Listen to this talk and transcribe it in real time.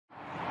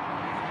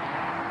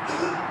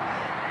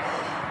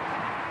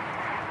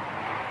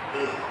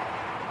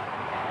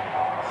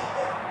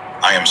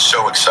I am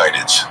so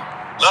excited.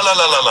 La la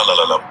la la la la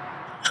la la.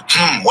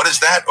 What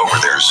is that over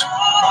there?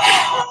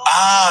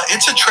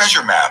 It's a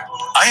treasure map.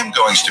 I am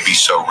going to be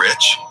so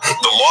rich.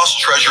 The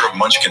lost treasure of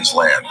Munchkin's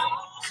land.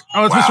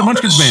 Oh, it's Mr.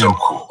 Munchkin's man. So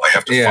cool. I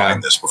have to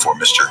find this before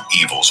Mr.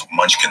 Evil's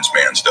Munchkin's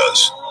Man's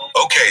does.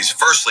 Okay, so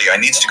firstly, I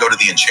needs to go to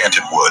the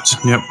Enchanted Woods.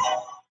 Yep.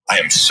 I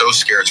am so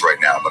scared right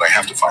now, but I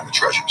have to find the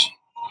treasures.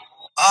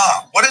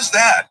 What is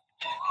that?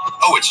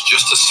 Oh, it's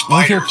just a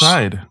spiders.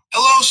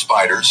 Hello,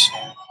 spiders.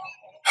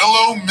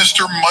 Hello,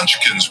 Mr.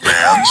 Munchkin's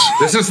Man.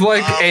 This is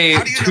like a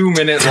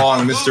 2-minute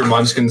long Mr.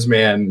 Munchkin's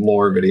Man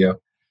lore video.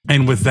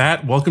 And with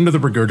that, welcome to the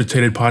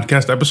Regurgitated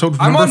podcast, episode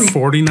number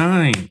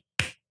 49.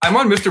 I'm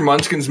on Mr.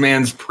 Munchkin's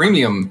Man's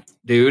premium,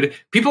 dude.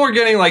 People are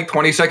getting like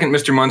 20-second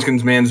Mr.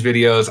 Munchkin's Man's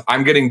videos.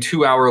 I'm getting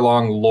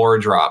 2-hour-long lore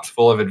drops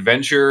full of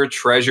adventure,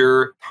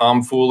 treasure,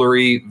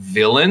 tomfoolery,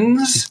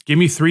 villains. Give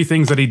me 3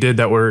 things that he did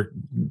that were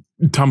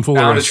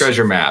tomfoolery. Found a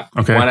treasure map.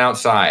 Okay. Went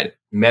outside.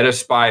 Met a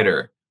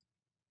spider.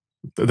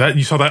 That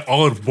you saw that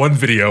all in one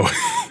video.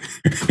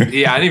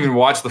 Yeah, I didn't even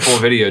watch the full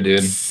video,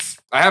 dude.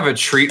 I have a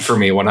treat for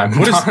me when I'm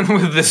done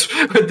with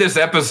this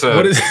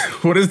episode.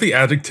 What is the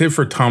adjective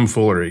for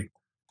tomfoolery?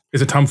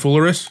 Is it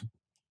tomfoolerish?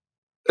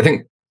 I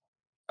think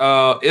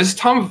is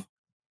tomfoolery.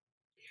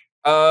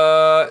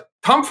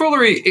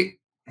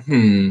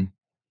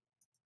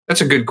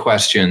 That's a good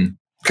question,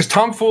 because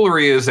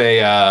tomfoolery is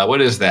a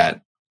what is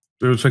that?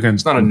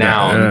 It's not a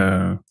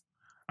noun.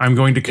 I'm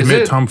going to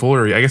commit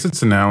tomfoolery. I guess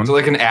it's a noun. Is it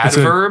like an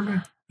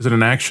adverb? Is it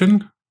an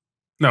action?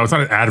 No, it's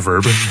not an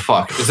adverb.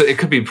 Fuck. It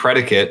could be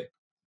predicate.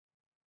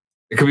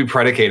 It could be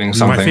predicating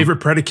something. My favorite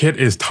predicate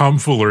is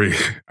tomfoolery.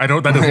 That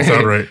doesn't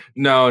sound right.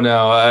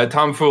 No.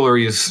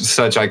 Tomfoolery is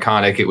such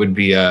iconic. It would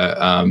be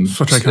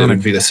it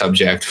would be the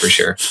subject for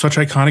sure. Such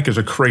iconic is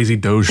a crazy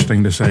Doge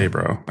thing to say,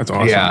 bro. That's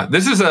awesome. Yeah,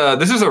 this is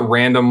a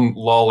random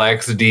lol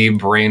XD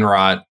brain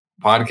rot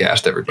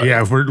podcast, everybody.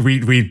 Yeah,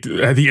 we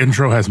the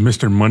intro has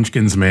Mr.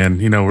 Munchkin's Man.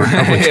 You know, we're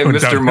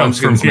Mr.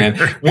 Munchkin's Man.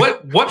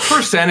 What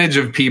percentage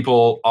of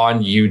people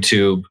on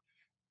YouTube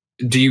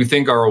do you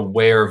think are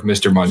aware of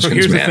Mr. Munchkin's Man? So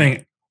here's the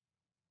thing.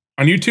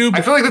 On YouTube,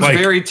 I feel like that's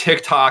very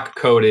TikTok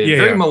coded,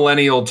 very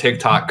millennial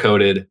TikTok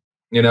coded.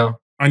 You know,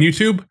 on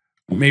YouTube,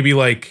 maybe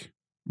like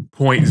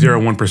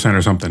 0.01%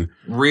 or something.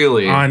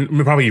 Really?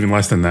 Probably even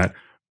less than that.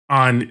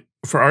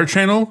 For our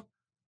channel,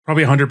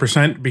 probably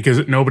 100%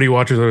 because nobody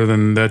watches other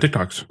than the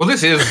TikToks. Well,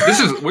 this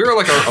is we're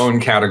like our own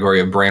category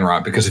of brain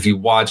rot, because if you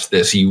watch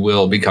this, you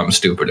will become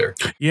stupider.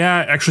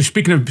 Yeah, actually,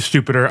 speaking of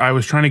stupider, I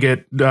was trying to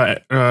get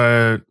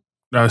Sneeko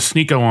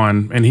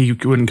on, and he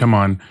wouldn't come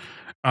on.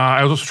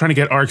 I was also trying to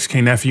get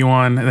RXK Nephew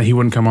on, and he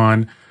wouldn't come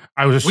on.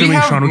 I was assuming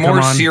Sean would come on. We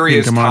have more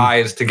serious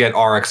ties to get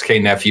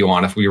RXK Nephew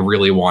on if we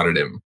really wanted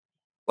him.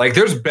 Like,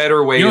 there's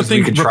better ways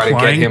we could try to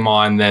get him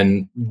on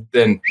than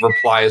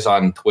replies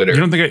on Twitter. You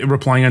don't think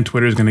replying on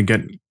Twitter is going to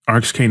get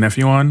RXK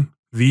Nephew on?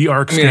 The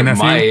RXK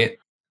Nephew?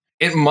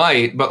 It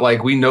might, but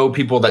like, we know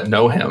people that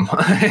know him.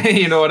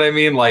 You know what I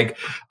mean? Like,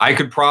 I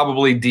could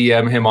probably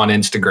DM him on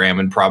Instagram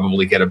and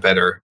probably get a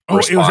better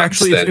response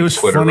than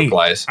Twitter funny.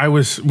 Replies.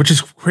 Which is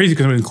crazy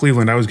because I'm in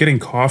Cleveland. I was getting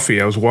coffee.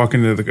 I was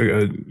walking to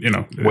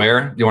the,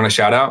 Where? You want to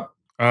shout out?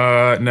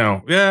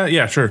 No.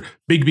 Yeah, sure.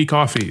 Big B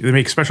Coffee. They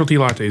make specialty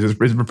lattes. It's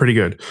pretty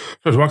good. So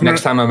I was walking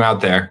next time I'm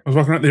out there. I was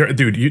walking around there.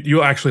 Dude,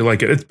 you'll actually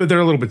like it. But they're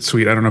a little bit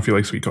sweet. I don't know if you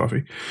like sweet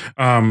coffee.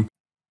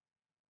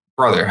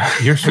 Brother,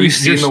 have you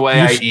seen the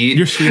way I eat?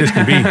 You're sweet as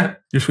can be.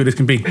 You're sweet as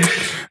can be.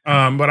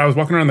 But I was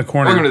walking around the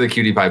corner. Welcome to the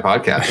Cutie Pie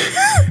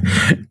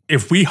Podcast.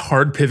 If we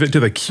hard pivot to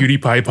the Cutie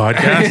Pie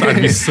Podcast,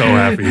 I'd be so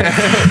happy.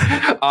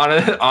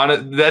 on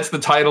it, that's the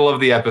title of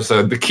the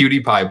episode, the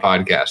Cutie Pie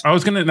Podcast. I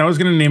was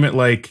gonna name it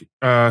like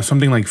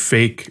something like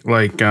fake,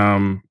 like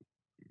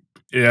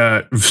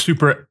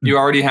super. You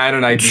already had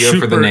an idea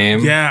for the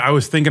name. Yeah, I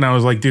was thinking. I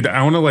was like, dude,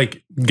 I want to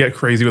like get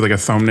crazy with like a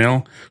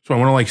thumbnail. So I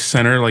want to like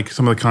center like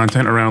some of the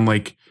content around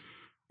like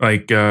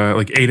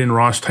Aiden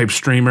Ross type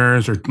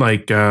streamers, or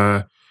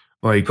the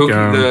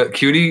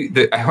cutie.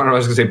 I don't know. I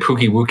was gonna say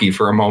Pookie Wookie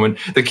for a moment.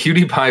 The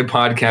Cutie Pie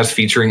Podcast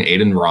featuring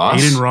Aiden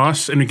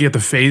Ross, and we get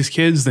the Phase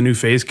Kids, the new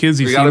Phase Kids.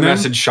 We got to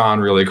message Sean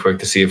really quick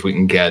to see if we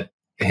can get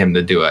him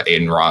to do a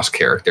Aiden Ross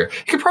character.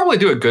 He could probably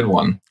do a good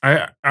one.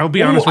 I'll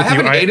be honest with you. I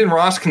have an Aiden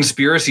Ross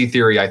conspiracy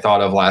theory I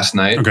thought of last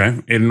night. Okay,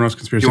 Aiden Ross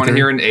conspiracy. Do you want to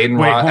hear an Aiden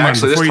Ross?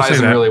 Actually, this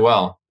ties in really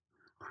well.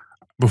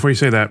 Before you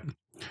say that,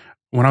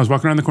 when I was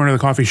walking around the corner of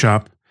the coffee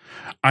shop,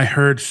 I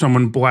heard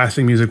someone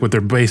blasting music with their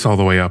bass all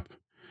the way up.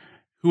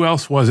 Who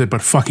else was it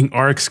but fucking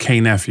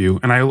RXK Nephew?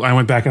 And I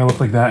went back and I looked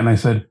like that and I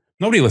said,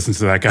 nobody listens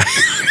to that guy.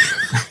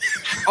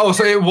 Oh,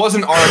 so it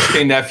wasn't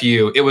RXK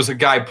Nephew. It was a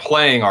guy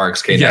playing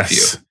RXK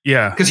Nephew.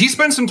 Yeah. Because he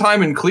spent some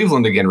time in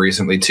Cleveland again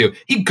recently, too.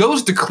 He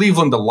goes to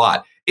Cleveland a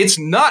lot. It's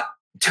not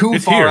too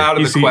far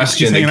out of the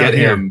question to get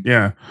him.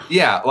 Yeah.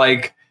 Yeah,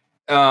 like...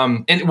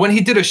 and when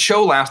he did a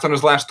show on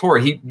his last tour,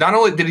 he not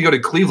only did he go to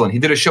Cleveland, he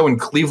did a show in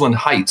Cleveland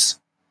Heights.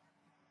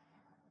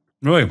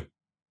 Really?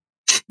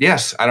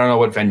 Yes, I don't know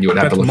what venue. I'd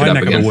have to look it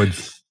up again.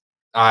 Woods.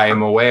 I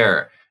am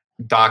aware.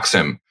 Dox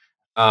him.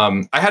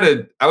 I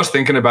was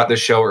thinking about this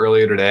show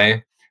earlier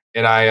today,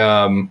 and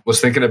I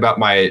was thinking about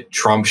my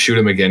Trump shoot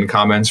him again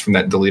comments from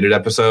that deleted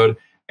episode.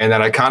 And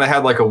then I kind of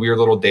had like a weird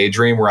little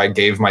daydream where I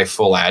gave my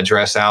full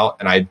address out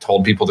and I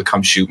told people to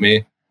come shoot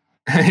me.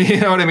 You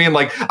know what I mean?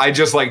 Like I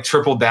just like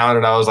tripled down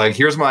and I was like,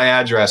 here's my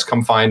address.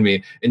 Come find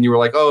me. And you were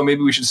like, oh,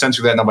 maybe we should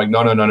censor that. And I'm like,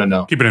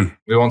 no. Keep it in.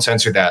 We won't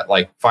censor that.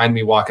 Like find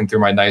me walking through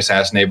my nice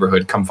ass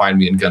neighborhood. Come find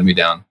me and gun me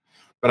down.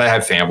 But I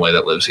have family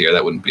that lives here.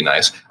 That wouldn't be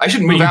nice. I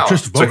should move out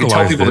so I can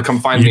tell people to come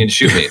find me and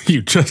shoot me.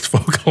 You just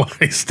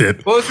vocalized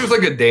it. Well, this was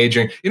like a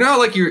daydream. You know how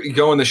like you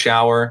go in the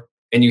shower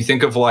and you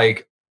think of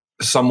like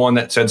someone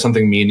that said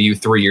something mean to you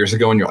 3 years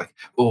ago and you're like,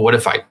 oh, what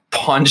if I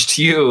punched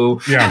you?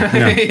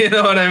 Yeah. You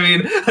know what I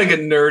mean? Like a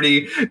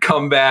nerdy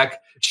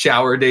comeback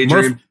shower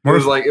daydream. It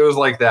was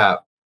like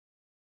that.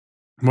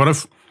 What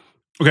if,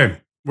 okay,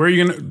 where are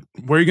you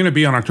gonna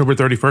be on October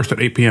 31st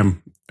at 8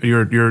 p.m.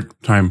 your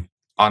time?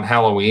 On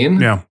Halloween?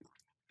 Yeah.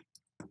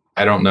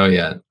 I don't know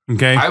yet.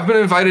 Okay. I've been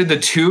invited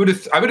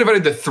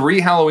to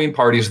 3 Halloween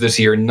parties this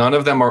year. None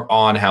of them are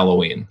on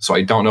Halloween. So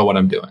I don't know what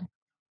I'm doing.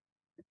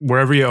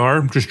 Wherever you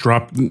are, just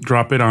drop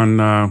it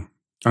on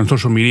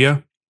social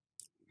media,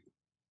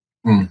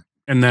 and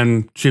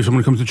then see if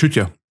someone comes to shoot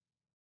you.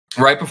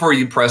 Right before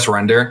you press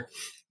render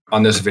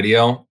on this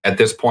video, at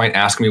this point,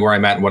 ask me where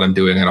I'm at and what I'm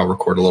doing, and I'll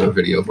record a little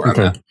video of where I'm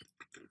at.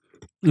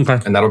 Okay,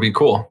 and that'll be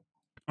cool.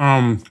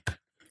 Oh,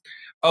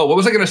 what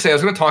was I going to say? I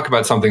was going to talk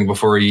about something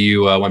before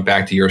you went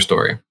back to your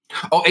story.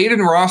 Oh,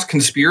 Aiden Ross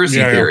conspiracy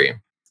theory. Yeah.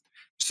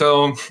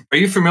 So, are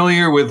you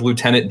familiar with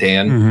Lieutenant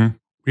Dan? Mm-hmm.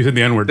 You said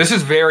the N-word. This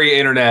is very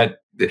internet.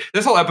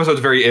 This whole episode is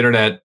very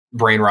internet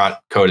brain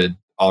rot coded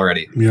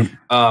already. Yep.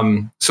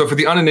 So for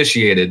the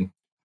uninitiated,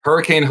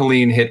 Hurricane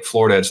Helene hit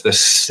Florida. It's the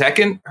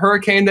second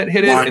hurricane that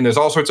hit it, and there's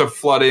all sorts of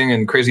flooding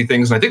and crazy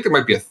things. And I think there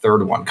might be a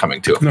third one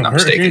coming too, if I'm not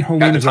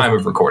mistaken, at the time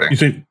of recording. You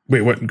say,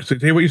 wait, what?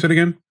 Say what you said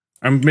again?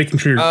 I'm making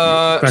sure.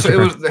 So it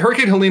was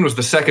Hurricane Helene was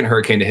the second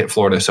hurricane to hit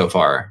Florida so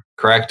far,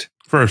 correct?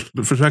 First,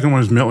 the second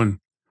one is Milton.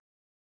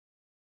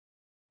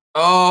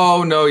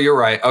 Oh no, you're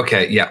right.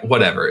 Okay, yeah,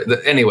 whatever.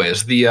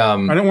 Anyways, the I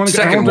don't want to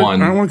second one.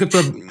 I don't want to get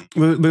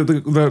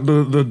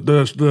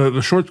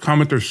the short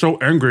commenters so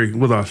angry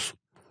with us.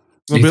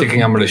 You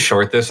thinking I'm going to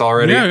short this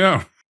already?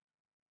 Yeah.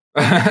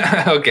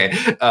 Okay.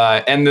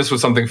 End this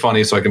with something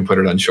funny so I can put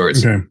it on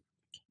shorts.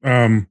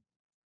 Okay.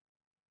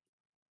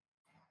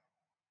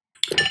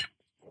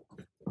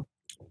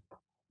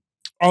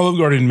 Olive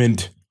Garden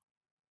mint.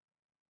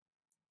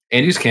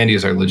 Andy's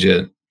candies are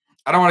legit.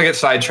 I don't want to get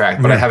sidetracked,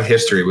 but I have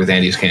history with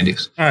Andy's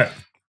candies. All right.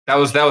 That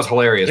was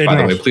hilarious, by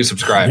the way. Please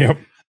subscribe. Yep.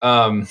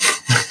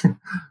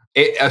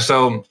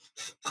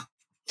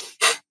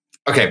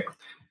 Okay.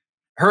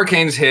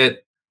 Hurricanes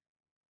hit.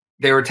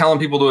 They were telling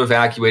people to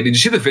evacuate. Did you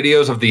see the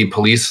videos of the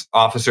police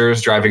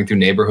officers driving through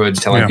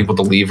neighborhoods telling people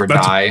to leave or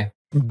die?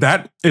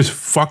 That is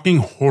fucking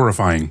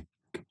horrifying,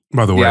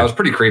 by the way. Yeah, it was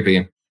pretty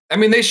creepy. I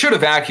mean, they should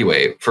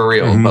evacuate for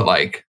real, but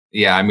like,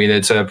 yeah, I mean,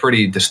 it's a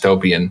pretty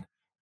dystopian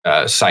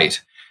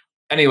sight.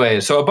 Anyway,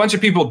 so a bunch of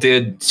people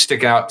did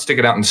stick it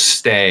out and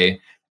stay.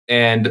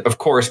 And of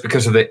course,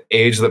 because of the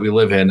age that we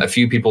live in, a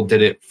few people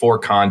did it for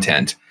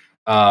content.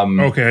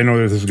 Okay, I know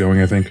where this is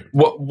going, I think.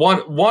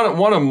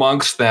 One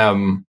amongst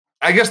them,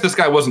 I guess this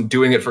guy wasn't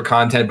doing it for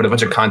content, but a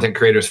bunch of content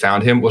creators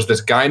found him, was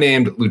this guy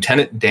named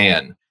Lieutenant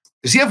Dan.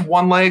 Does he have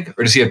one leg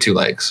or does he have two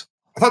legs?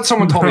 I thought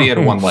someone told me he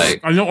had one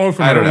leg. I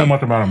don't know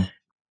much about him.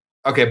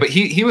 Okay, but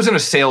he was in a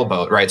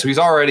sailboat, right? So he's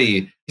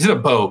in a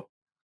boat.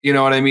 You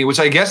know what I mean?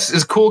 Which I guess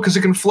is cool because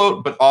it can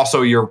float, but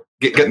also you're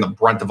getting the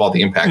brunt of all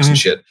the impacts and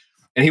shit.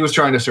 And he was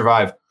trying to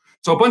survive.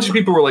 So a bunch of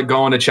people were like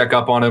going to check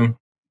up on him.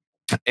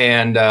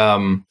 And,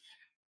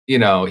 you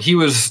know, he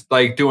was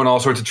like doing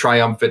all sorts of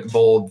triumphant,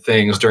 bold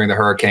things during the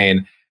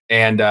hurricane.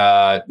 And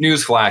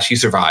newsflash, he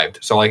survived.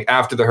 So like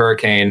after the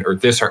hurricane, or I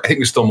think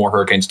there's still more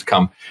hurricanes to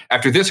come.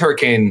 After this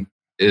hurricane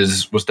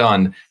was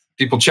done,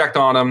 people checked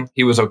on him.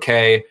 He was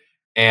okay.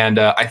 And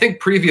I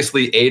think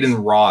previously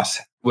Aiden Ross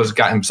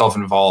got himself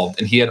involved,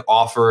 and he had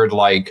offered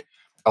like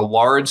a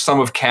large sum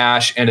of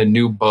cash and a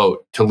new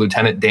boat to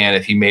Lieutenant Dan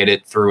if he made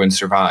it through and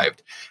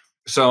survived.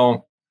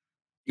 So,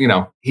 you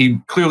know, he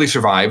clearly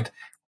survived,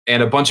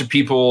 and a bunch of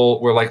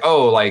people were like,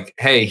 oh, like,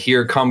 hey,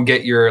 here, come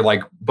get your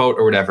like boat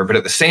or whatever. But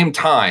at the same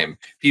time,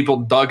 people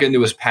dug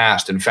into his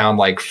past and found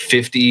like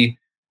 50.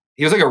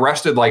 He was like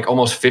arrested like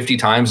almost 50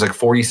 times, like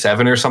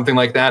 47 or something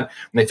like that.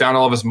 And they found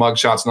all of his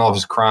mugshots and all of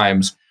his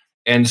crimes.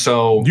 And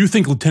so, do you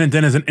think Lieutenant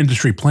Dan is an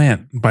industry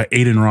plant by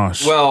Aiden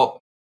Ross?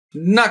 Well,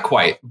 not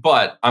quite,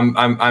 but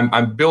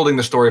I'm building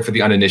the story for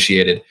the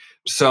uninitiated.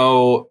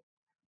 So,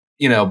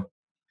 you know,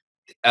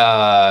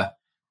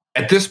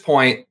 at this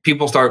point,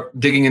 people start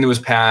digging into his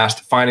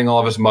past, finding all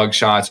of his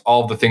mugshots,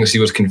 all of the things he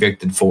was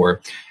convicted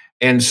for.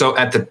 And so,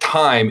 at the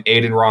time,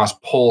 Aiden Ross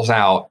pulls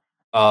out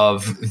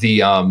of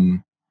the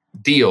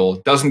deal,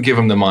 doesn't give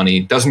him the money,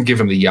 doesn't give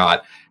him the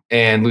yacht,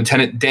 and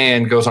Lieutenant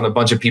Dan goes on a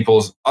bunch of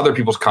other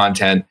people's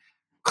content,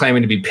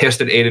 claiming to be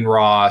pissed at Aiden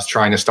Ross,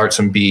 trying to start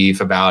some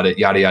beef about it,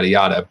 yada, yada,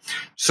 yada.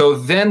 So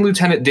then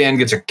Lieutenant Dan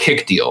gets a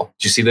kick deal.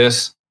 Did you see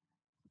this?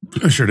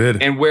 I sure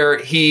did. And where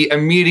he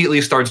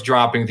immediately starts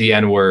dropping the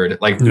N-word,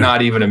 like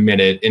not even a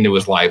minute into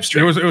his live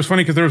stream. It was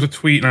funny because there was a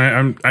tweet,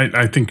 and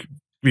I think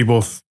we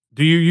both.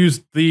 Do you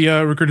use the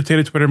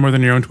Regurgitated Twitter more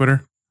than your own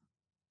Twitter?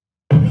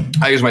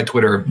 I use my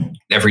Twitter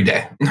every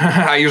day.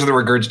 I use the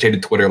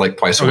Regurgitated Twitter like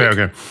twice a week.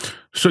 Okay.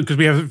 So, because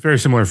we have very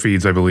similar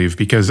feeds, I believe.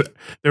 Because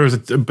there was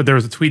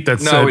a tweet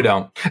that said, "No, we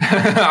don't."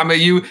 I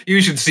mean,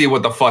 you should see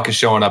what the fuck is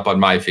showing up on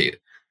my feed.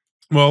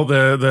 Well,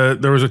 there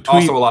was a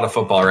tweet. Also, a lot of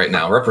football right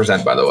now.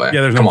 Represent, by the way.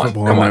 Yeah, there's no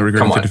football on the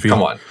Regurgitated feed.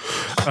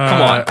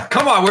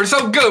 Come on. We're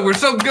so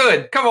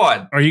good. Come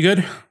on. Are you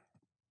good?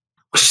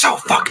 We're so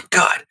fucking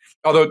good.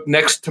 Although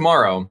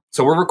tomorrow,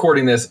 so we're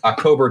recording this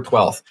October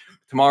 12th.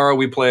 Tomorrow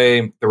we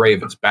play the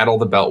Ravens, Battle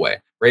of the Beltway.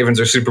 Ravens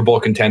are Super Bowl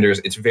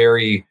contenders. It's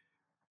very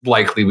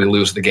likely we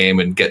lose the game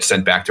and get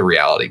sent back to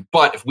reality.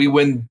 But if we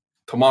win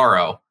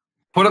tomorrow,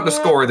 put up the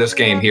score of this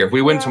game here. If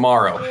we win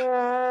tomorrow,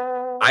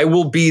 I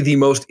will be the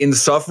most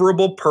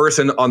insufferable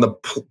person on the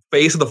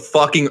face of the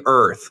fucking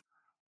earth.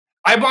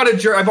 I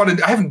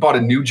haven't bought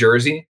a new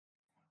jersey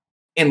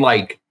in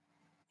like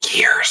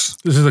years.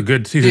 This is a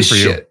good season for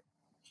you.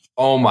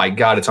 Oh my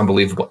God, it's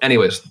unbelievable.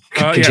 Anyways,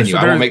 continue.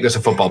 I won't make this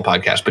a football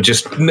podcast, but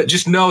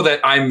just know that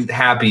I'm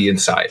happy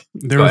inside.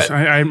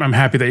 I'm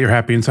happy that you're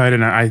happy inside,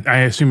 and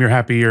I assume you're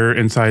happier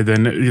inside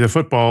than the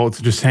football.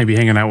 It's just be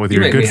hanging out with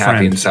your good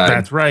friend. Inside.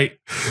 That's right.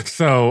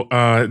 So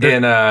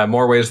in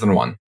more ways than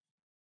one.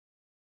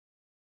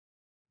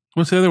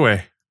 What's the other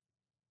way?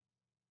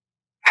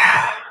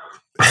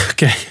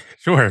 Okay.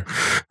 Sure.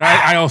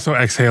 I also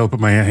exhale, put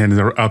my hands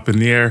up in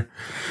the air.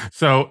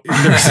 So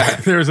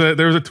there was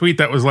a tweet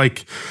that was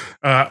like,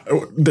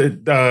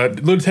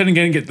 Lieutenant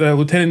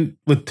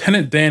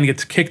Dan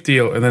gets kick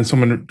deal, and then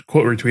someone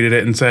quote retweeted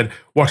it and said,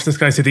 "Watch this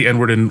guy say the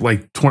N-word in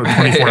like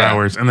 24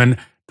 hours," and then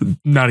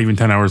not even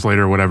 10 hours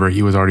later, or whatever,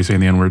 he was already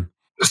saying the N-word.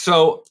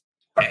 So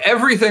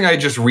everything I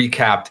just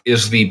recapped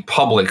is the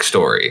public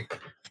story,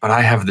 but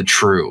I have the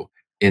true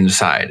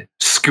inside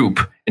scoop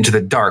into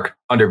the dark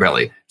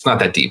underbelly. It's not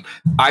that deep.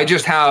 I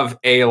just have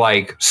a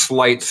like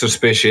slight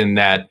suspicion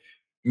that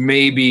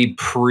maybe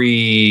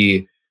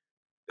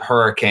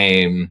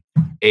pre-hurricane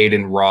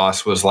Aiden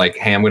Ross was like,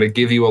 "Hey, I'm going to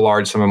give you a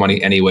large sum of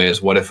money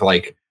anyways. What if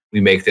like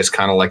we make this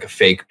kind of like a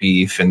fake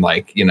beef and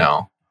like, you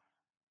know,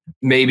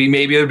 maybe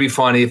it would be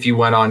funny if you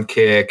went on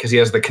Kick because he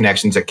has the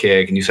connections at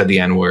Kick and you said the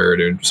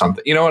N-word or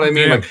something." You know what I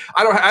mean? Yeah. Like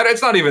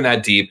it's not even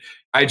that deep.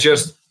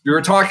 We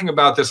were talking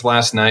about this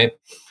last night.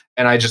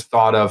 And I just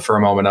thought of for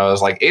a moment, I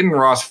was like, Aiden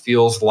Ross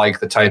feels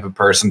like the type of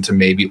person to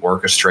maybe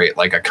orchestrate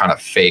like a kind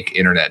of fake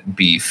internet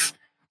beef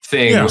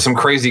thing with some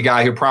crazy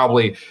guy who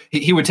probably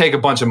he would take a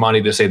bunch of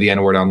money to say the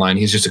N-word online.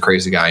 He's just a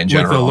crazy guy in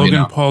general. Like the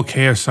Logan Paul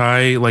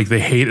KSI, like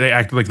they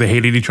acted like they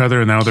hated each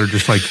other, and now they're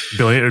just like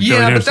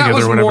billionaires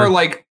together or whatever.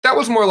 That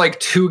was more like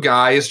two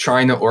guys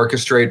trying to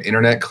orchestrate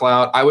internet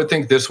clout. I would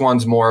think this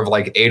one's more of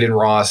like Aiden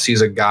Ross.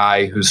 He's a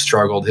guy who's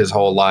struggled his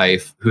whole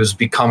life, who's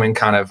becoming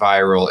kind of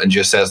viral, and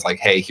just says like,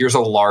 "Hey, here's a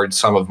large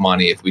sum of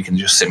money if we can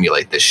just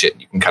simulate this shit.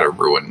 You can kind of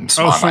ruin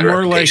my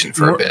reputation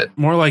for a bit."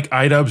 More like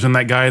iDubbbz and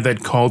that guy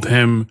that called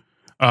him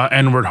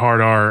N-word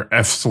hard R,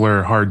 F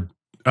slur hard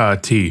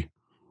T.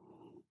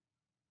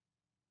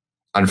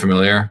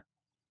 Unfamiliar.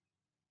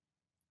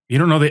 You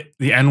don't know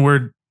the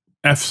N-word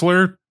F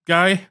slur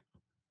guy?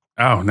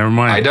 Oh, never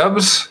mind.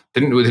 iDubbbz?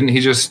 Didn't he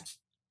just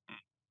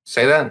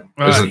say that?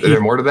 Is there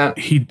more to that?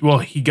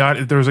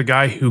 There was a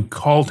guy who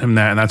called him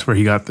that, and that's where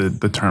he got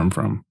the term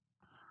from.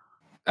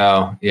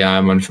 Oh, yeah,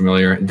 I'm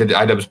unfamiliar. Did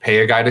iDubbbz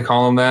pay a guy to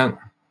call him that?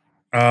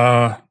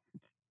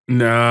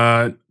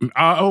 No.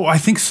 I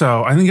think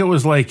so. I think it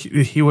was like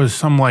he was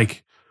some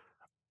like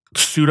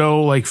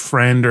pseudo like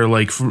friend or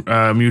like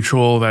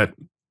mutual that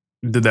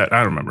did that.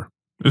 I don't remember.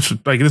 It's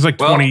like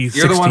 2016.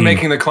 You're the one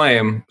making the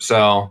claim,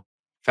 so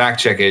fact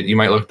check it. You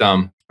might look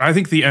dumb. I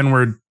think the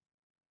N-word.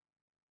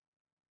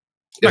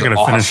 I gotta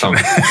awesome.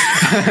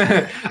 Finish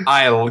it.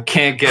 I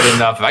can't get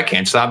enough. I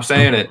can't stop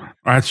saying it.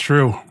 That's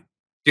true.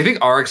 Do you think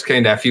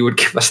RXK Nephew would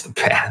give us the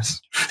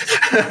pass?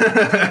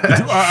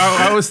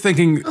 I was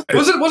thinking,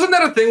 wasn't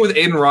that a thing with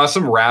Aiden Ross?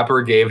 Some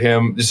rapper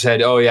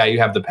said, "Oh yeah, you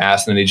have the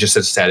pass," and then he just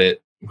said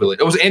it.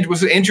 Was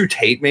it Andrew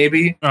Tate?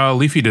 Maybe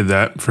Leafy did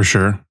that for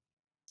sure.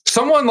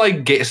 Someone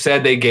like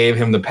said they gave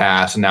him the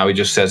pass, and now he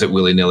just says it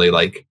willy nilly.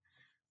 Like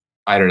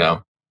I don't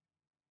know.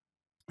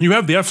 You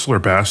have the F slur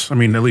pass. I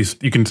mean, at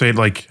least you can say it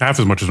like half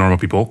as much as normal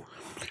people.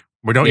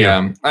 But don't you?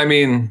 Yeah, I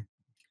mean,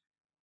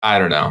 I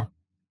don't know.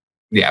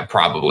 Yeah,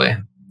 probably.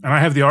 And I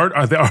have the R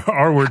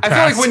word. I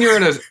feel like when you're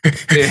in a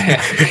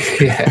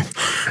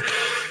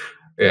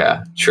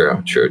yeah,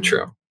 true.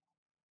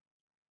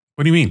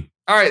 What do you mean?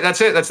 All right,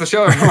 that's it. That's the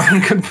show,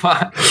 everyone.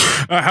 Goodbye.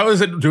 How is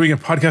it doing a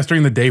podcast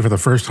during the day for the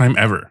first time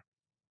ever?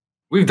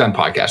 We've done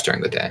podcasts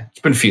during the day. It's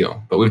been few,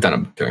 but we've done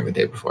them during the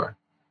day before.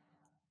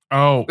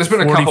 Oh, there's been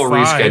a couple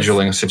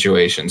rescheduling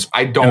situations.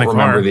 I don't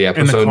remember the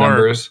episode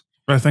numbers.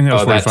 I think that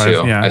was 45. That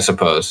too, yeah. I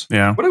suppose.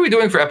 Yeah. What are we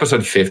doing for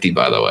episode 50,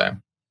 by the way?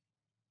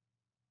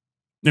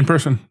 In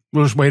person.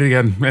 We'll just wait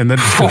again and then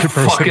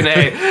fucking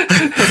A.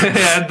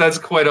 Yeah, that's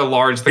quite a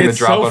large thing to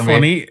drop on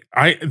me. It's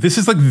so funny. This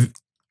is like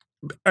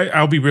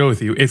I'll be real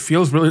with you. It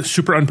feels really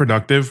super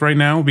unproductive right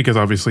now because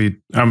obviously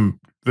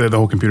the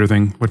whole computer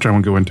thing, which I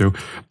won't go into.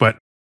 But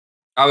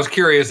I was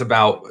curious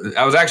about.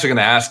 I was actually going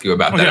to ask you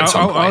about that at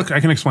some point. I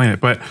can explain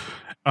it, but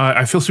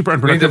I feel super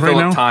unproductive right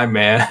now. Time,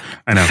 man.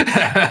 I know.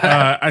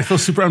 I feel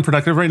super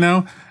unproductive right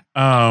now.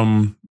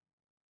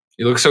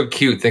 You look so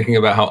cute thinking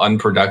about how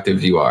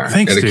unproductive you are.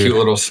 Thanks, dude. Cute dude.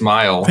 little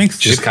smile. Thanks,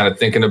 just dude. kind of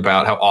thinking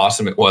about how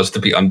awesome it was to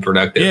be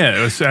unproductive. Yeah,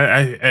 it was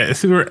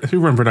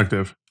super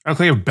unproductive. I look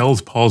like I have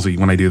Bell's palsy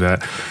when I do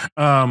that.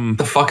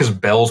 The fuck is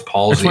Bell's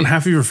palsy? It's when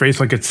half of your face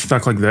like gets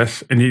stuck like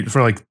this, and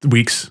for like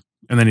weeks,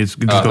 and then it just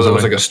goes away. It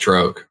was like a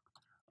stroke.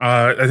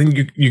 I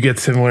think you get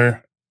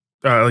similar,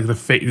 like the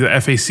FACE,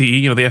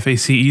 the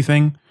FACE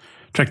thing.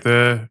 Check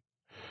the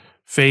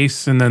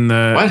face and then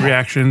the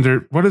reactions,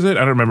 or what is it? I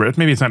don't remember.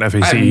 Maybe it's not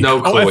FACE. I have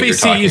no clue what you're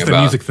talking is the about.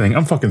 Music thing.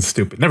 I'm fucking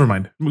stupid. Never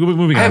mind.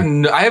 Moving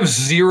on. I have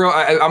zero.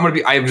 I'm gonna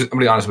be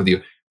honest with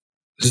you.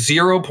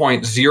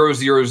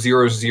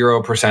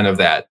 0.0000% of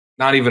that.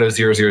 Not even a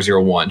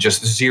 0001.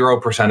 Just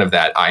 0% of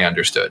that I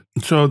understood.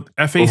 So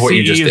FACE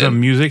is a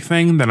music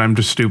thing that I'm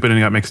just stupid and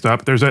got mixed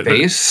up. There's a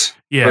bass.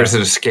 Yeah. Or is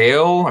it a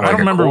scale? I don't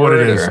remember what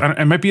it is.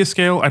 It might be a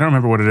scale. I don't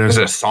remember what it is. Is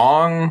it a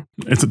song?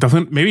 It's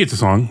definitely, maybe it's a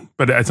song,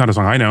 but it's not a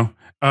song I know.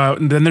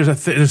 Then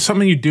there's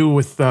something you do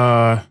with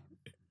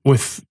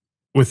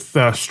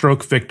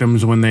stroke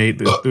victims when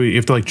you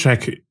have to like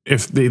check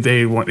if they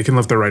can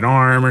lift their right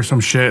arm or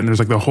some shit, and there's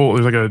like a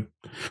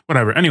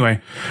whatever.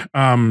 Anyway,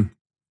 but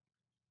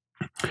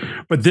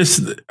this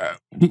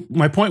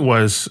my point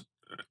was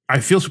I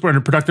feel super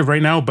underproductive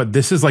right now, but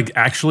this is like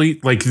actually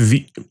like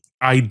the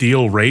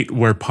ideal rate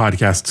where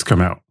podcasts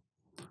come out,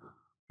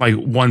 like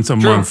once a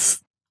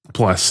month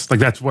plus.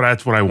 Like that's what I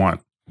want.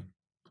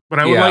 But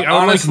I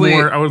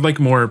would like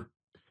more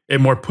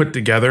put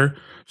together.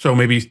 So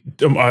maybe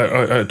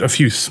a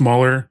few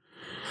smaller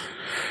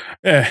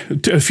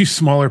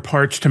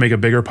parts to make a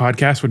bigger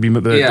podcast would be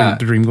the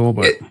dream goal.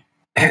 But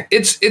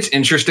it's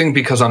interesting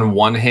because on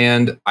one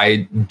hand,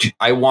 I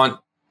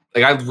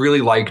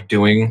really like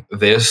doing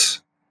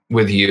this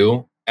with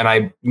you, and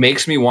it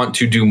makes me want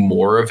to do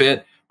more of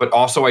it. But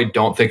also, I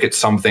don't think it's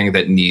something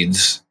that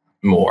needs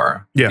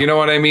more. Yeah. You know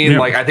what I mean? Yeah.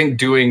 Like I think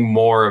doing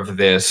more of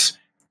this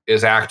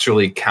is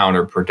actually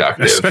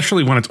counterproductive,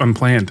 especially when it's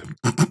unplanned.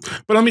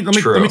 But let me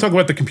talk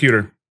about the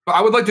computer.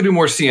 I would like to do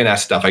more CNS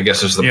stuff, I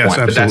guess is the point,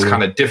 absolutely. But that's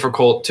kind of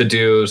difficult to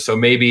do. So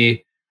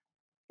maybe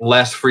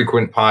less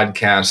frequent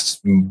podcasts,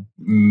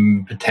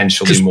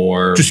 potentially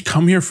more. Just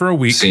come here for a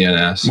week.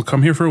 CNS. We'll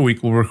come here for a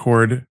week. We'll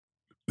record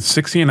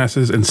 6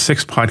 CNSs and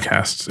 6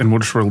 podcasts, and we'll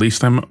just release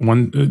them.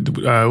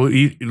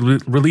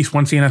 Release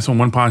one CNS and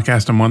one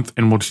podcast a month,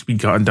 and we'll just be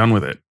done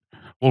with it.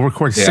 We'll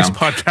record 6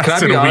 podcasts. Can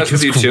I be honest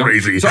with you too?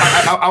 Crazy. So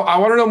I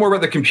want to know more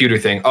about the computer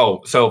thing.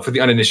 Oh, so for the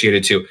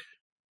uninitiated too,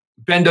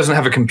 Ben doesn't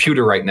have a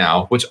computer right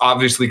now, which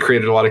obviously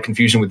created a lot of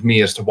confusion with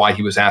me as to why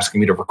he was asking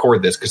me to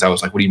record this. Because I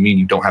was like, "What do you mean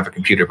you don't have a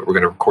computer? But we're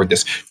going to record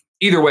this."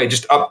 Either way,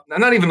 just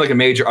not even like a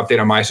major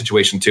update on my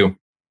situation too.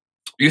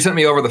 You sent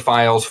me over the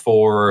files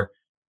for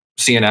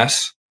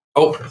CNS.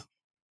 Oh, is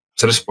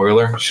that a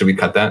spoiler? Should we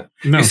cut that?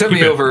 No, you sent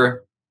me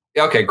over.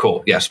 Yeah, okay,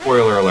 cool. Yeah,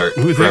 spoiler alert.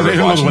 What it's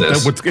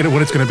going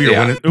to be.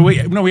 Yeah. We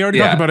already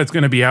talked about it's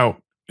going to be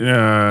out.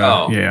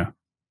 Yeah.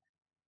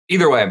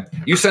 Either way,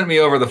 you sent me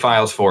over the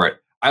files for it.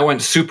 I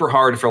went super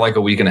hard for like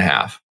a week and a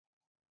half.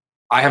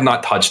 I have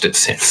not touched it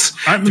since.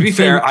 To be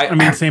fair, I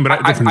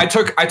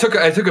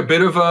took a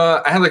bit of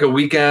I had like a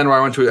weekend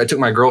where I took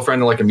my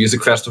girlfriend to like a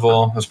music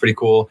festival. It was pretty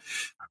cool.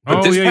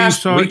 But this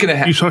past week and a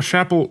half, you saw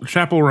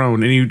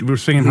Chaperone, and you were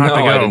singing "Hot to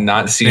Go." No, I did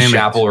not see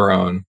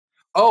Chaperone.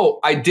 Oh,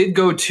 I did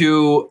go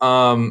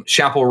to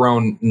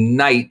Chaperone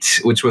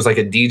Night, which was like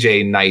a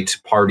DJ night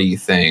party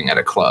thing at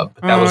a club.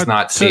 But that was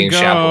not seeing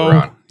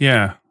Chaperone.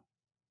 Yeah.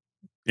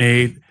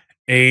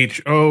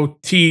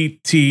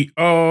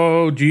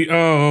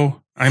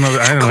 HOTTOGO. I know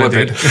that. I don't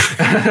Clip it.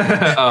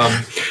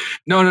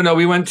 No.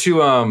 We went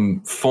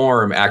to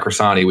Forum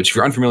Acrosani, which if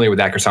you're unfamiliar with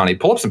Acrosani,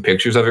 pull up some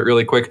pictures of it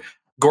really quick.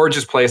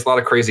 Gorgeous place, a lot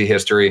of crazy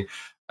history.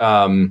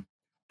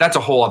 That's a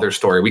whole other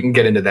story. We can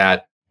get into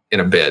that in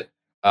a bit.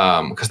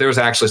 Because there was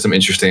actually some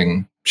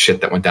interesting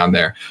shit that went down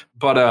there.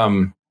 But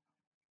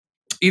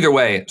either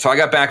way, so I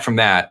got back from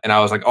that and I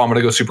was like, oh, I'm going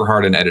to go super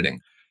hard in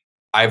editing.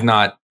 I've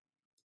been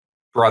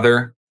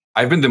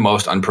the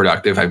most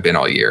unproductive I've been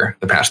all year,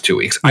 the past 2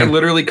 weeks. Yeah.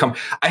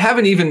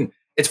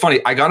 It's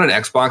funny. I got an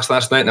Xbox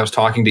last night and I was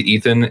talking to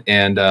Ethan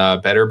and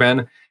Better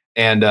Ben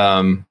and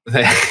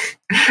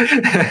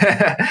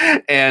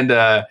and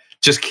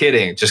just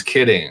kidding.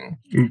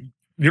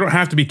 You don't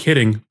have to be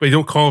kidding, but you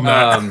don't call him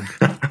that.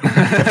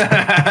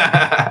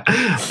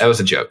 That was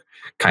a joke.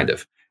 Kind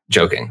of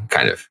joking.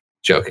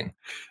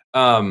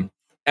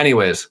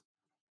 Anyways,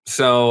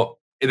 so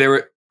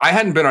I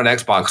hadn't been on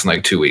Xbox in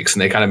like 2 weeks,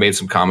 and they kind of made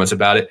some comments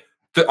about it.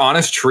 The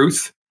honest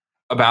truth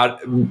about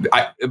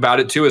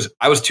it too is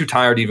I was too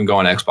tired to even go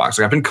on Xbox.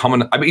 Like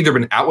I've either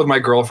been out with my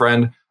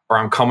girlfriend or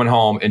I'm coming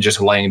home and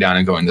just laying down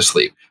and going to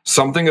sleep.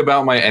 Something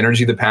about my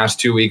energy the past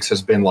 2 weeks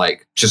has been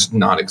like just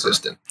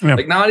non-existent. Yeah.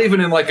 Like not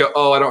even in like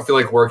I don't feel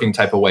like working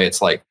type of way.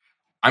 It's like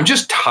I'm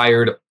just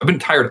tired. I've been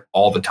tired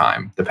all the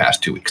time the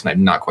past 2 weeks, and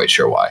I'm not quite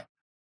sure why.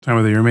 Time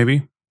of the year,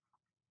 maybe?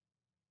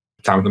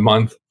 Time of the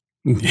month.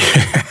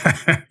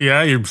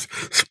 Yeah, you're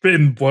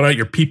spitting blood out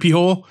your pee-pee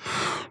hole.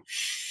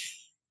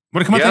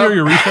 Would it come out of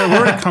your urethra?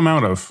 Where would it come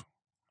out of?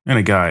 In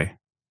a guy?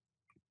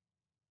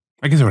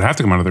 I guess it would have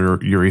to come out of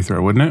the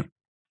urethra, wouldn't it?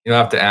 You'll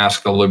have to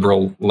ask the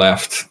liberal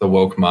left, the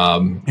woke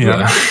mob.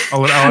 Yeah,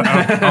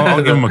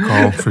 I'll give him a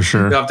call for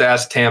sure. You'll have to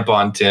ask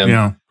Tampon Tim.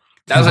 Yeah,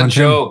 that was a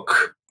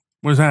joke.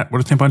 What is that? What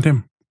is Tampon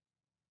Tim?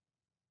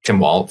 Tim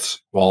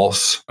Waltz.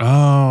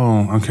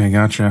 Oh, okay,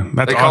 gotcha.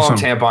 That's they call him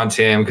Tampon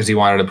Tim because he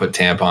wanted to put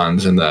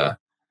tampons in the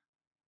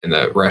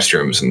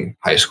restrooms in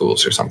high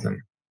schools or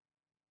something.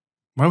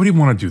 Why would he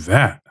want to do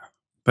that?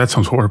 That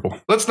sounds horrible.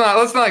 Let's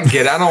not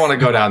get. I don't want to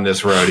go down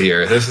this road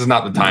here. This is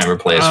not the time or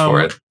place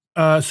for it.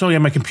 So yeah,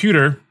 my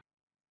computer's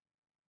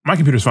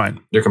fine.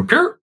 Your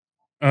computer?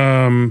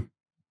 I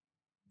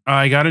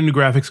got a new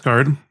graphics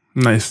card.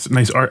 Nice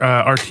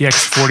RTX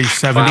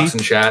 4070. Claps in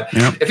chat.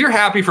 Yep. If you're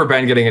happy for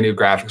Ben getting a new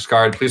graphics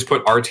card, please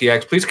put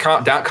RTX. Please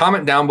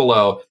comment down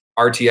below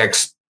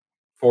RTX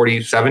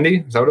 4070.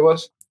 Is that what it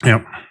was?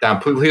 Yep.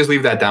 Please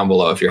leave that down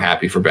below if you're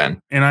happy for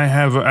Ben. And I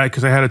have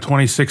because I had a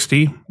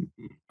 2060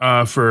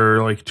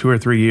 for like 2 or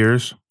 3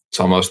 years. It's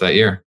almost that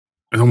year.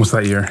 It's almost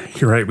that year.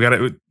 You're right. We got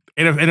it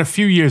in a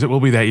few years. It will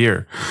be that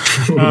year.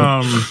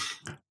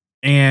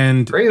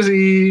 And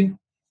crazy.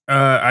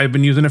 I've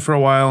been using it for a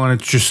while, and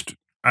it's just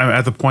I'm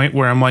at the point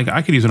where I'm like,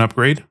 I could use an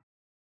upgrade.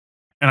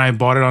 And I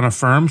bought it on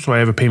Affirm, so I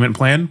have a payment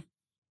plan.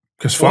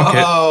 Because fuck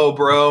it. Oh,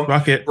 bro.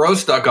 Fuck it. Bro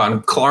stuck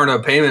on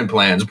Klarna payment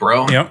plans,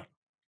 bro. Yep.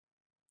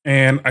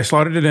 And I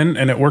slotted it in,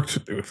 and it worked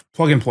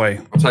plug and play.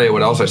 I'll tell you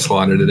what else I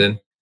slotted it in.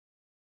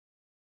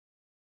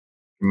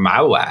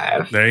 My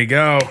wife. There you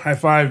go. High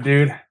five,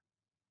 dude.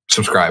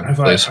 Subscribe, high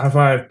five, please. High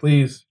five,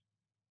 please.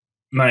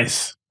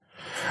 Nice.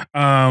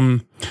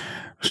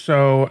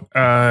 So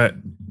I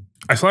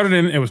slotted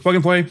in. It was plug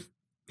and play.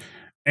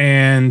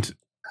 And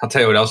I'll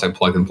tell you what else I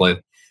plugged and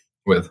played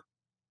with.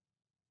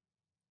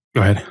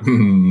 Go ahead.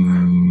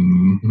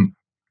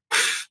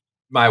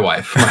 My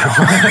wife.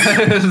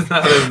 There's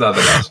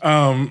nothing else.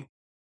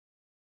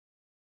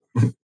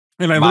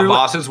 And my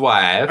boss's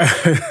wife.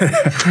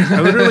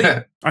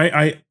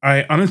 I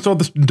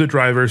uninstalled the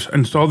drivers,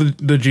 installed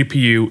the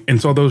GPU,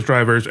 installed those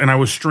drivers, and I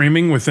was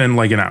streaming within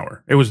like an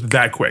hour. It was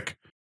that quick.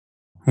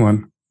 Hold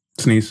on.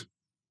 Sneeze.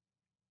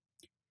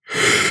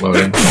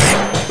 Loading.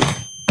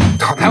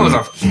 That was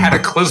a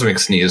cataclysmic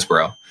sneeze,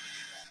 bro.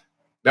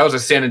 That was a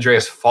San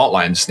Andreas fault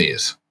line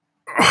sneeze.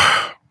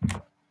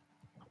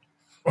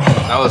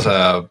 That was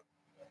a...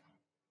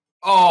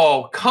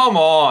 Oh, come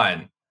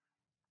on.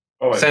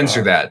 Oh,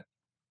 censor that.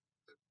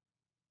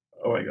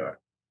 Oh, my God.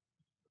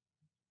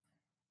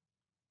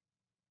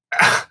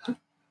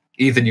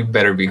 Ethan, you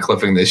better be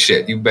clipping this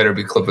shit. You better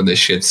be clipping this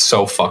shit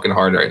so fucking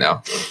hard right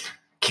now.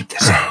 Keep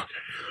this in.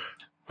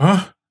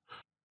 Huh?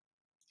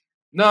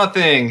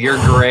 Nothing.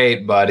 You're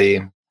great,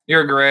 buddy.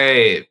 You're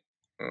great.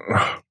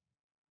 Have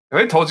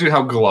I told you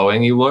how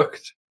glowing you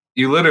looked?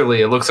 You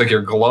literally, it looks like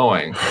you're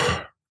glowing.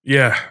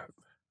 Yeah.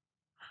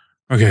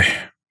 Okay.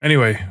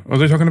 Anyway, what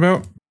was I talking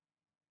about?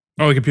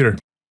 Oh, the computer.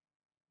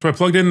 So I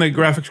plugged in the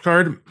graphics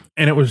card,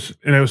 and it was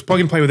plug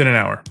and play within an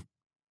hour.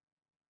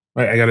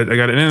 Right, I got it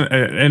in,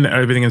 and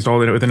everything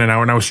installed within an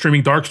hour, and I was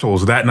streaming Dark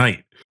Souls that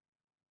night.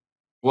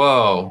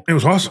 Whoa! It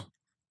was awesome.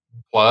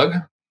 Plug.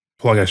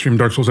 I stream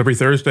Dark Souls every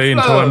Thursday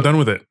until I'm done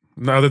with it.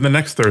 Other than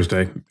next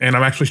Thursday, and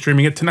I'm actually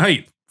streaming it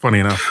tonight. Funny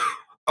enough.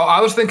 Oh, I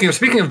was thinking of,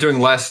 speaking of doing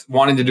less,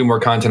 wanting to do more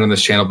content on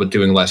this channel, but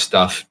doing less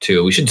stuff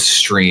too. We should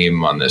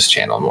stream on this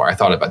channel more. I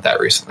thought about that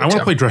recently. I want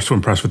to play Dress to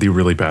Impress with you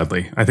really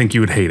badly. I think you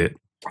would hate it.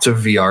 It's a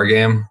VR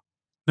game.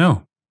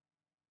 No.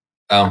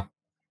 Oh.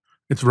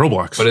 It's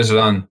Roblox. What is it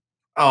on?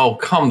 Oh,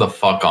 come the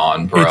fuck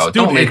on, bro.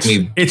 Don't make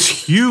me. It's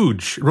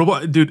huge.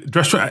 Roblox, dude,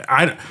 Dress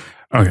to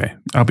okay,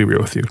 I'll be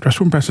real with you. Dress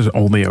to Impress is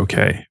only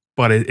okay,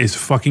 but it is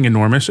fucking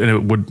enormous, and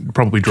it would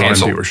probably draw in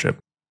viewership.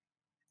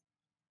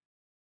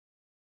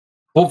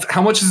 Well,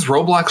 how much does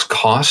Roblox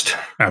cost?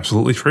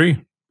 Absolutely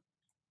free.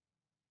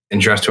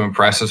 And Dress to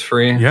Impress is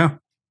free? Yeah.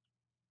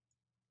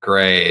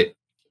 Great.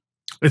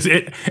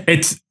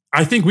 It's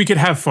I think we could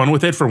have fun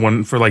with it for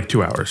like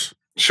 2 hours.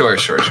 Sure.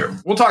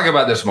 We'll talk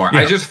about this more. Yeah.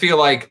 I just feel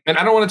like, and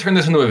I don't want to turn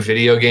this into a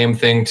video game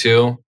thing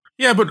too.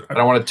 Yeah, but I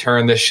don't want to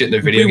turn this shit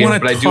into video games,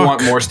 but I do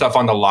want more stuff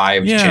on the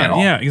live channel.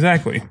 Yeah,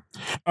 exactly.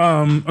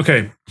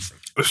 Okay.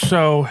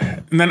 So,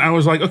 and then I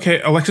was like,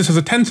 okay, Alexis has a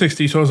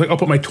 1060, so I was like, I'll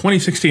put my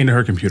 2060 into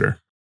her computer.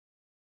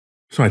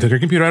 So I took her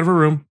computer out of her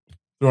room,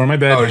 threw her on my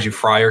bed. Oh, did you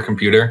fry your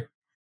computer?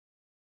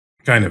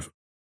 Kind of.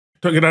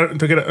 Took it out.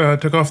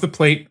 Took off the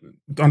plate.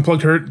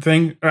 Unplugged her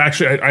thing.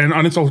 Actually, I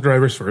uninstalled the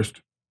drivers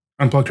first.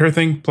 Unplugged her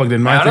thing. Plugged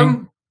in my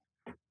thing.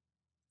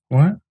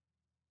 What?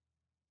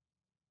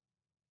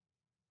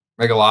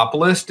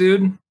 Megalopolis,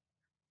 dude.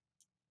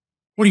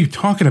 What are you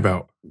talking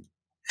about?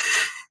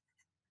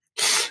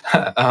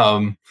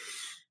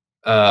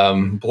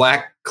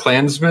 Black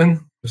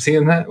Klansman.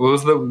 Seeing that? What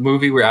was the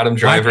movie where Adam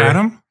Driver? Black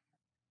Adam?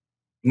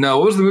 No,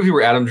 what was the movie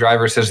where Adam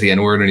Driver says the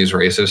N-word and he's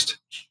racist?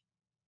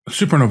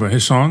 Supernova,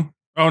 his song.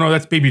 Oh no,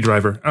 that's Baby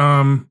Driver.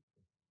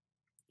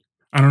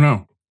 I don't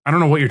know. I don't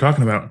know what you're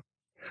talking about.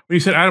 When you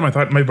said Adam, I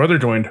thought my brother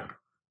joined.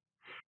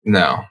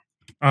 No.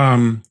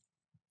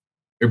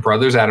 Your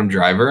brother's Adam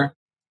Driver?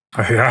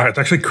 Yeah, it's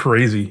actually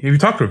crazy. You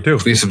talked to him too.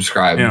 Please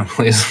subscribe. Yeah.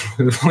 Please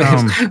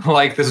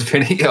like this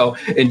video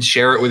and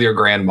share it with your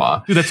grandma.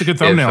 Dude, that's a good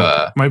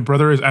thumbnail. My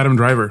brother is Adam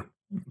Driver.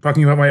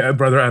 Talking about my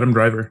brother Adam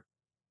Driver.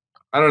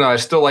 I don't know. I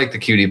still like the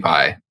cutie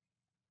pie.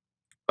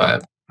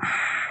 But all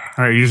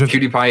right, you just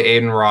cutie pie,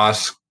 Aiden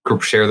Ross,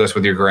 group share this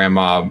with your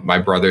grandma. My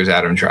brother's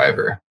Adam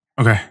Driver.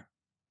 Okay.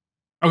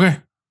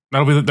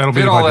 That'll be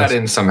fit all that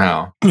in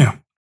somehow. Yeah.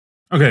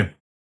 Okay.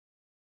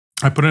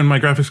 I put in my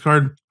graphics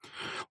card,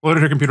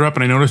 loaded her computer up,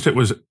 and I noticed it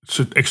was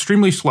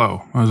extremely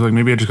slow. I was like,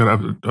 maybe I just got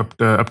to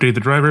update the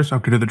drivers.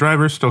 Updated the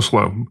drivers, still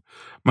slow. I'm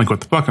like,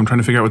 what the fuck? I'm trying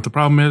to figure out what the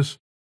problem is.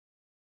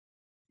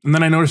 And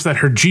then I noticed that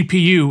her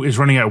GPU is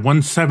running at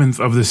 1/7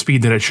 of the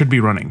speed that it should be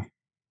running.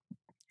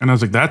 And I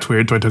was like, that's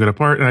weird. So I took it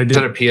apart, and I did. Is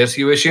that a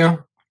PSU issue?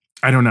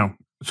 I don't know.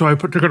 So I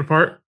took it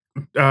apart.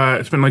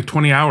 It's been like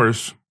 20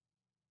 hours.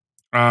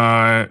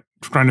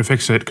 Trying to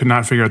fix it, could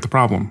not figure out the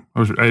problem.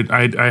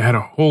 I had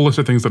a whole list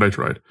of things that I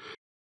tried.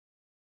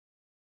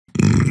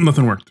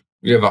 Nothing worked.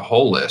 You have a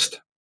whole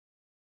list.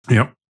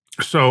 Yep.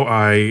 So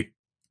I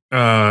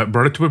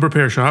brought it to a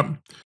repair shop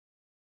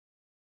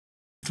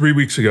 3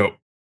 weeks ago.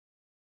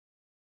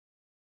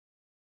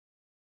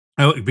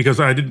 Because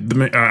I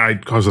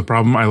caused the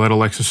problem.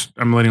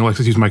 I'm letting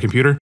Alexis use my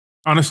computer.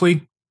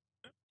 Honestly,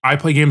 I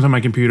play games on my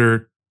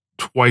computer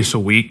twice a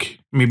week.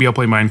 Maybe I'll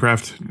play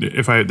Minecraft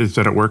if it's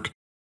at work.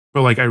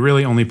 But like, I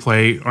really only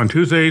play on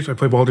Tuesdays. I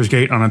play Baldur's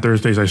Gate. On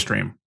Thursdays, I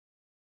stream.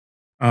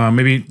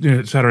 Maybe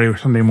Saturday or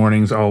Sunday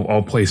mornings,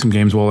 I'll play some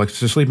games while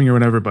Alexis is sleeping or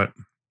whatever. But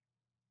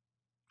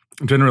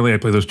generally, I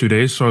play those 2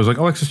 days. So I was like,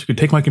 Alexis, you could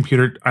take my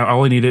computer.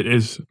 All I needed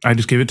is I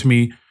just gave it to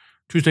me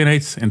Tuesday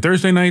nights and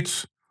Thursday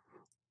nights.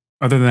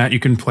 Other than that, you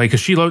can play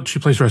because she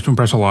plays Rest to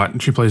Impress a lot,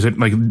 and she plays it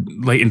like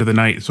late into the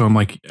night. So I'm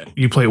like,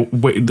 you play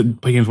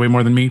games way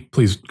more than me.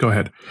 Please go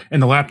ahead.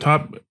 And the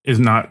laptop does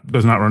not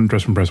run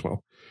Rest to Impress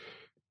well.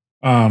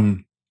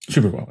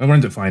 Super well. It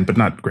runs it fine, but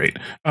not great.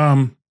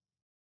 Does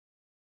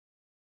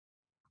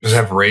it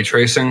have ray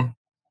tracing?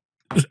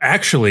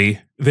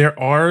 Actually, there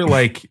are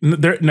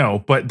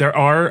there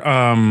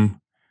are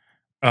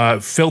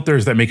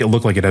filters that make it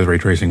look like it has ray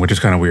tracing, which is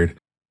kind of weird.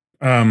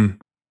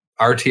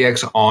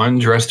 RTX on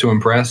Dress to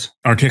Impress?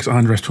 RTX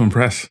on Dress to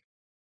Impress.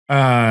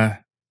 And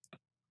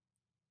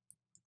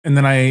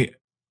then I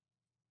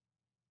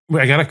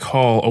got a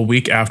call a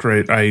week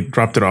after I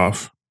dropped it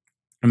off,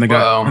 and the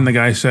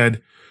guy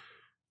said,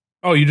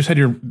 "Oh, you just had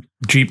your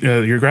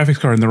graphics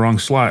card in the wrong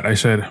slot." I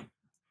said,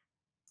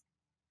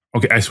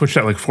 "Okay." I switched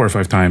that like 4 or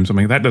 5 times. I'm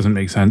like, that doesn't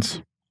make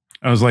sense.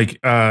 I was like,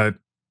 "Does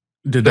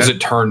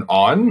it turn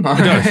on?" It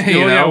does.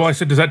 Yeah. Well, I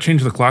said, "Does that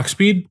change the clock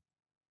speed?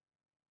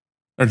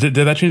 Or did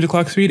that change the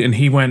clock speed?" And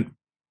he went,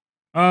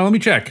 "Let me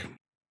check."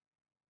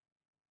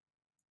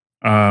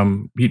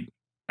 He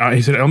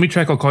said, "Let me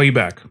check. I'll call you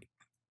back."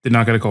 Did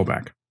not get a call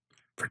back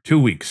for 2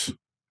 weeks.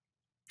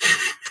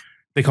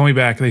 They call me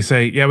back. They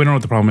say, "Yeah, we don't know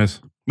what the problem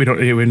is. We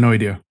have no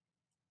idea."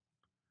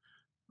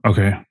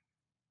 Okay.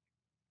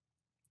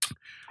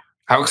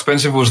 How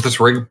expensive was this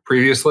rig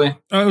previously?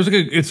 It was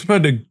it's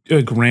about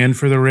a grand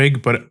for the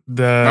rig, but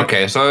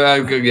okay, so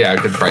a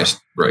good price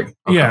rig.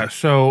 Okay. Yeah,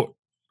 so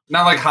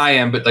not like high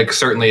end, but like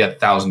certainly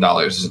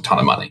 $1,000 is a ton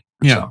of money.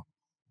 Yeah.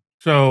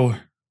 So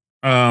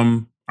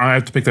I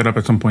have to pick that up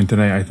at some point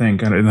today, I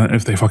think,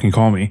 if they fucking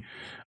call me.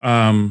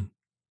 But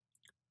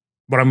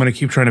I'm going to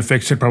keep trying to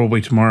fix it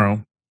probably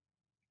tomorrow,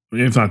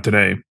 if not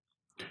today.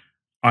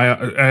 I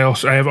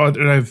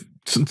have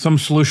some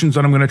solutions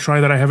that I'm going to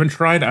try that I haven't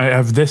tried. I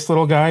have this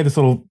little guy, this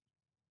little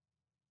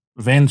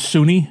Van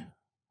Suni.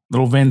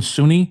 I'm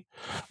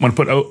going to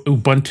put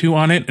Ubuntu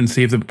on it and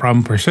see if the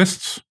problem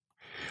persists.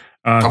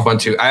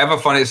 Ubuntu. I have a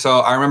funny. So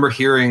I remember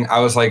hearing. I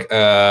was like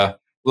a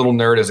little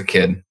nerd as a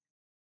kid.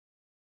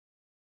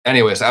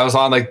 Anyways, I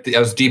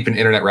was deep in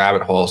internet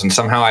rabbit holes, and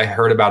somehow I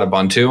heard about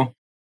Ubuntu.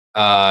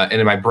 And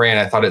in my brain,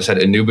 I thought it said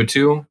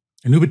Ubuntu.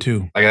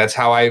 Ubuntu. Like that's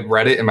how I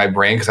read it in my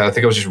brain because I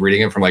think I was just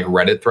reading it from like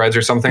Reddit threads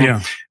or something.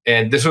 Yeah.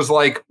 And this was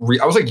like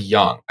I was like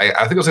young. I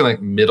think I was in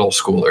like middle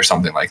school or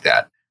something like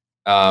that.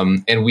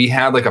 And we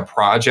had like a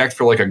project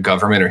for like a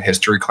government or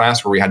history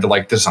class where we had to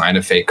like design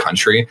a fake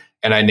country,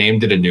 and I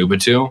named it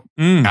Ubuntu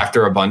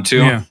after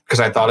Ubuntu because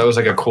I thought it was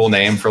like a cool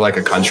name for like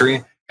a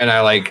country, and I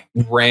like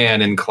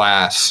ran in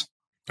class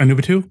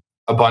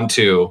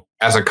Ubuntu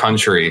as a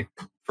country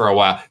for a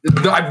while.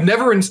 I've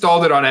never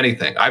installed it on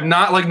anything. I'm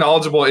not like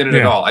knowledgeable in it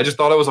at all. I just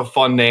thought it was a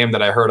fun name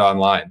that I heard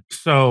online.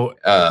 So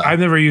I've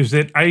never used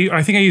it.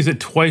 I think I used it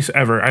twice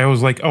ever. I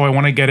was like, oh, I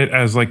want to get it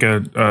as like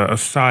a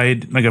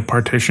side, like a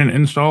partition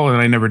install.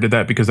 And I never did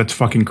that because that's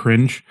fucking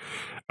cringe.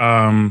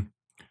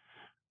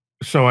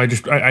 So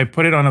I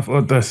put it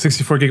on the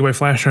 64 gigabyte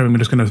flash drive. I'm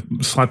just going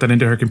to slot that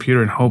into her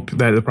computer and hope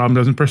that the problem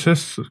doesn't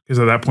persist. Because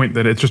at that point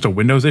that it's just a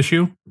Windows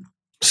issue.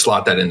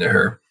 Slot that into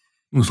her.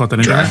 We'll slot that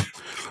into her.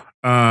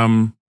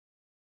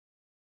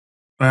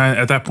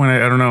 At that point,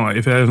 I don't know.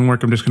 If it doesn't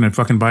work, I'm just going to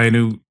fucking buy a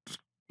new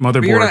motherboard.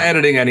 But you're not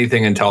editing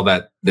anything until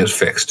that is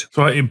fixed.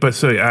 So,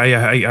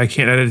 I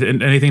can't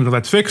edit anything until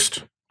that's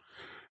fixed.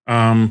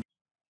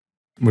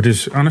 Which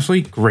is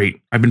honestly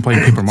great. I've been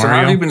playing Paper Mario. So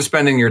how have you been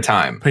spending your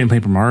time? Playing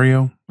Paper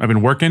Mario. I've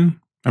been working.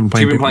 I've been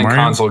playing. So you've been playing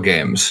console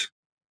games.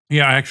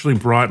 Yeah, I actually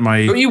brought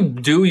my. Don't you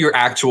do your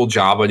actual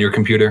job on your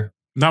computer?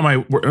 Not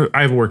my.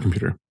 I have a work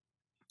computer.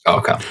 Oh,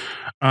 okay.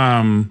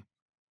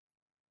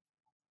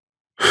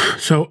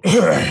 So.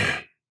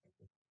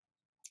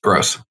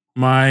 Gross.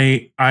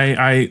 I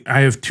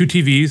have two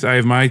TVs. I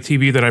have my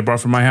TV that I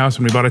brought from my house,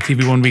 and we bought a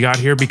TV when we got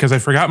here because I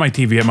forgot my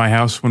TV at my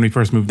house when we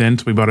first moved in.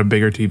 So we bought a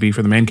bigger TV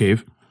for the man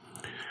cave.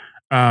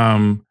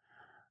 And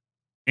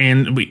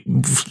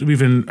we've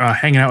been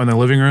hanging out in the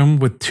living room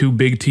with two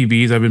big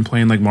TVs. I've been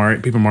playing like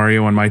Paper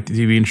Mario on my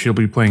TV, and she'll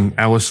be playing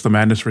Alice the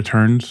Madness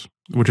Returns,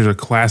 which is a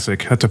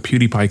classic. That's a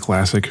PewDiePie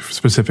classic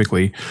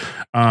specifically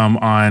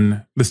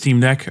on the Steam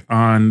Deck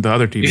on the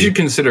other TV. You should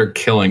consider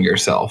killing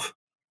yourself.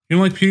 You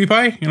don't like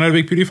PewDiePie? You're not a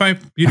big PewDiePie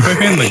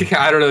fan? Like,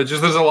 I don't know.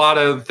 Just there's a lot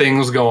of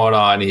things going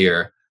on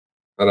here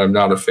that I'm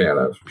not a fan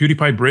of.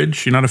 PewDiePie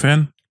Bridge? You're not a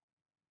fan?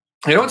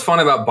 You know what's fun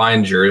about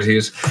buying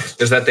jerseys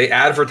is that they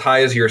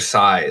advertise your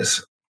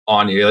size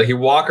on you. Like you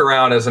walk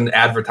around as an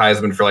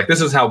advertisement for like,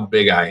 this is how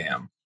big I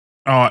am.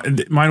 Oh,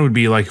 mine would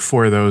be like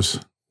 4 of those.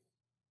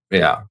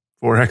 Yeah.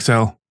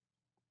 4XL.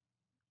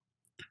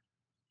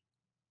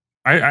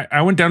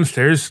 I went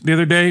downstairs the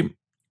other day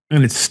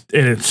and it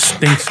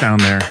stinks down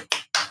there.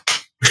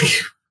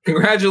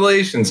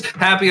 Congratulations.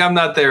 Happy I'm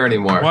not there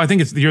anymore. Well, I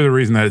think you're the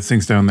reason that it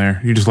stinks down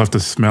there. You just left the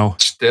smell.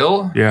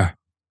 Still? Yeah.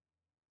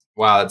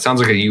 Wow, that sounds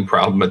like a you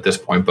problem at this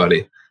point,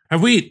 buddy.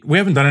 We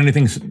haven't done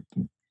anything.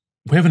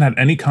 We haven't had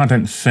any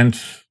content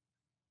since.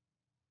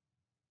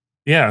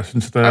 Yeah,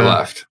 since I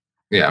left.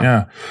 Yeah.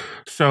 Yeah.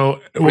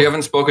 So we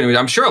haven't spoken to you.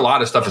 I'm sure a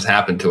lot of stuff has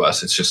happened to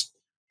us. It's just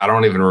I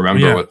don't even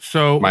remember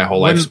what my whole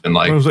life's been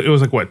like. It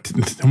was like what,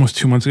 almost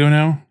 2 months ago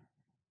now?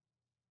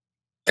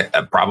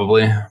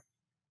 Probably. Yeah,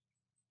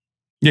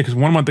 because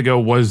 1 month ago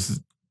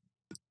was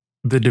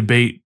the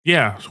debate.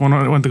 Yeah, so 1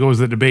 month ago was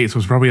the debate. So it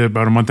was probably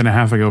about a month and a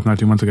half ago, if not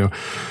 2 months ago.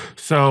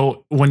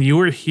 So when you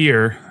were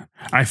here,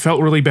 I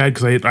felt really bad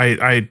because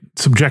I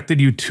subjected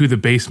you to the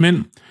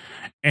basement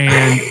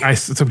and I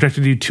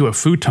subjected you to a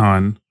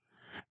futon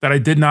that I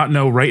did not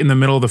know right in the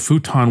middle of the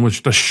futon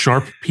was the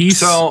sharp piece.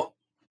 So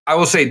I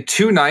will say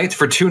 2 nights,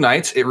 for 2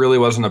 nights, it really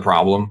wasn't a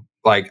problem.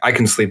 Like I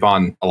can sleep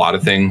on a lot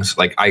of things.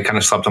 Like I kind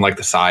of slept on like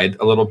the side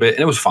a little bit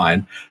and it was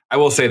fine. I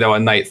will say though,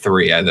 on night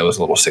 3, I was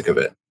a little sick of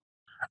it.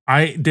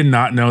 I did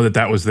not know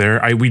that was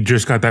there. We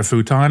just got that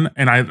futon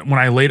and when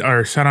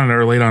I sat on it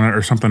or laid on it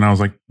or something, I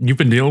was like, you've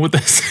been dealing with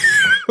this?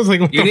 I was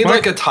like, what you the need fuck?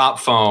 like a top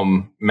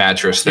foam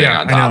mattress thing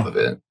on top of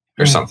it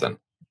or something.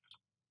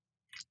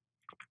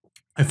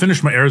 I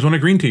finished my Arizona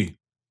green tea.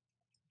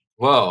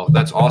 Whoa,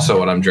 that's also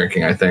what I'm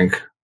drinking, I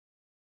think.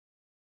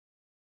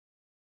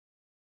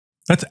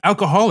 That's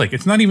alcoholic.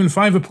 It's not even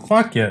 5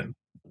 o'clock yet.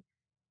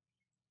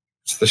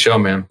 It's the show,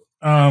 man.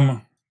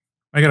 I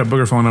got a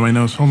booger falling on my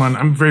nose. Hold on.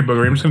 I'm very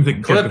boogery. I'm just going to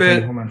take a clip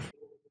it. Hold on.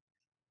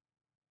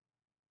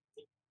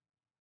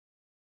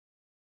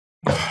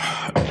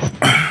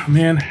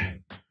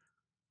 Man,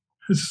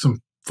 this is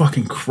some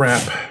fucking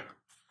crap.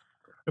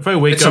 If I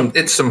wake up...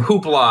 It's some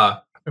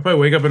hoopla. If I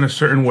wake up in a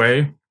certain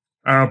way,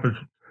 I don't know if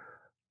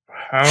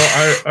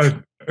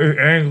it's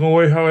angle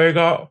way how I wake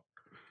up.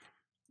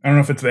 I don't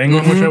know if it's the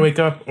angle in which I wake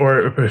up,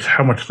 or if it's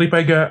how much sleep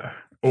I get,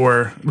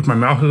 or if my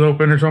mouth is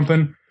open or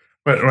something.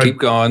 But keep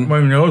going. My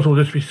nose will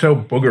just be so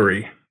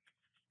boogery.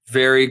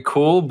 Very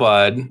cool,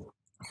 bud.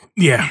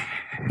 Yeah,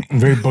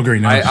 very boogery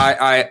nose.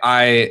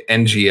 I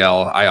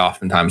NGL. I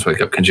oftentimes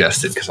wake up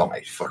congested because all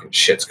my fucking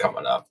shit's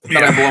coming up.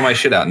 Then I blow my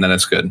shit out, and then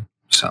it's good.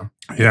 So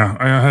yeah,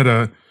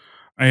 I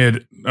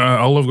had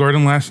Olive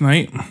Garden last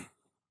night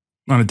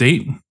on a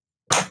date.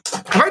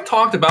 Have I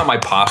talked about my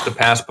pasta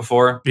pass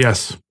before?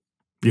 Yes.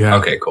 Yeah.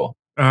 Okay, cool.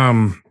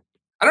 I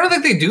don't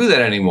think they do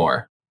that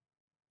anymore.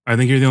 I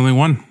think you're the only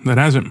one that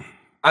hasn't.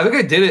 I think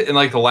I did it in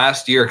like the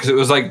last year because it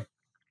was like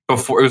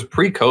before, it was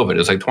pre-COVID. It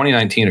was like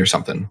 2019 or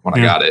something when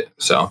I got it.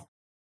 So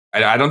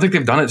I don't think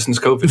they've done it since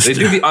COVID. They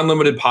do the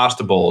unlimited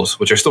pasta bowls,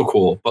 which are still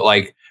cool, but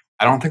like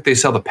I don't think they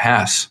sell the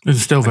pass. Is it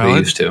still valid? They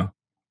used to.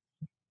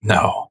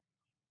 No.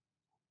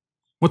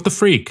 What the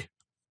freak?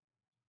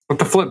 What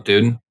the flip,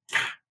 dude?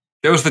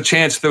 There was the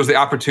chance, there was the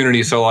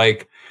opportunity. So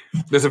like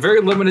there's a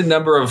very limited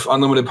number of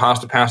unlimited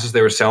pasta passes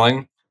they were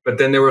selling, but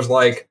then there was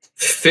like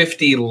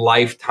 50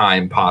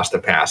 lifetime pasta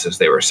passes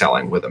they were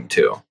selling with them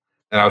too.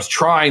 And I was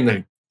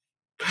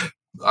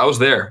I was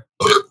there.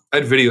 I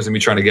had videos of me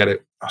trying to get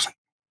it. I was like,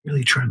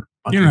 really trying to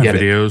You don't have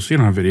videos. You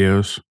don't have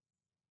videos.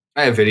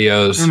 I have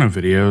videos. You don't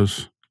have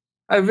videos.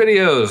 I have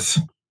videos.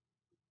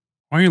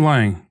 Why are you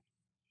lying?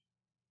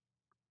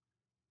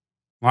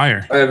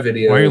 Liar. I have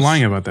videos. Why are you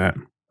lying about that?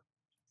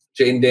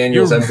 Jaden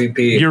Daniels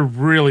MVP. You're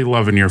really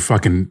loving your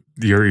fucking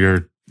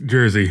your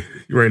jersey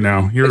right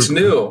now. It's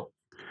new.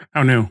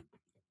 How new?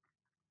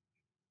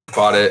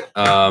 Bought it.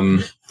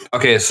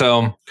 Okay,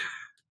 so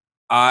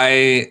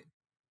I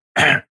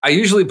I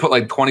usually put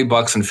like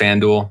 $20 in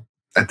FanDuel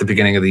at the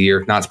beginning of the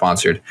year, not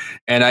sponsored.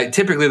 And I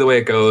typically the way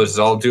it goes is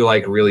I'll do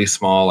like really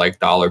small like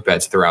dollar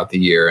bets throughout the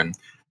year, and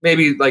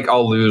maybe like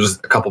I'll lose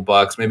a couple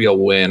bucks, maybe I'll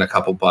win a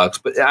couple bucks,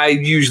 but I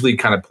usually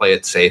kind of play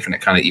it safe and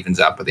it kind of evens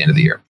out by the end of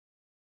the year.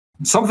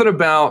 Something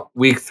about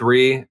week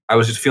 3, I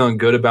was just feeling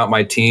good about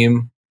my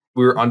team.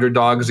 We were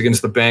underdogs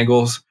against the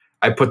Bengals.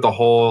 I put the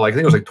whole, I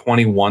think it was like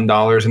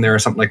 $21 in there or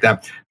something like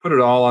that. Put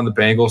it all on the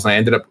Bengals, and I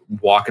ended up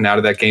walking out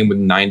of that game with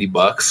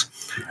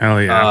 $90.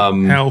 Hell yeah.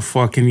 Hell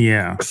fucking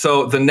yeah.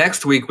 So the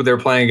next week when they were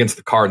playing against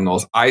the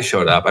Cardinals, I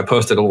showed up. I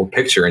posted a little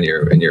picture in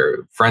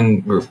your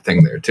friend group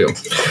thing there too.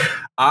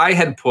 I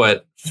had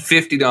put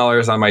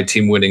 $50 on my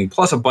team winning,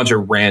 plus a bunch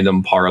of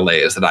random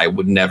parlays that I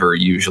would never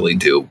usually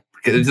do,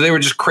 because they were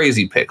just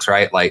crazy picks,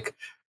 right? Like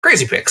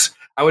crazy picks.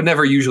 I would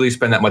never usually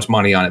spend that much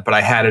money on it, but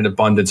I had an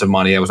abundance of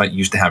money. I was not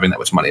used to having that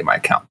much money in my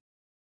account.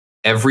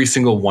 Every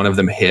single one of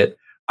them hit.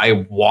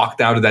 I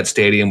walked out of that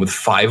stadium with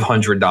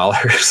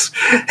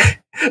 $500.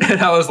 And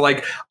I was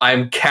like,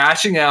 I'm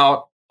cashing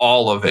out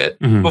all of it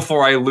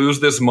before I lose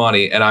this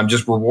money. And I'm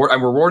just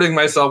I'm rewarding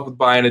myself with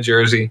buying a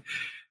jersey.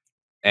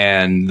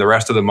 And the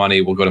rest of the money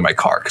will go to my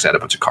car because I had a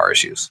bunch of car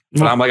issues.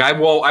 But I'm like, I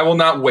will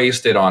not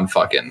waste it on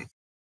fucking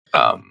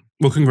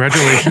well,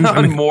 congratulations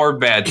on more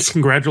bets.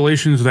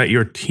 Congratulations that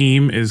your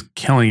team is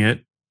killing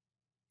it.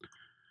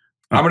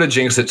 I'm going to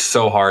jinx it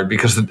so hard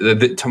because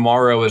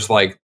tomorrow is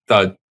like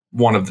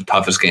one of the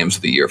toughest games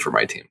of the year for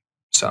my team.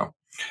 So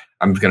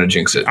I'm going to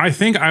jinx it. I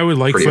think I would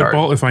like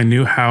football hard if I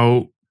knew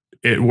how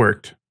it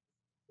worked.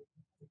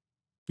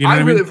 You know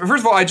what I mean?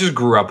 First of all, I just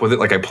grew up with it.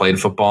 Like I played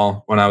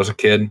football when I was a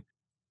kid. I'll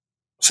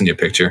send you a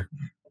picture.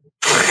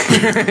 You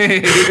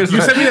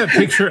sent me that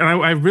picture, and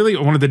I really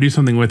wanted to do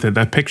something with it.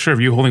 That picture of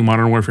you holding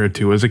Modern Warfare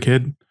 2 as a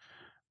kid.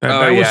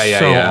 That was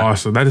so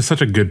awesome. That is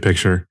such a good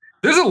picture.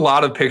 There's a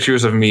lot of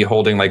pictures of me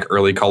holding like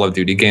early Call of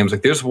Duty games.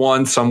 Like there's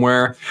one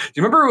somewhere.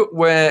 Do you remember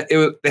when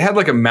they had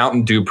like a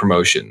Mountain Dew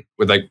promotion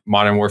with like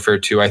Modern Warfare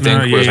 2, I think,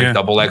 where it was like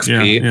double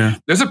XP. Yeah.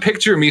 There's a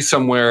picture of me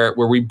somewhere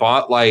where we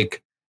bought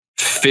like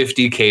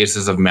 50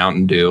 cases of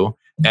Mountain Dew.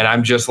 And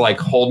I'm just like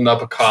holding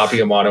up a copy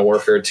of Modern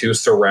Warfare 2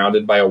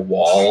 surrounded by a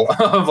wall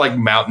of like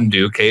Mountain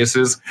Dew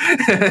cases.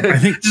 I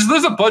think just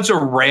there's a bunch of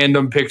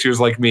random pictures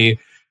like me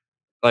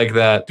like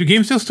that. Do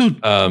games still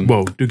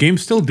do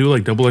games still do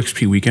like double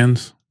XP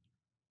weekends?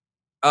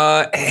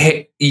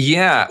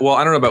 Yeah. Well,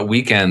 I don't know about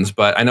weekends,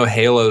 but I know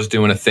Halo's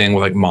doing a thing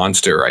with like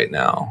Monster right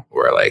now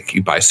where like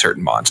you buy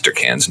certain Monster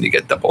cans and you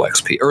get double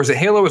XP. Or is it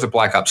Halo or is it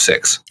Black Ops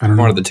 6? I don't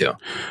know. One of the two.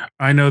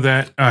 I know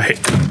that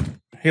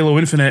Halo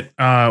Infinite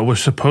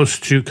was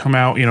supposed to come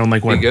out, in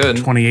like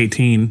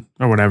 2018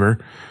 or whenever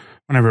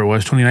it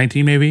was,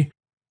 2019 maybe.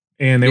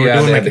 And they were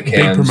doing like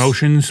big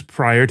promotions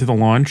prior to the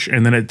launch,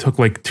 and then it took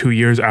like 2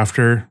 years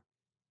after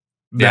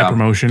that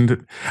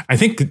promotion. I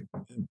think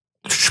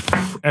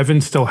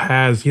Evan still he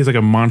has like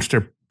a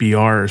Monster BR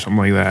or something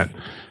like that.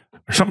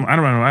 Or something, I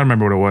don't know. I don't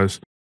remember what it was.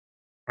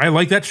 I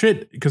like that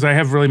shit because I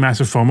have really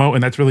massive FOMO,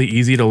 and that's really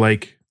easy to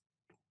like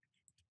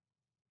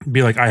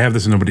be like, I have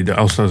this and nobody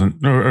else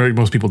doesn't, or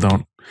most people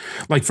don't.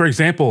 Like, for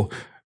example,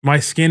 my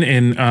skin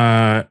in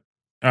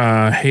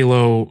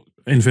Halo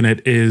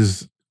Infinite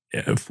is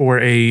for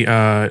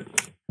a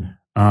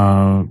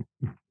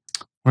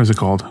what is it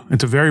called?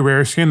 It's a very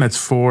rare skin that's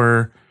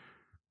for,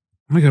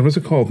 oh my god, what's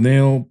it called?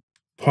 Nail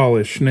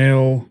polish,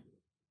 nail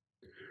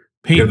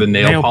paint. You have the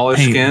nail polish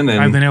paint skin?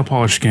 I have the nail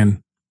polish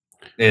skin.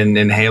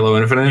 In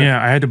Halo Infinite? Yeah,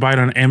 I had to buy it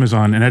on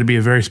Amazon, and it had to be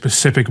a very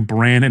specific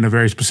brand and a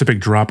very specific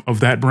drop of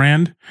that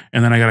brand.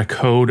 And then I got a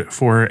code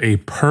for a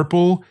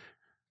purple,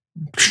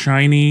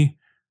 shiny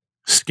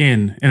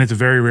skin, and it's a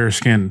very rare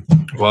skin.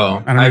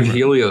 Wow. I have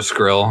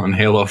Helioscryll in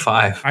Halo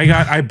 5.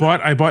 I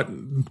bought,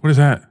 what is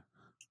that?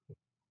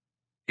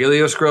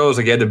 Helioscryll is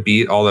like you had to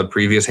beat all the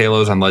previous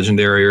Halos on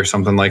Legendary or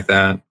something like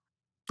that.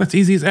 That's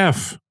easy as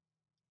F.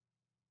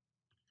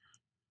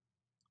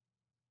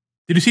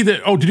 Did you see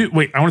that? Oh,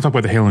 wait, I want to talk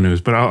about the Halo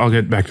news, but I'll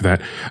get back to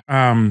that.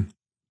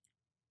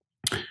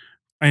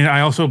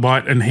 I also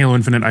bought in Halo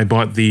Infinite, I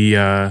bought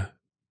the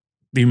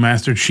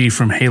Master Chief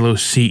from Halo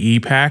CE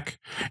pack,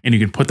 and you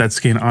can put that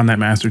skin on that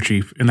Master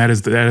Chief, and that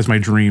is my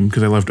dream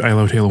because I loved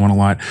Halo 1 a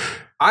lot.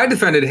 I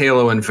defended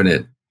Halo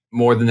Infinite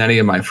more than any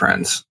of my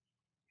friends,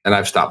 and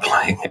I've stopped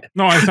playing it.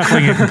 No, I stopped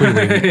playing it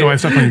completely.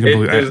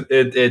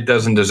 It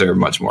doesn't deserve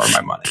much more of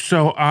my money.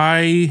 So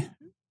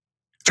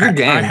it's a good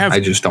game. I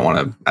just don't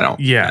want to.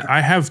 Yeah,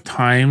 I have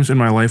times in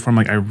my life where I'm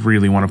like, I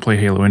really want to play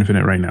Halo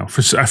Infinite right now.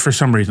 For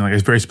some reason, like I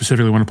very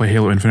specifically want to play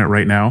Halo Infinite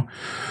right now.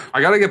 I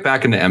got to get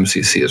back into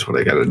MCC is what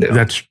I got to do.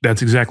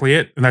 That's exactly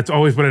it, and that's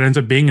always what it ends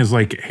up being. Is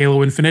like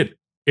Halo Infinite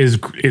is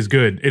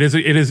good. It is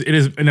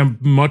in a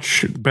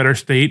much better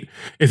state.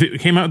 If it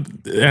came out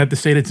at the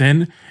state it's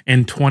in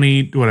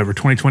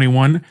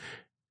 2021,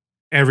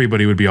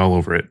 everybody would be all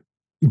over it.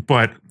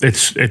 But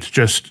it's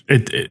just they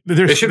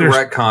should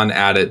retcon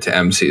add it to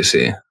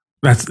MCC.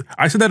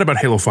 I said that about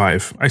Halo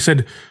 5. I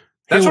said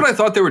that's what I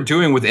thought they were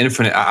doing with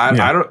Infinite.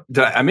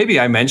 Maybe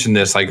I mentioned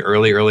this like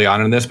early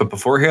on in this, but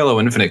before Halo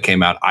Infinite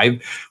came out, I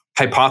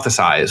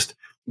hypothesized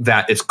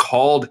that it's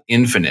called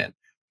Infinite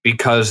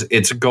because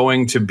it's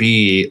going to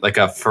be like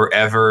a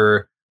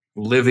forever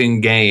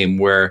living game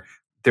where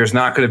there's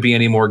not going to be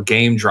any more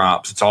game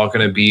drops. It's all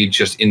going to be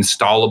just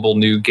installable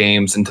new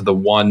games into the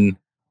one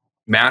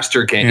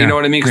master game. You know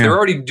what I mean? Because they're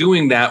already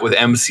doing that with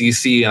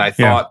MCC. And I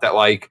thought that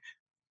like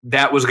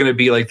that was going to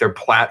be like their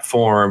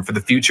platform for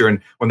the future.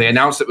 And when they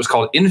announced it was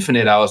called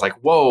Infinite, I was like,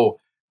 whoa,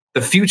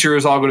 the future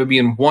is all going to be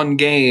in one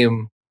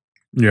game.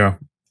 Yeah.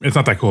 It's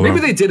not that cool. Maybe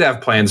they did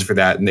have plans for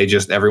that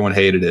and everyone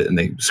hated it and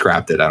they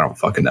scrapped it. I don't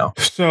fucking know.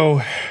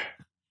 So,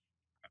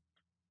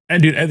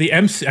 and dude, the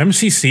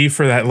MCC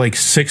for that like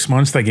 6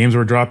 months that games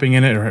were dropping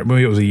in it, or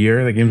maybe it was a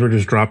year, that games were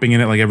just dropping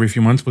in it like every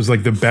few months, was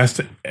like the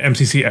best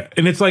MCC.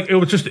 And it's like,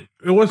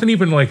 it wasn't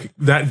even like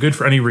that good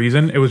for any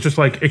reason. It was just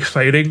like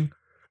exciting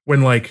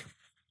when like,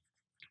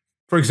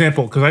 for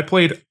example, because I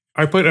played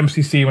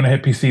MCC when I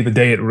hit PC the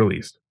day it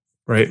released,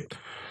 right?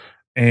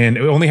 And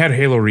it only had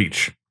Halo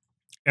Reach.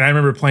 And I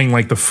remember playing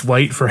like the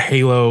flight for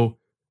Halo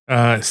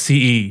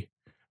CE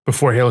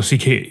before Halo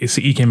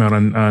CE came out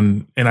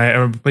on, and I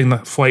remember playing the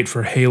flight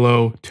for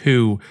Halo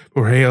 2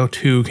 before Halo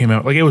 2 came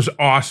out. Like it was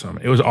awesome.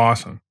 It was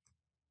awesome.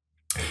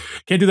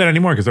 Can't do that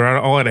anymore because they're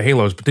all out of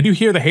Halos. But did you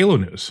hear the Halo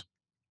news?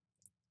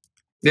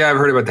 Yeah, I've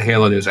heard about the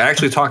Halo news. I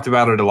actually talked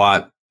about it a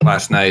lot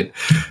last night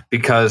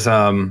because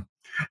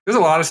there's a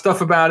lot of stuff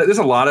about it. There's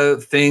a lot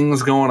of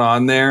things going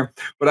on there,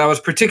 but I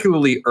was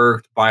particularly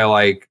irked by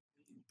like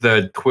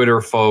the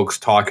Twitter folks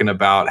talking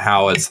about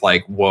how it's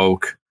like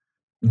woke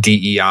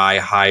DEI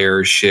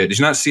hire shit. Did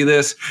you not see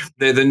this?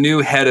 The new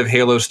head of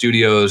Halo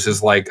Studios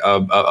is like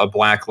a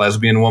black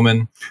lesbian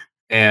woman,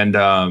 and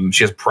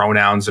she has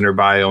pronouns in her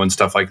bio and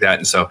stuff like that.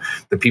 And so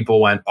the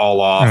people went all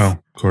off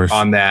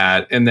on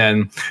that. And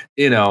then,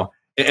 you know,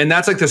 and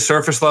that's like the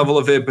surface level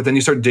of it. But then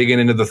you start digging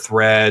into the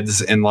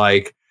threads and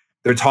like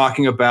they're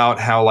talking about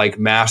how like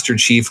Master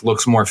Chief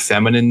looks more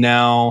feminine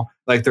now.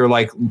 Like they're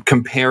like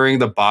comparing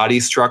the body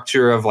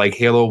structure of like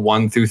Halo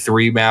 1 through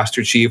 3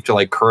 Master Chief to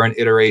like current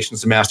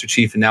iterations of Master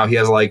Chief. And now he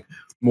has like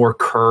more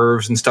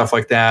curves and stuff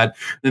like that.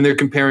 And they're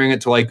comparing it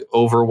to like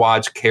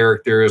Overwatch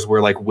characters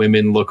where like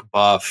women look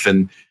buff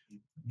and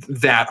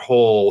that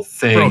whole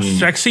thing. Bro,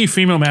 sexy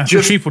female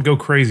Master Chief would go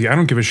crazy. I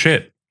don't give a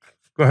shit.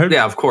 Go ahead.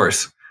 Yeah, of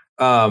course.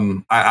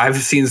 I've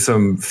seen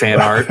some fan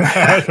art,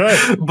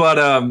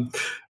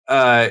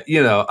 but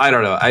you know, I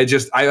don't know. I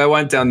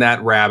went down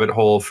that rabbit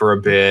hole for a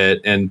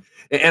bit. And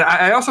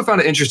I also found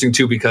it interesting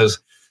too, because,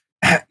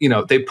 you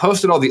know, they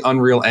posted all the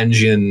Unreal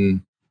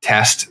Engine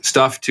test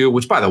stuff too,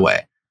 which by the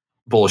way,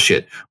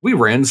 bullshit. We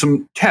ran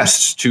some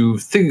tests to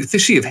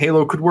see if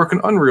Halo could work in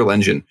Unreal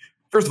Engine.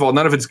 First of all,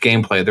 none of it's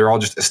gameplay. They're all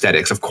just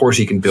aesthetics. Of course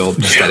you can build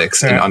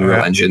aesthetics in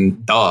Unreal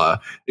Engine. Duh.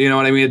 You know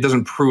what I mean? It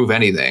doesn't prove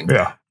anything.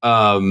 Yeah.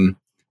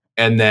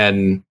 And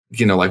then,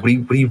 you know, like, what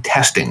are you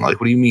testing? Like,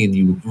 what do you mean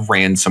you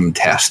ran some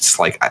tests?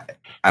 Like, I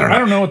don't know. I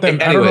don't know what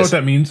that. I don't know what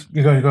that means.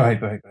 Go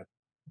ahead.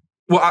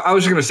 Well, I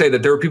was just going to say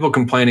that there were people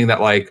complaining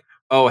that like,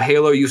 oh,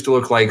 Halo used to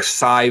look like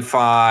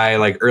sci-fi,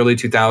 like early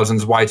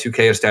 2000s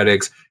Y2K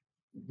aesthetics,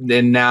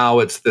 and now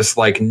it's this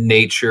like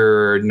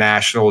nature,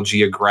 National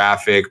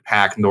Geographic,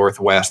 Pac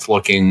Northwest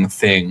looking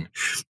thing.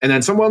 And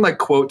then someone like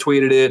quote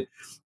tweeted it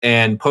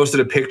and posted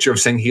a picture of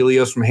St.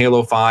 Helios from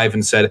Halo 5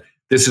 and said,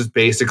 this is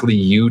basically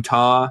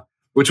Utah,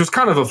 which was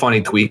kind of a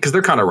funny tweet because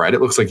they're kind of right.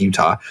 It looks like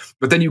Utah.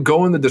 But then you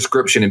go in the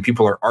description and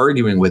people are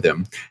arguing with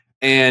him.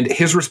 And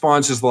his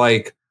response is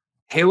like,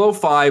 Halo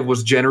 5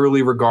 was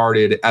generally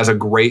regarded as a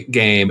great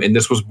game, and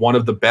this was one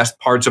of the best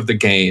parts of the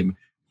game.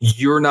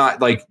 You're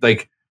not like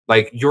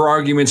your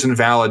argument's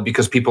invalid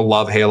because people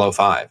love Halo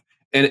 5.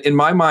 And in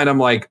my mind, I'm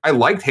like, I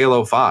liked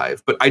Halo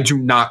 5, but I do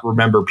not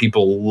remember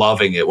people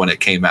loving it when it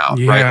came out.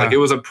 Yeah. Right? Like it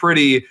was a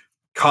pretty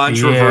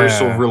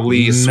controversial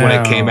release when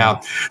it came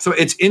out. So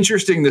it's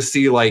interesting to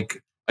see,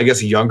 like, I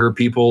guess younger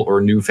people or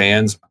new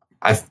fans.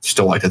 I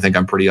still like to think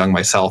I'm pretty young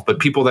myself, but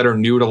people that are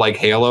new to like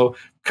Halo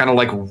kind of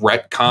like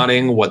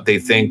retconning what they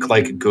think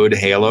like good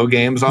Halo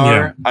games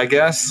are, I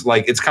guess.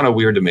 Like it's kind of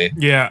weird to me.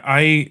 Yeah,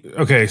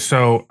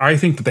 so I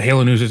think that the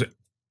Halo news is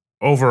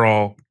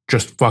overall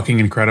just fucking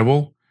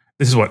incredible.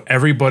 This is what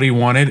everybody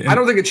wanted. I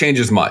don't think it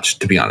changes much,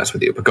 to be honest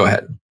with you, but go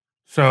ahead.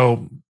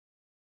 So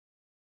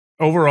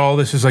overall,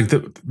 this is like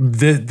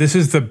this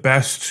is the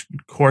best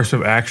course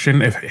of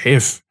action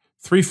if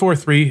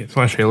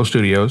 343/Halo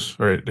Studios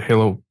or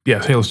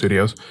Halo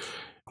Studios.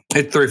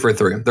 It's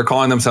 343. They're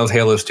calling themselves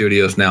Halo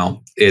Studios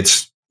now.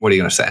 It's, what are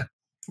you going to say?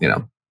 You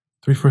know,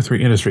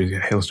 343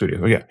 Industries, Halo Studios.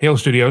 Oh yeah, Halo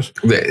Studios.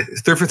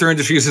 343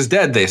 Industries is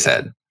dead, they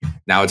said.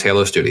 Now it's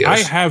Halo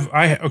Studios.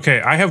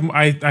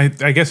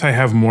 I guess I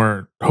have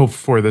more hope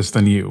for this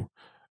than you.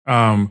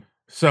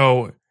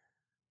 So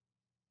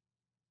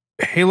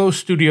Halo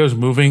Studios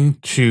moving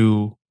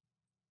to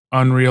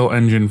Unreal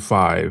Engine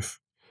 5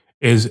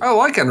 is... I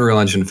like Unreal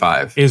Engine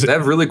 5. They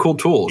have really cool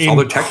tools. All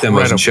their tech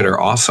demos and shit are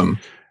awesome.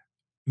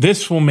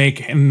 This will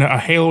make a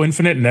Halo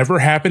Infinite never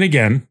happen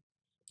again,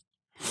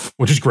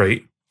 which is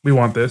great. We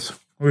want this.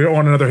 We don't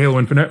want another Halo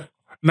Infinite.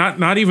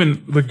 Not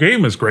even... The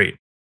game is great.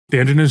 The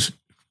engine is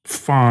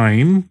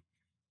fine.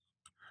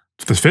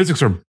 The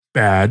physics are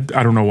bad.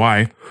 I don't know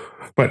why.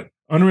 But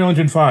Unreal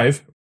Engine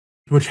 5,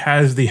 which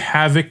has the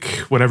Havoc,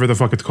 whatever the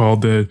fuck it's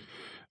called, it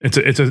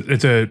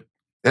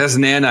has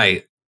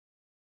nanite.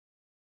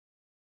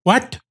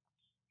 What?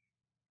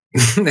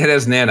 It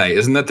has nanite.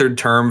 Isn't that their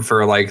term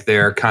for like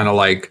their kind of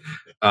like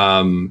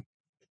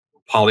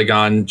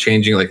polygon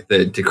changing, like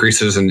that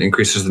decreases and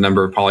increases the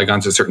number of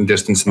polygons a certain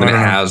distance, and then it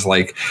has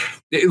like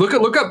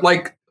look up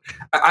like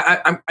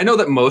I know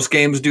that most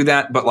games do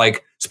that, but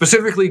like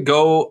specifically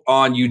go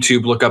on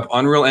YouTube, look up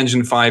Unreal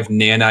Engine 5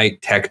 nanite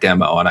tech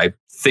demo, and I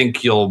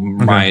think your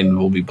mind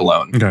will be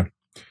blown. Okay.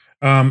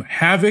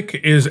 Havoc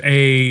is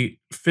a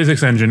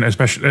physics engine,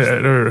 especially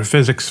or a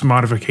physics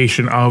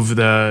modification of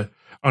the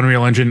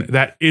Unreal Engine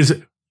that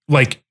is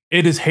like,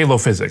 it is Halo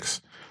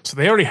physics. So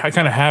they already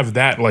kind of have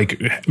that like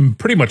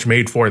pretty much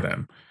made for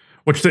them,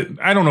 which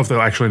I don't know if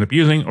they'll actually end up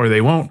using or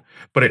they won't,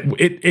 but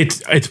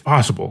it's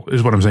possible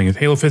is what I'm saying. Is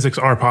Halo physics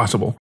are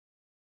possible.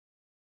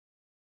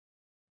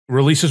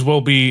 Releases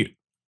will be,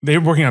 they're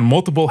working on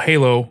multiple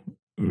Halo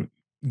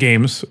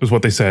games is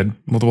what they said,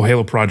 multiple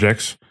Halo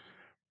projects.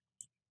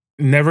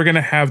 Never going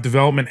to have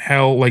development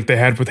hell like they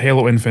had with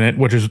Halo Infinite,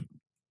 which is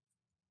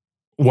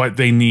what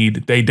they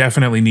need. They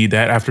definitely need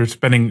that after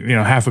spending,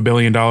 $500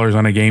 million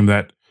on a game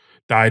that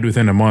died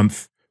within a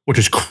month, which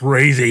is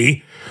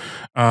crazy.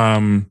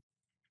 And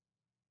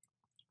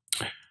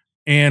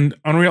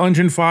Unreal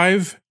Engine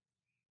 5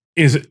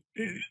 is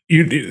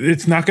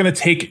it's not going to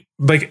take,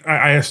 like,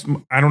 I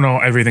don't know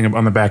everything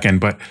on the back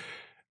end, but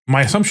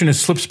my assumption is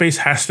Slipspace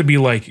has to be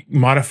like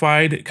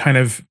modified kind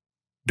of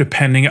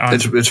depending on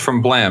it's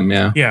from Blam,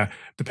 yeah,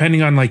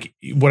 depending on like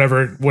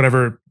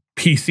whatever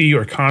PC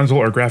or console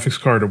or graphics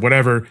card or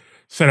whatever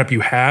setup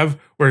you have,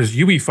 whereas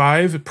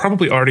UE5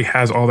 probably already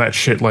has all that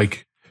shit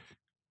like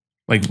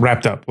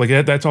wrapped up. Like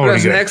that's already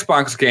as an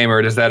Xbox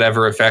gamer, does that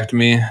ever affect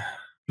me?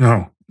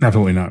 No,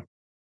 absolutely not.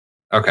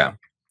 Okay.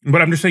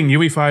 But I'm just saying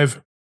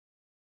UE5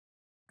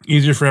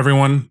 easier for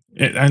everyone.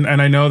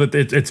 And I know that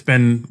it's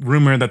been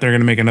rumored that they're going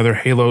to make another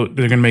Halo.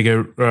 They're going to make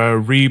a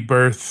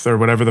rebirth or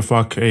whatever the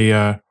fuck,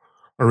 a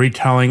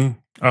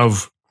retelling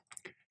of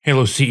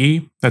Halo CE.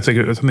 That's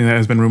something that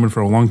has been rumored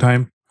for a long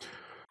time.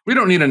 We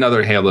don't need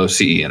another Halo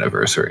CE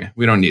anniversary.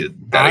 We don't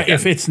need that again.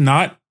 If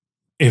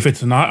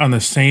it's not on the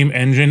same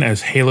engine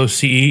as Halo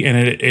CE and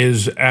it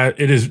is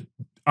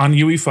on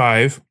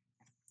UE5,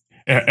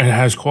 it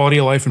has quality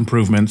of life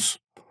improvements,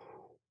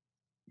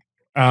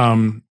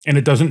 and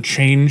it doesn't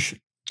change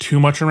too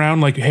much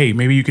around. Like, hey,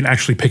 maybe you can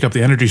actually pick up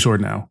the energy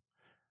sword now.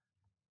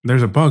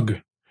 There's a bug.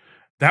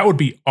 That would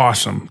be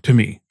awesome to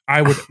me.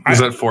 I would. Is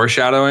that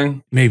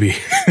foreshadowing? Maybe,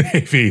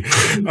 maybe.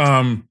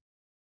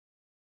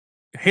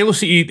 Halo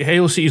CE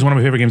is one of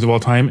my favorite games of all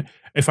time.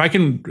 If I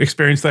can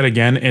experience that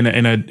again in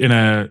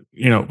a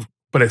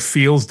but it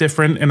feels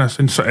different in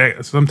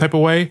some type of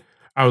way,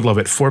 I would love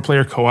it.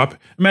 4-player co-op.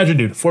 Imagine,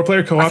 dude,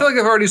 4-player co-op. I feel like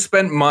I've already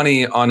spent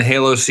money on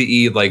Halo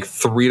CE like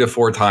 3 to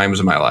 4 times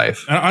in my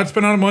life. I'd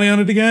spend money on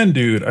it again,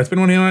 dude. I spend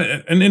money on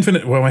it. An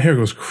Infinite. Well, my hair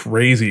goes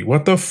crazy.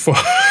 What the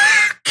fuck?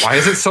 Why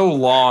is it so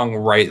long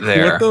right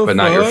there, but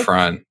not your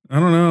front? I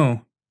don't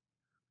know.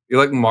 You're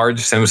like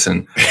Marge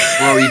Simpson.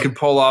 Bro, you could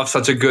pull off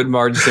such a good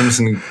Marge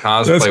Simpson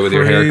cosplay with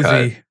your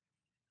haircut.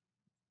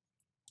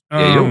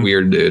 Yeah, you're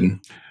weird, dude.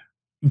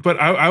 But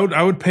I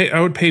would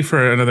pay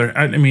for another.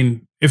 I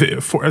mean,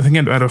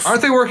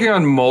 aren't they working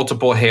on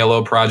multiple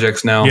Halo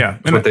projects now? Yeah,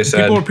 that's what they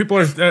said. People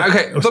are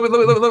okay. Let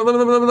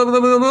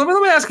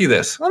me ask you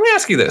this.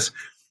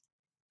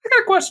 I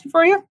got a question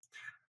for you.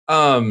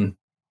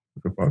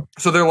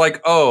 So they're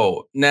like,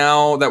 oh,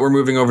 now that we're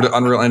moving over to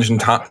Unreal Engine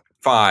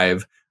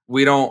 5,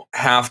 we don't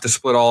have to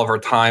split all of our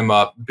time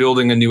up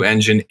building a new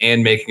engine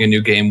and making a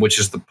new game, which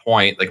is the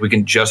point. Like, we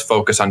can just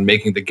focus on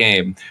making the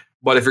game.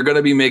 But if you're going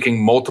to be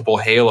making multiple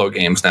Halo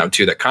games now,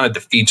 too, that kind of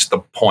defeats the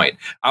point.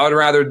 I would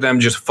rather them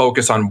just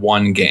focus on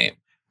one game.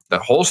 The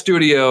whole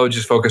studio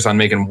just focus on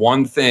making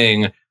one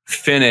thing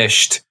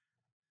finished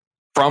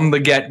from the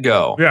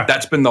get-go. Yeah.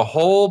 That's been the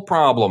whole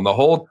problem the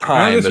whole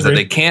time, is that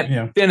they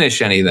can't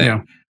finish anything.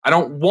 Yeah. I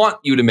don't want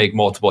you to make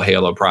multiple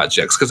Halo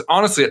projects because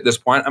honestly, at this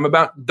point, I'm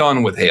about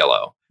done with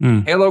Halo.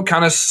 Halo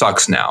kind of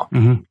sucks now.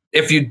 Mm-hmm.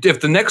 If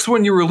the next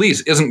one you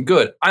release isn't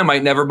good, I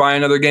might never buy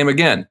another game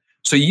again.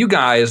 So you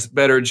guys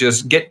better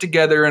just get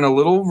together in a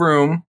little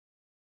room,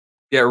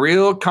 get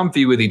real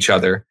comfy with each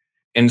other,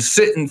 and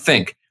sit and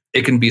think.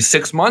 It can be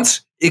 6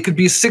 months. It could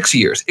be 6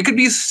 years. It could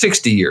be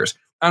 60 years.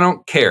 I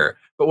don't care.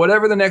 But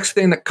whatever the next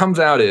thing that comes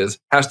out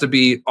has to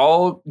be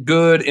all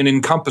good and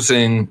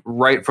encompassing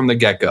right from the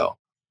get-go.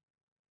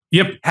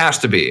 Yep. Has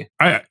to be.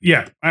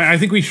 I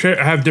think we should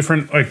have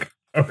different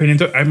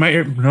opinions. I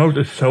might know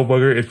this so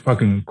bugger. It's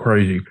fucking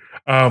crazy.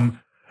 I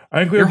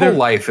think your whole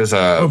life is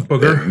a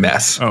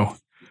mess. Oh.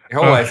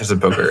 Your whole life is a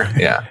booger.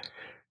 Yeah.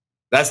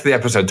 That's the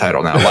episode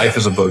title now. Life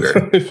is a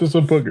booger. Life is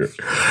a booger.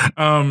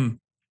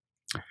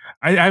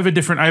 I have a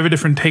different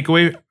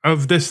takeaway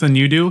of this than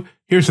you do.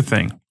 Here's the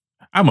thing.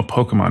 I'm a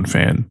Pokemon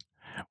fan.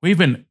 We've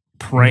been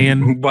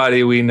praying.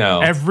 Buddy, we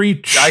know.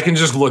 I can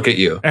just look at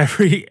you.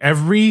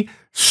 Every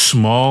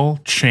small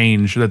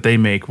change that they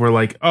make, we're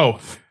like,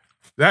 oh,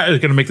 That is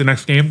going to make the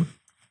next game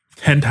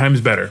 10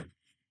 times better.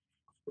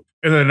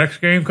 And then the next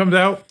game comes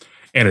out,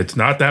 and it's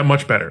not that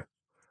much better.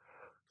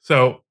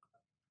 So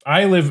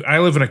I live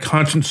in a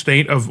constant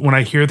state of when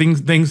I hear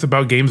things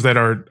about games that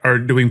are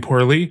doing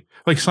poorly,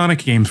 like Sonic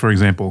games, for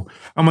example.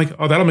 I'm like,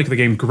 oh, that'll make the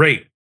game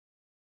great.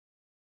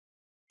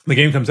 The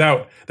game comes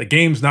out, the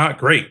game's not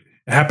great.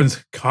 It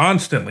happens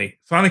constantly.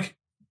 Sonic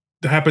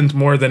happens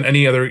more than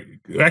any other.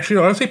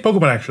 Actually, I'd say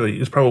Pokemon actually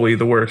is probably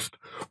the worst,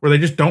 where they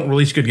just don't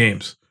release good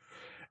games.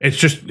 It's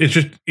just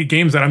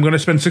games that I'm going to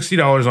spend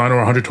 $60 on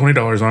or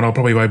 $120 on. I'll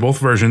probably buy both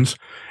versions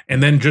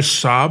and then just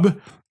sob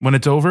when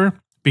it's over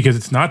because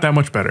it's not that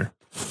much better.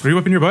 Were you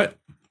wiping your butt?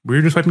 Were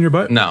you just wiping your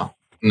butt? No.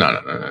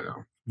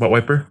 Butt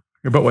wiper?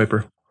 Your butt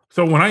wiper.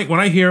 So when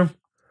I hear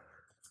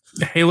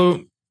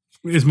Halo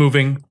is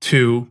moving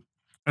to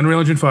Unreal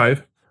Engine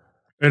 5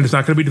 and it's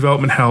not going to be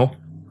development hell,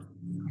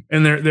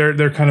 and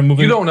they're kind of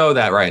moving. You don't know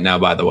that right now,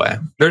 by the way.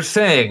 They're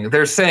saying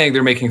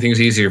they're making things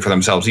easier for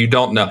themselves. You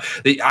don't know.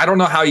 I don't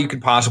know how you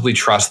could possibly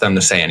trust them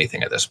to say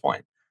anything at this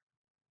point.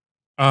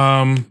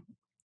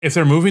 If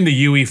they're moving to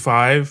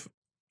UE5,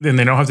 then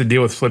they don't have to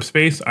deal with flip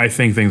space. I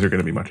think things are going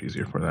to be much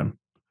easier for them.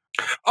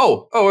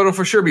 Oh, it'll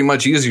for sure be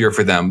much easier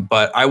for them,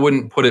 but I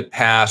wouldn't put it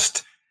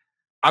past.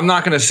 I'm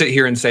not going to sit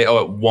here and say, oh,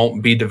 it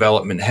won't be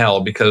development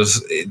hell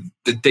because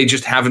they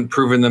just haven't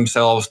proven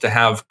themselves to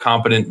have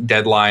competent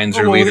deadlines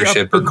or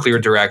leadership or clear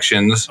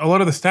directions. A lot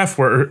of the staff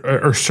are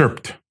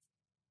SERPed,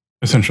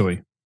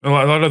 essentially. A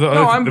lot of the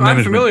no,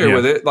 I'm familiar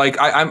with it. Like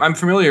I'm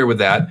familiar with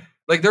that.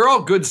 Like they're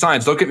all good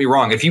signs. Don't get me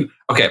wrong.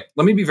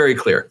 Let me be very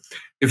clear.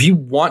 If you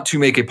want to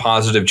make a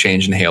positive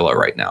change in Halo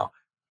right now,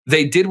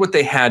 they did what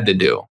they had to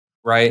do,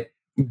 right?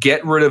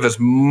 Get rid of as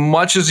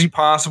much as you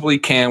possibly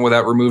can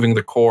without removing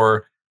the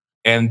core,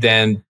 and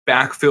then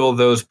backfill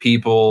those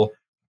people,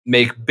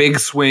 make big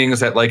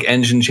swings at like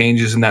engine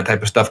changes and that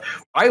type of stuff.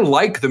 I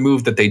like the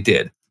move that they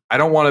did. I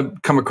don't want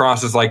to come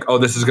across as like, oh,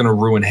 this is going to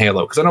ruin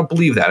Halo, because I don't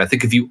believe that. I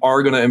think if you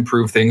are going to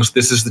improve things,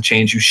 this is the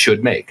change you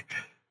should make.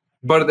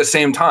 But at the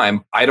same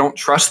time, I don't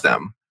trust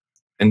them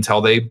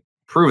until they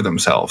prove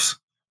themselves.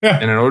 Yeah.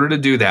 And in order to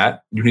do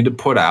that, you need to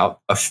put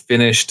out a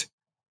finished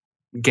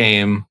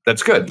game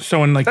that's good.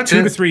 So in like that's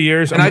 2 to 3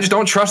 years, and I just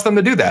don't trust them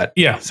to do that.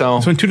 Yeah. So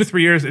in 2 to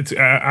 3 years, it's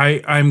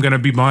I'm going to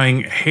be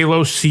buying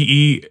Halo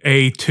CE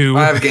A2.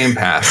 I have Game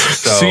Pass,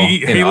 so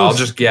I'll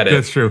just get it.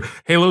 That's true.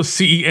 Halo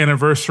CE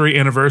anniversary,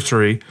 and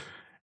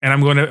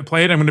I'm going to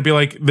play it. I'm going to be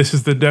like, this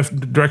is the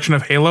direction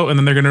of Halo, and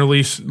then they're going to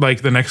release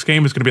like the next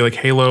game is going to be like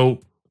Halo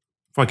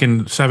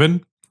fucking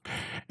 7,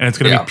 and it's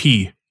going to be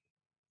P.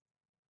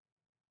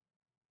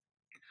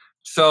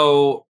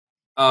 So,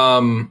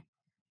 can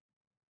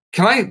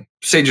I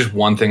say just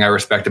one thing I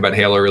respect about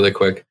Halo really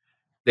quick?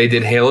 They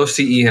did Halo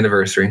CE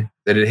anniversary.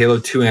 They did Halo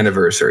 2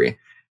 anniversary.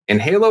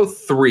 And Halo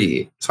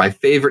 3 is my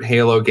favorite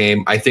Halo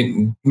game. I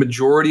think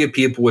majority of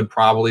people would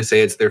probably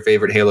say it's their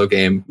favorite Halo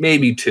game.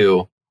 Maybe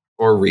 2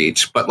 or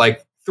Reach. But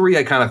like 3,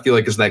 I kind of feel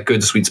like is that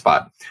good sweet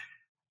spot.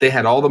 They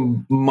had all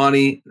the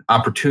money,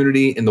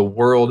 opportunity in the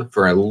world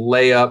for a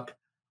layup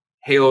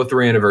Halo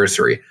 3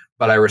 anniversary.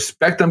 But I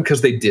respect them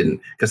because they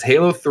didn't. Because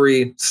Halo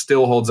 3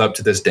 still holds up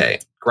to this day,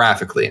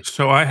 graphically.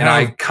 So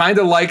I kind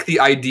of like the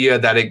idea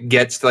that it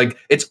gets like,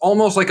 it's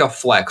almost like a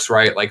flex,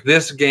 right? Like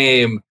this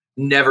game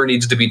never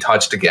needs to be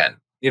touched again.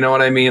 You know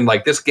what I mean?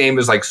 Like this game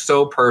is like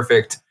so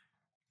perfect.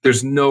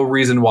 There's no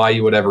reason why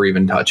you would ever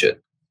even touch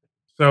it.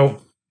 So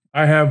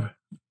I have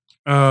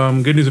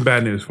good news and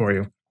bad news for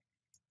you.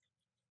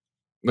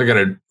 They're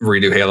going to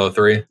redo Halo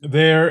 3.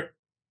 There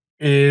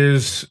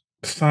is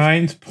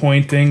signs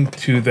pointing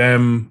to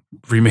them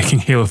remaking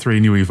Halo 3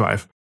 in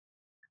UE5.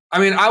 I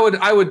mean, I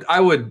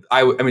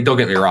mean, don't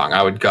get me wrong.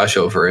 I would gush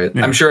over it.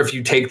 Yeah. I'm sure if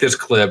you take this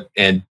clip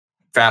and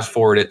fast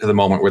forward it to the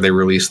moment where they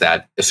release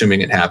that,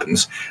 assuming it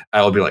happens,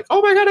 I'll be like,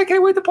 oh my God, I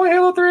can't wait to play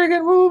Halo 3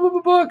 again.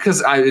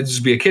 Because it'd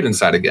just be a kid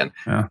inside again.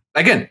 Yeah.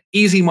 Again,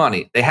 easy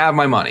money. They have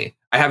my money.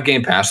 I have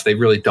Game Pass. They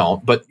really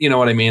don't. But you know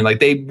what I mean?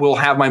 Like they will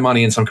have my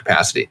money in some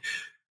capacity.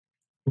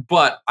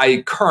 But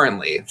I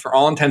currently, for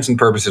all intents and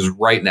purposes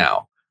right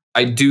now,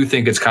 I do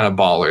think it's kind of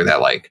baller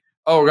that like,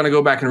 oh, we're going to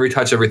go back and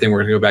retouch everything. We're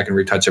going to go back and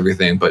retouch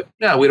everything. But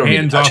no, we don't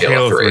need to touch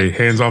Halo 3.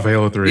 Hands off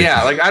Halo 3.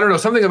 Yeah, like I don't know.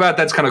 Something about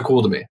that's kind of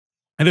cool to me.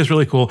 It is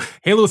really cool.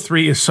 Halo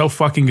 3 is so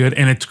fucking good.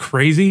 And it's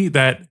crazy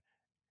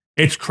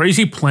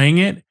playing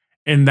it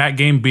and that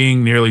game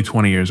being nearly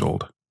 20 years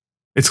old.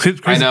 It's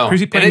crazy, I know.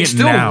 Crazy playing and it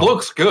still now.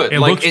 Looks good.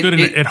 It looks good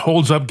and it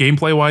holds up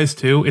gameplay wise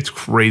too. It's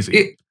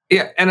crazy.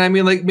 Yeah, and I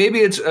mean, like, maybe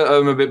it's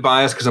I'm a bit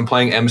biased because I'm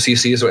playing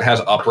MCC, so it has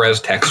up-res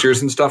textures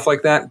and stuff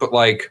like that. But,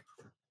 like,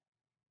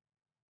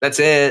 that's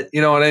it. You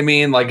know what I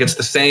mean? Like, it's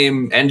the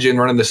same engine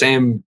running the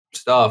same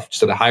stuff,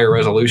 just at a higher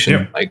resolution.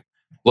 Yeah. Like,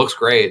 looks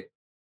great.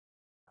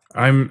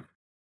 I might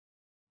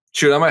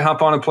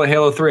hop on and play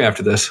Halo 3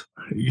 after this.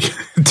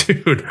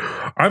 Dude,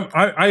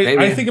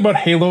 I think about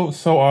Halo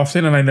so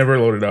often, and I never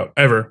load it up,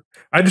 ever.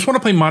 I just want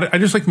to play modded. I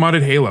just like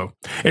modded Halo.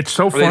 It's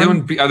so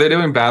fun. Are they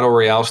doing Battle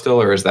Royale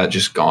still, or is that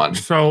just gone?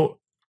 So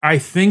I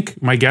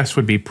think my guess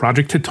would be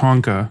Project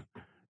Tatanka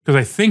Because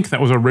I think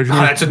that was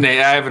originally... That's a name.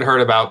 I haven't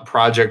heard about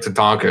Project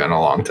Tatanka in a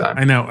long time.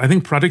 I know. I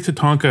think Project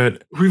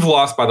Tatanka... We've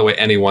lost, by the way,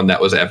 anyone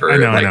that was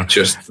ever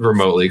just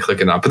remotely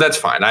clicking on. But that's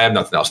fine. I have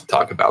nothing else to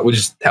talk about. We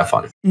just have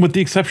fun. With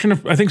the exception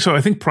of... I think so.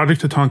 I think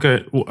Project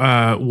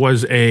Tatanka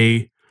was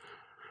a...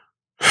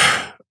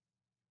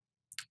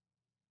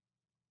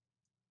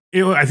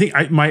 I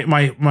think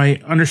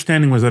my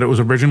understanding was that it was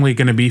originally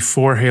going to be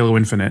for Halo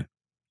Infinite,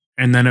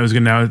 and then it was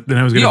going to be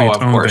its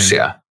own thing.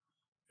 Yeah,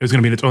 it was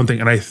going to be its own thing.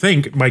 And I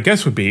think my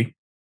guess would be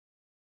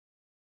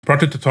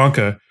Project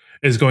Tatanka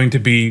is going to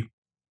be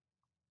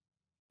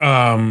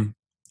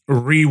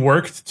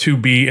reworked to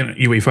be an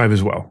UE5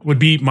 as well. Would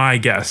be my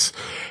guess.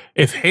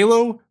 If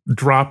Halo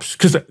drops,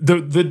 because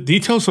the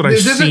details that I've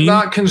seen... Does it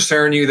not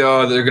concern you,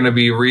 though, that they're going to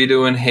be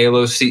redoing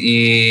Halo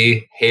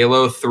CE,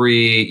 Halo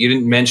 3? You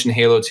didn't mention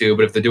Halo 2,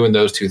 but if they're doing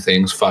those two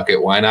things, fuck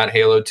it. Why not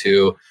Halo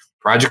 2,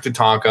 Project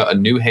Tatanka, a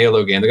new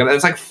Halo game?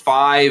 That's like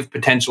 5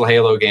 potential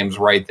Halo games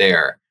right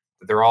there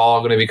that they're all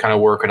going to be kind of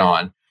working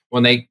on.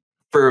 I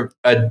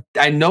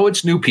know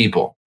it's new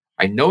people.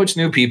 I know it's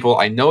new people.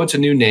 I know it's a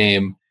new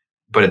name,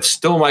 but it's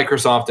still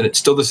Microsoft and it's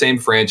still the same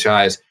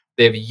franchise.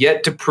 They've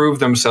yet to prove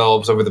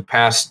themselves over the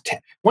past...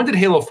 When did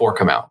Halo 4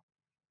 come out?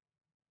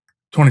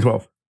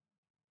 2012.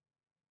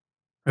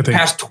 I think.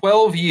 Past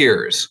 12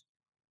 years,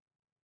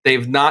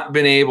 they've not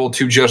been able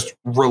to just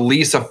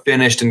release a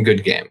finished and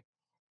good game.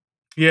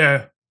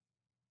 Yeah.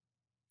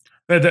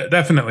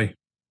 Definitely.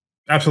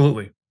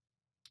 Absolutely.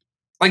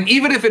 Like,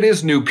 even if it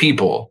is new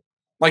people,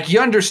 like, you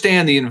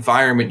understand the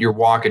environment you're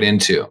walking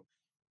into.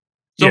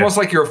 It's almost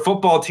like you're a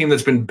football team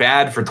that's been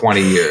bad for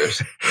 20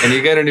 years and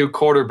you get a new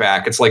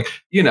quarterback. It's like,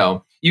 you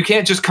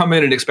can't just come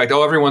in and expect,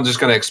 everyone's just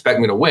going to expect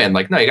me to win.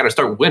 Like, no, you got to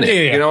start winning.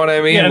 You know what I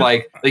mean? Yeah.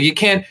 Like you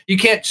can't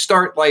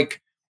start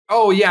like,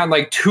 in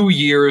like 2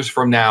 years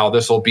from now,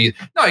 this will be,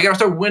 no, you got to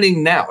start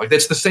winning now. Like,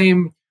 that's the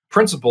same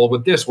principle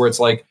with this, where it's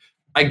like,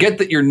 I get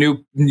that you're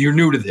new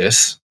to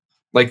this.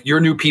 Like,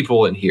 you're new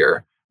people in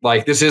here.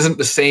 Like, this isn't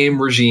the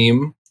same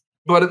regime,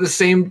 but at the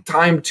same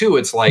time too,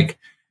 it's like,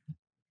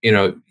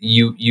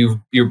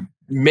 you're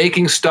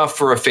making stuff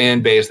for a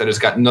fan base that has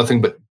got nothing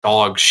but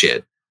dog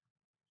shit.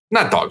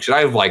 Not dog shit.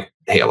 I like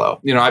Halo.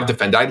 I've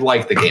defended. I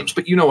like the games,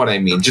 but you know what I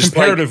mean. Just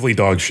comparatively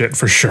dog shit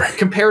for sure.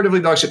 Comparatively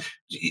dog shit.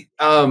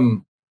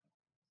 The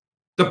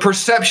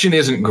perception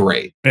isn't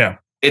great. Yeah,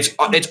 it's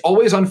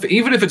always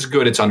even if it's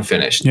good, it's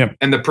unfinished. Yep.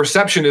 And the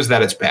perception is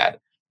that it's bad.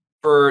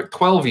 For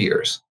 12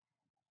 years,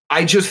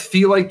 I just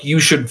feel like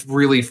you should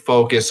really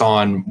focus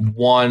on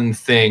one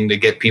thing to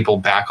get people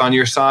back on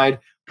your side.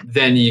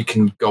 Then you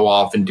can go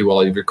off and do all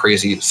of your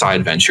crazy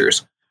side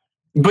ventures.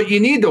 But you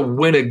need to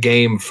win a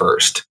game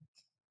first.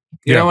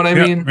 You know what I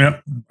mean? Yeah.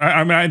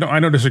 I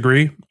don't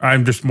disagree.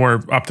 I'm just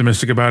more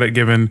optimistic about it,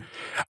 given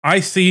how I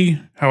see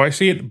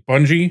it.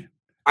 Bungie.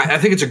 I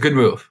think it's a good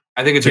move.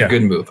 I think it's a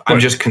good move.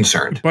 I'm just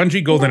concerned.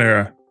 Bungie Golden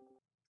Era.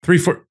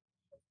 3-4.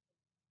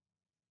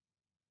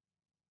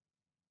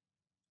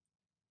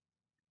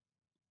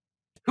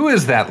 Who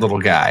is that little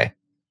guy?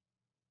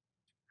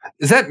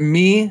 Is that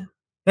me?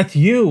 That's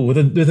you.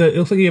 It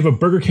looks like you have a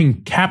Burger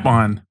King cap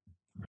on.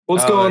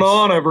 What's going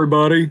on,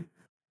 everybody?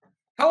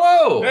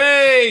 Hello.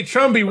 Hey,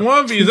 Chumby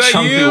Wumpy. Is that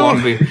you?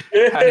 Wumpy.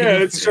 Yeah,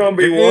 it's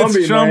Chumby Wumpy,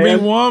 It's Chumby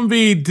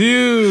Wumpy,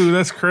 dude.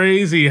 That's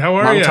crazy. How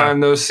are you? Long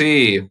time no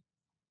see.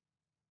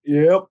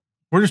 Yep.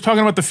 We're just talking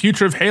about the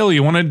future of Halo.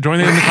 You want to join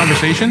in the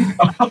conversation?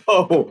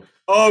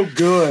 Oh,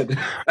 good.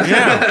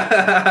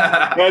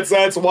 Yeah.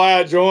 That's why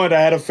I joined.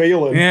 I had a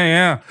feeling.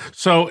 Yeah.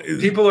 So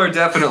people are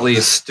definitely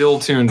still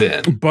tuned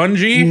in.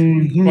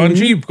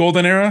 Bungie,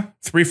 Golden Era,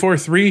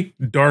 343,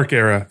 Dark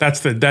Era. That's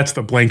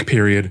the blank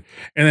period.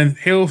 And then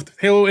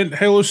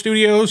Halo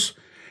Studios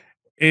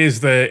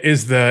is a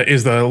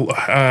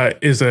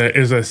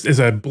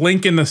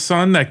blink in the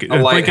sun, that a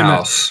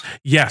lighthouse.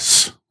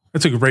 Yes.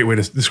 That's a great way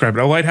to describe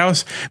it. A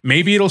lighthouse.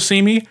 Maybe it'll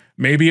see me.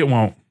 Maybe it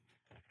won't.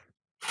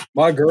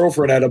 My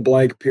girlfriend had a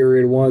blank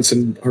period once,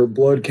 and her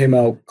blood came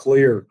out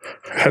clear.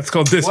 That's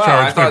called discharge.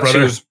 Wow, I thought she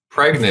was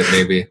pregnant.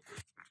 Maybe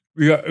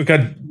we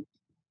got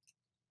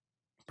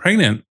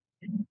pregnant.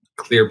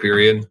 Clear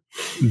period.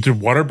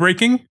 Did water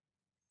breaking?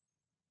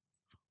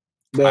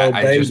 No,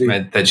 I just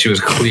meant that she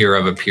was clear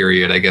of a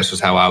period, I guess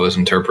was how I was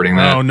interpreting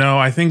that. Oh no,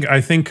 I think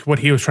what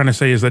he was trying to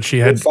say is that she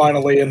had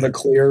finally in the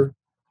clear.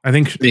 I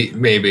think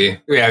maybe.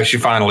 Yeah,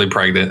 she's finally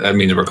pregnant. That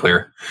means we're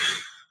clear.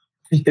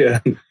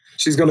 Yeah.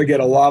 She's going to get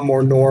a lot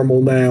more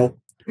normal now.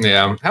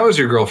 Yeah. How is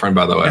your girlfriend,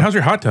 by the way? How's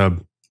your hot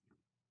tub?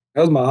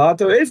 How's my hot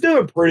tub? It's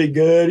doing pretty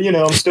good.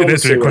 I'm still in the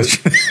sewers.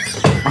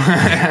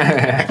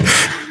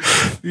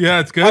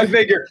 Yeah, it's good. I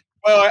figure,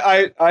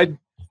 I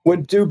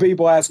when two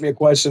people ask me a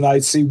question, I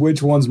see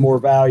which one's more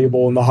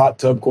valuable, and the hot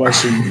tub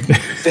question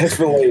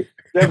definitely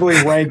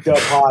ranked up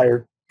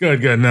higher.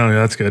 Good. No,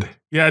 that's good.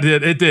 Yeah,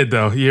 it did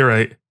though. You're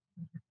right.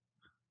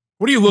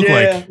 What do you look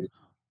like?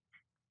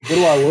 What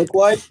do I look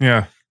like?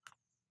 Yeah.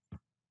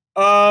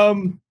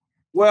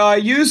 Well, I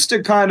used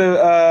to kind of,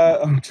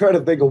 I'm trying to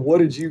think of what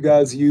did you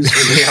guys use for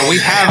this? Yeah, we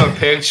have a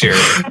picture.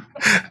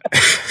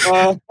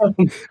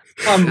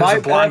 There's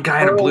a blonde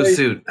guy in a blue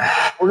suit.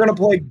 We're gonna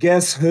play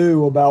Guess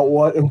Who about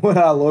what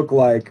I look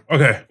like.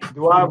 Okay.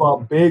 Do I have a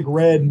big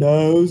red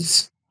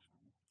nose?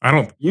 I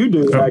don't. You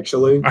do,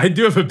 actually. I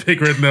do have a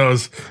big red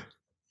nose.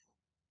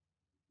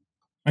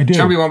 I do.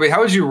 Chubby Wumpy, how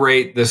would you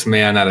rate this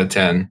man out of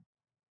 10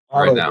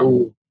 right now?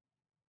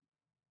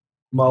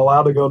 Am I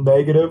allowed to go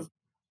negative?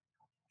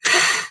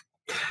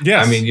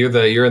 Yes. I mean,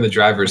 you're in the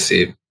driver's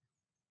seat.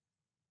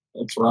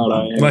 That's right,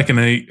 I am. Like an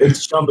 8.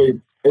 It's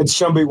Chumby. It's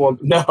Chumby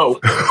Wumpy. No.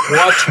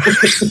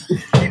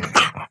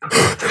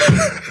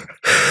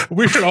 What?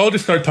 We should all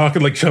just start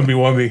talking like Chumby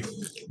Wumpy.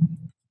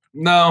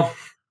 No.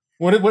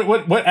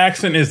 What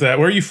accent is that?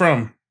 Where are you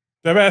from?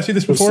 Did I ever ask you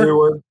this before? The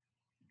sewer.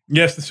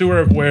 Yes, the sewer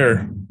of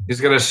where?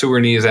 He's got a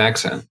Sewerese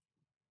accent.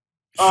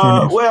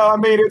 Well, I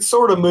mean, it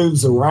sort of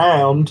moves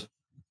around.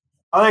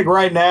 I think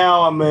right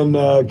now I'm in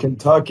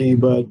Kentucky,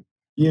 but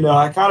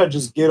I kind of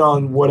just get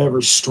on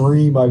whatever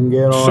stream I can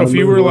get on. So if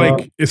you were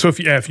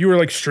if you were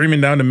like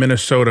streaming down to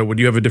Minnesota, would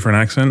you have a different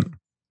accent?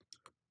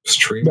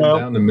 Streaming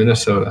down to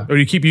Minnesota, or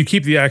you keep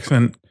the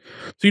accent?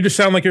 So you just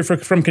sound like you're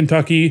from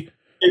Kentucky.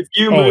 If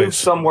you move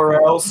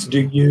somewhere else,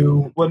 do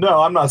you? Well,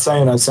 no, I'm not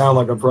saying I sound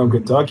like I'm from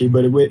Kentucky,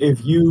 but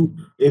if you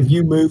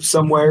move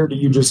somewhere, do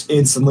you just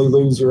instantly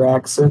lose your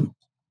accent?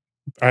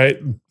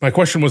 My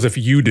question was if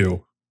you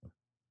do,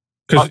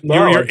 because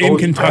you're in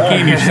Kentucky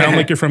and you sound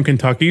like you're from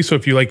Kentucky. So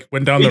if you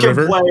went down the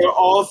river, play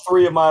all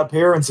 3 of my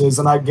appearances,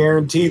 and I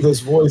guarantee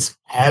this voice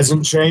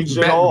hasn't changed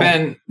at all.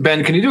 Ben,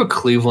 can you do a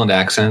Cleveland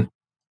accent?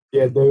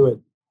 Yeah, do it.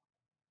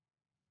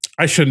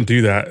 I shouldn't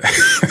do that.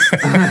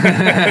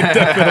 I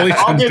definitely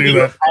shouldn't do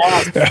that.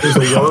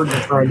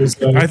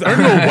 Are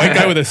you a white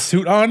guy with a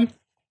suit on,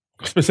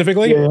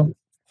 specifically? Yeah.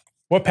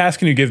 What pass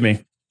can you give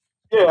me?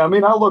 Yeah, I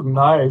mean, I look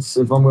nice.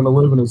 If I'm going to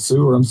live in a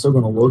sewer, I'm still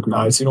going to look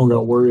nice. You don't got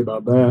to worry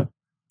about that.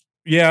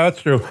 Yeah,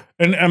 that's true.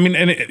 And I mean,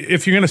 and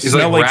if you're going to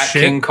smell like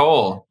shit, King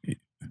Cole.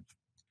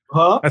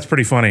 Huh? That's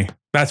pretty funny.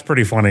 That's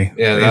pretty funny.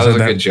 Yeah, that was a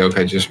good joke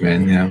I just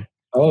made. Yeah.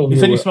 You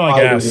said you smell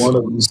like ass. One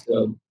of them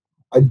said.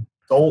 I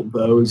don't,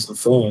 though, is the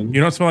thing.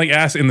 You don't smell like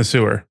ass in the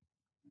sewer.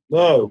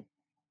 No.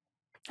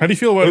 How do you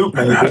feel about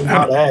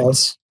not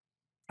ass?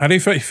 How do you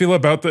feel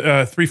about the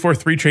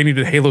 343 training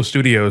to Halo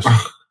Studios?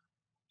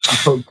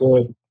 Oh,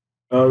 good.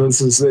 Oh, this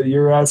is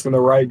you're asking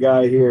the right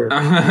guy here.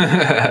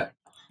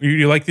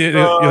 You like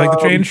the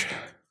change?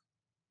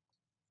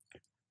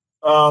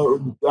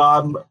 I'm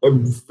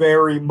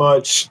very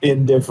much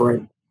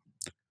indifferent.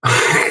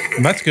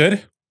 That's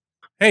good.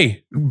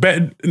 Hey,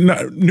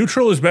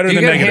 neutral is better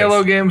than negative.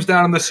 Halo games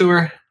down in the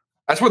sewer?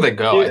 That's where they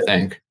go, I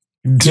think.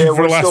 Yeah,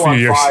 for the last few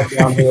years.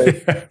 Down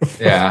here.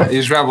 Yeah,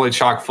 he's probably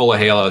chock full of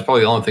Halo. It's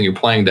probably the only thing you're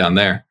playing down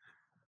there.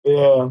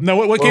 Yeah. No,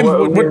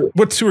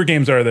 what sewer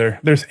games are there?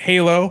 There's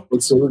Halo.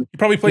 You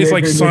probably plays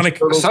like Sonic,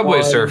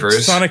 Subway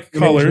Surfers, Sonic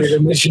Colors.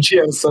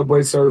 Yeah,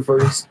 Subway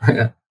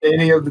Surfers.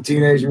 Any of the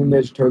Teenage Mutant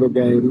Ninja Turtle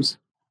games.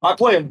 I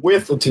play them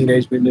with the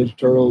Teenage Mutant Ninja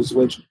Turtles,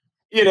 which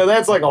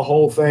that's like a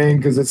whole thing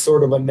because it's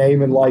sort of a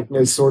name and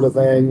likeness sort of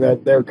thing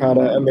that they're kind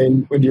of. I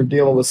mean, when you're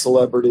dealing with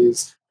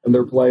celebrities and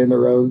they're playing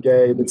their own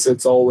game, it's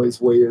always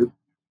weird.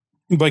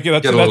 Like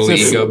that's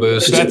ego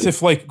boost. That's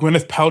if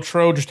Gwyneth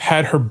Paltrow just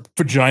had her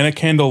vagina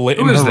candle lit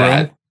in her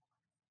room.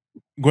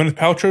 Gwyneth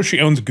Paltrow, she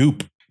owns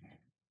Goop.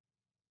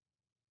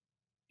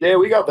 Yeah,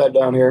 we got that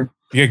down here.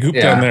 Yeah, Goop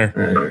down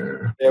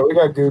there. Yeah, we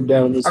got Goop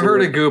down in the I've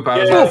heard of Goop. I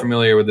was not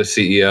familiar with the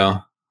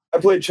CEO. I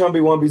played Chumby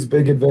Wumpy's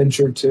Big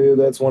Adventure too.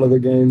 That's one of the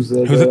games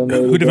that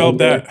who developed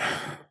that?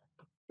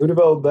 Who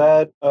developed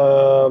that?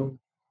 Why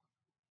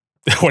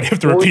do you have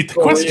to repeat the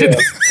question?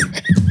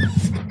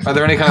 Are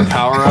there any kind of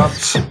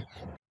power-ups?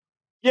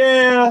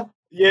 Yeah.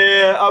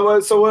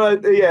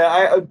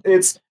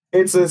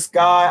 It's this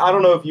guy. I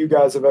don't know if you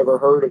guys have ever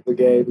heard of the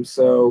game,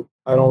 so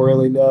I don't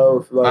really know.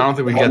 If, I don't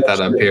think we get that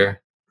up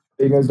here.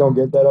 You guys don't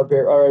get that up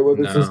here? All right, well,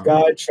 there's this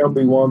guy,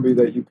 Chumby Wumpy,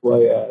 that you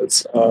play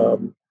as.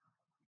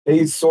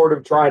 He's sort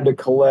of trying to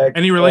collect.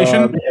 Any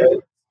relation?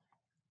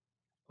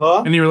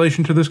 Huh? Any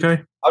relation to this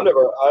guy? I've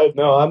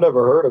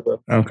never heard of him.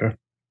 Okay.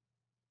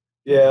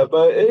 Yeah,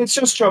 but it's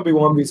just Chumby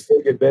Wumpy's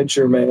Big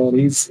Adventure, man.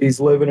 He's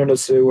living in a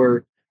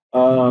sewer.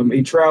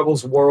 He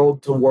travels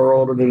world to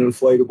world in an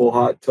inflatable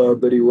hot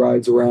tub that he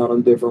rides around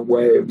on different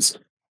waves.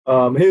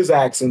 His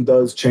accent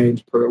does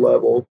change per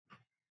level.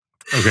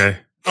 Okay.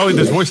 Oh,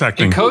 there's voice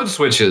acting. He code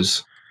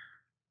switches.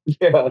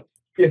 Yeah,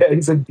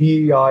 he's a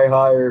DEI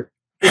hire.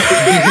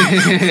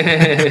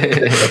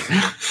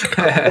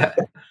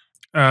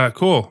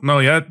 Cool. No,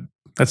 yeah,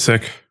 that's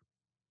sick.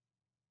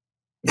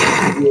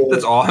 Yeah.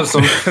 That's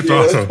awesome. That's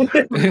awesome.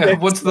 Yeah,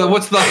 what's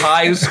the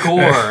high score?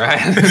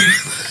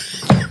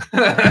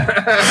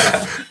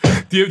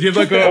 do you have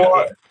like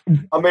a?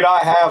 I mean, I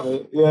have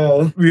it.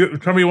 Yeah.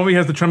 Chumby Wumpy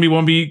has the Chumby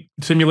Wumpy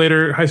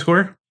simulator high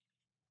score.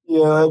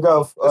 Yeah, I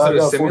got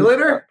a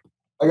simulator.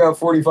 I got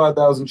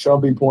 45,000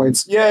 Chumby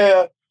points.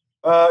 Yeah.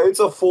 It's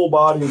a full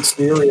body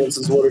experience,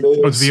 is what it is.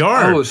 Oh, it's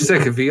VR. Oh,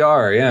 sick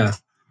VR, yeah.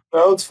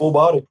 No, it's full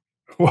body.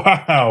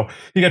 Wow,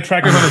 you got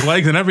trackers on his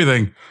legs and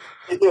everything.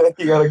 Yeah,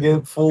 you got to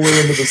get fully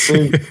into the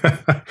suit.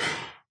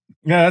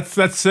 Yeah,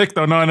 that's sick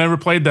though. No, I never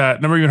played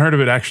that. Never even heard of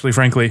it actually,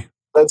 frankly.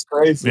 That's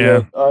crazy.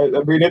 Yeah. I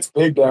mean, it's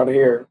big down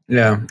here.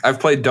 Yeah, I've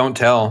played Don't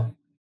Tell.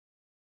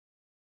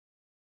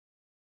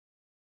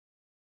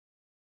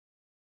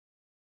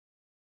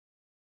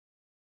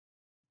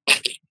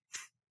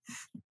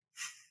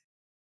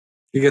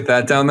 You get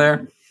that down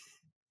there?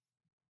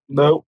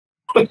 Nope.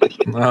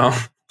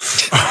 Oh.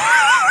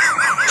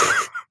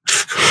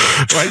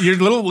 Right, your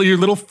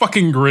little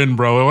fucking grin,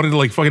 bro. I wanted to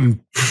like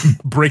fucking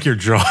break your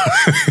jaw.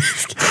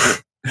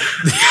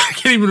 I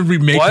can't even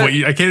remake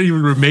I can't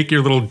even remake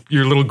your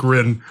little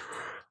grin.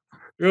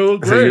 Is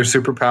that your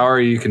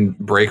superpower? You can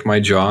break my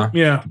jaw.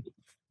 Yeah.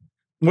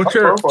 What's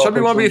your Chubby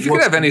Wumpy? If you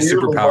could have any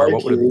superpower,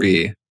 what would it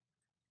be?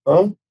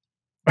 Huh?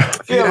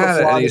 If you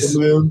had any.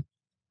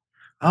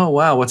 Oh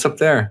wow, what's up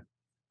there?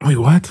 Wait,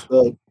 what?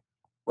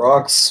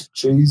 Rocks,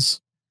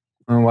 cheese.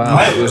 Oh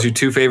wow, those are your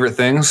two favorite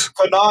things.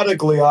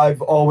 Canonically,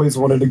 I've always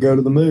wanted to go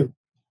to the moon.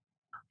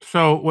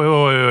 So wait.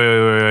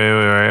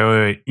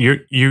 Your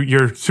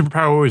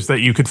superpower is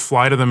that you could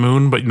fly to the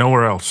moon, but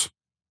nowhere else.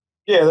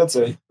 Yeah, that's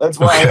it. That's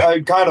why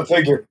I kind of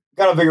figure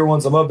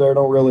once I'm up there, I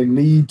don't really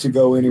need to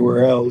go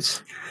anywhere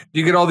else. Do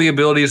you get all the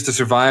abilities to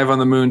survive on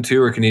the moon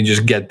too, or can you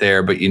just get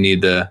there, but you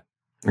need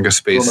like a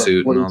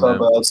spacesuit and all that?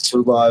 About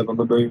survive on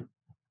the moon?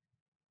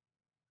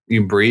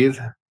 You breathe?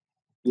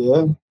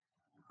 Yeah.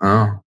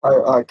 Oh.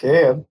 I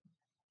can.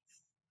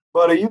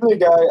 Buddy, you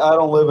think I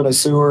don't live in a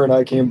sewer and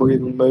I can't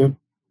breathe on the moon?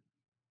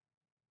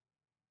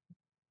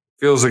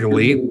 Feels like a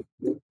leap.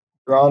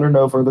 Your Honor,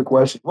 no further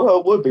question. Well,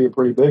 it would be a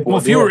pretty big one. Well,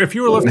 if you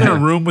were left in a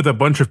room with a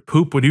bunch of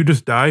poop, would you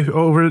just die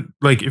over it?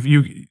 If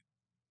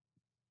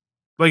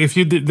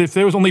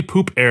there was only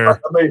poop air. I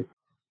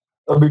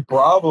mean,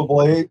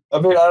 probably. I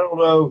mean, I don't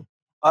know.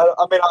 I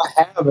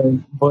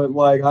haven't, but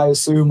like, I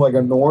assume like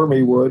a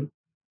normie would.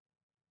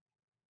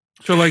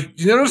 So, like,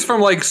 you notice from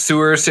like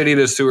sewer city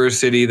to sewer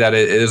city that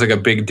it is like a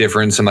big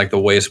difference in like the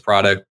waste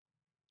product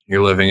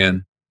you're living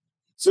in.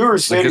 Sewer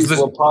city is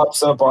what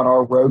pops up on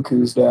our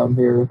Rokus down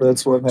here.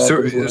 That's what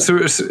happens.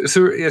 Sewer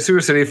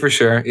city for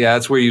sure. Yeah,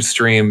 that's where you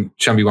stream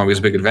Chubby Wumpy's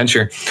Big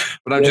Adventure.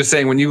 But I'm just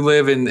saying, when you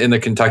live in the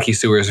Kentucky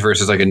sewers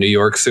versus like a New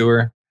York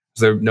sewer,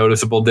 is there a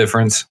noticeable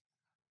difference?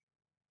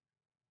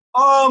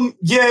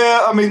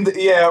 Yeah, I mean,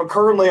 yeah,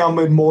 currently I'm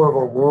in more of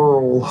a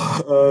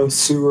rural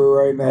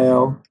sewer right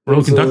now.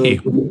 Rural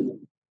Kentucky.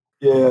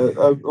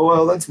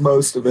 Well, that's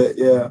most of it,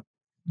 yeah.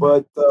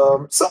 But,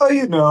 so,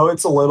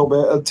 it's a little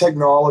bit,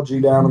 technology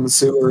down in the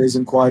sewer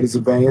isn't quite as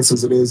advanced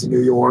as it is in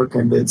New York,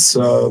 and it's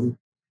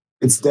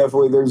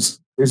definitely,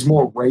 there's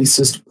more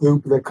racist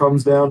poop that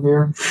comes down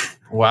here.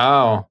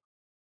 Wow.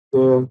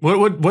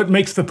 What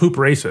makes the poop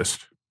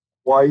racist?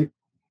 White.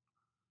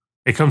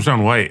 It comes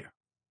down white.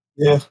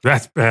 Yeah,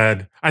 that's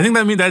bad. I think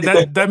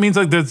that means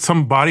like that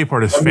some body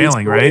part is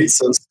failing, right?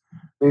 Racist.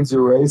 Means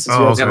you're racist.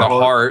 Oh, yeah, the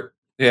heart.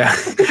 Yeah.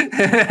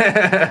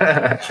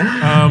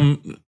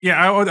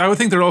 I would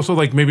think they're also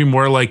like maybe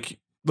more like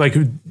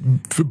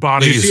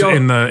bodies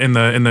in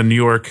the New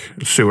York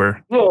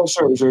sewer.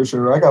 Yeah,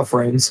 sure. I got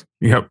friends.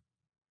 Yep.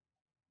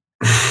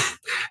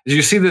 Did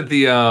you see that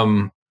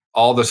the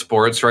all the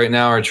sports right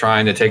now are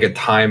trying to take a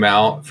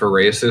timeout for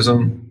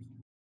racism?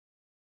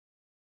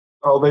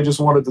 Oh, they just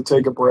wanted to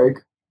take a break.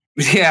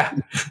 Yeah.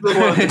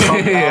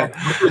 Yeah,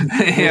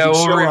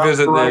 we'll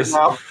revisit this.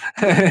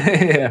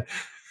 Yeah.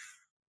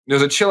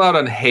 There's a chill out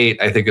on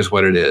hate, I think is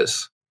what it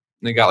is.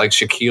 And they got like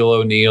Shaquille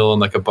O'Neal and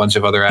like a bunch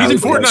of other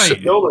athletes. He's in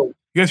Fortnite. You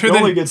guys heard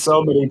that? Only get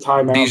so many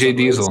timeouts. DJ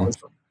Diesel.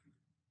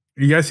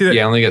 You guys see that?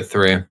 Yeah, I only get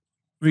 3.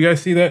 You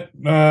guys see that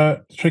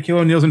Shaquille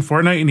O'Neal's in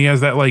Fortnite and he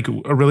has that like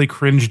a really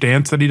cringe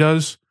dance that he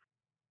does?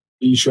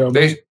 Can you show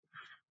me?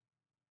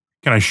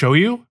 Can I show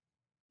you?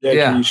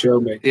 Yeah, can you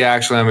show me? Yeah,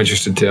 actually, I'm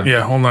interested too.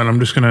 Yeah, hold on. I'll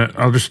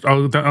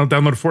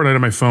download Fortnite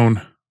on my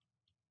phone.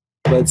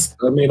 I just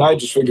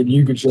figured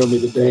you could show me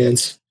the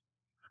dance.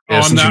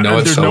 Yeah,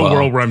 there's no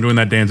world where I'm doing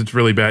that dance. It's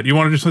really bad. You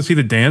want to just see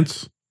the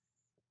dance?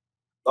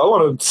 I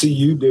want to see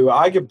you do.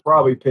 I could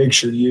probably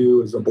picture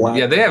you as a black.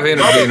 Yeah, they have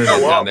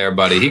internet down there,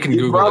 buddy. He can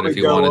Google it if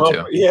he wanted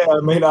to. Yeah,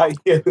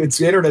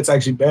 the internet's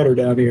actually better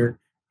down here.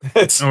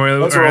 Let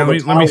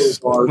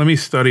me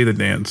study the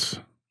dance.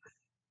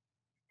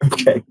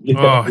 Okay.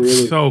 Yeah,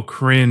 it's so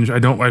cringe. I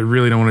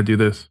really don't want to do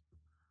this.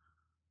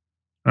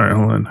 All right,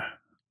 hold on.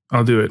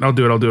 I'll do it.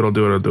 Hold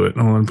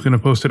on. I'm going to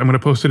post it. I'm going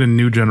to post it in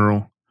New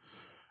General.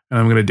 And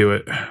I'm going to do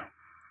it.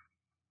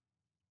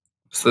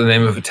 What's the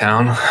name of a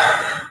town?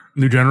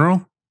 New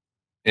General?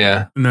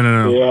 Yeah.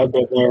 No. Yeah, I've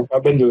been there.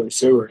 I've been to a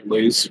sewer at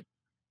least. How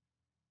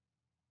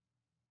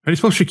do you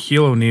spell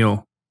Shaquille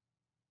O'Neal?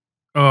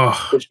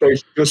 Oh.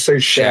 Just say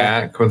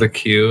Shaq. With a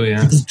Q,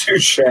 yeah. Just do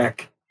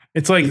Shaq.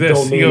 It's like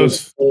this. He goes,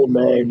 his full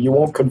name. You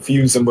won't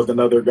confuse him with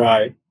another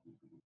guy.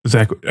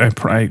 Zach,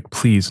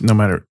 please, no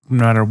matter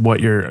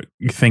what you're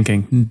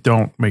thinking,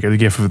 don't make a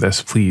gif of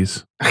this,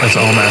 please. That's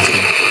all I'm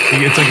asking.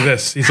 It's like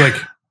this. He's like,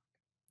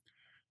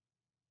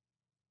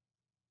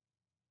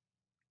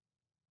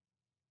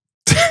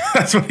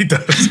 that's what he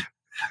does.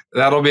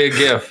 That'll be a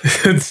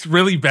gif. It's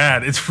really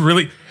bad. It's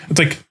like,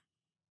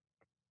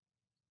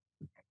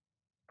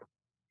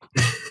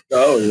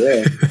 Oh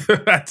yeah,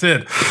 That's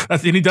it.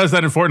 And he does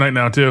that in Fortnite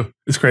now too.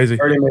 It's crazy.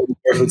 Already made it.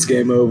 It's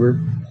game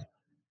over.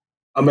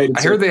 I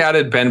heard they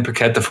added Ben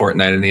Paquette to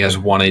Fortnite, and he has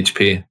 1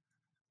 HP.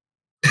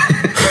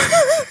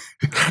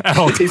 At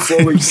all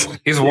times.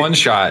 He's one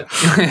shot.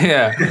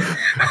 Yeah.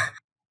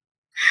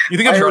 You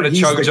think I'm trying to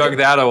chug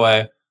that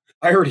away?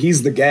 I heard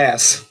he's the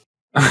gas.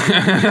 You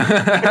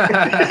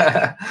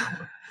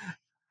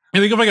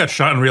think if I got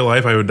shot in real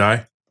life, I would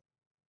die?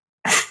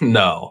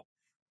 No.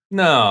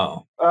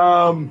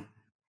 I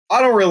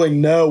don't really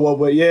know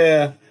but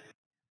yeah.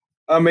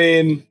 I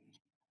mean,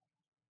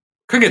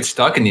 could get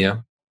stuck in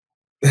you.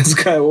 This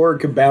guy or it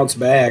could bounce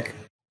back.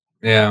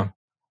 Yeah.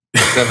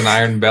 Have an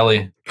iron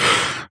belly.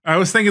 I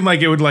was thinking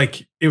like it would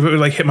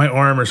hit my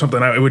arm or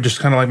something. It would just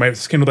kind of like my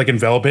skin would like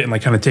envelop it and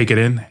like kind of take it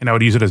in, and I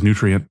would use it as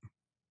nutrient.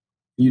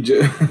 You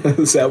just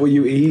is that what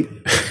you eat?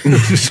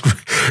 Just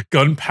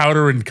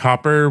gunpowder and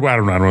copper. I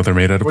don't know what they're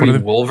made out of. What are you,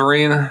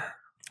 Wolverine?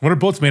 What are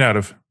bullets made out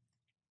of?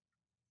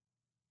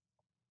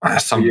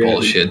 Some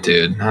bullshit,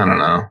 dude. I don't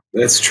know.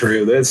 That's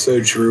true. That's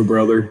so true,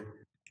 brother.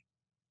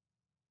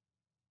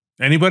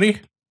 Anybody?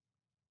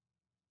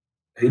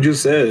 He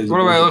just says. What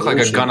do I look like?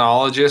 A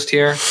gunologist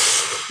here?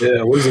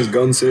 Yeah. What is this,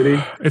 Gun City?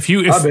 I've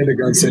been to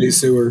Gun City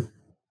Sewer.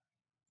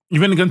 You've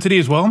been to Gun City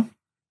as well?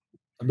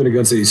 I've been to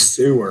Gun City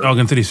Sewer. Oh,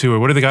 Gun City Sewer.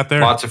 What do they got there?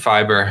 Lots of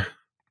fiber.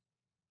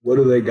 What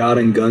do they got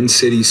in Gun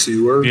City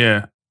Sewer?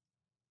 Yeah.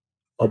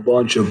 A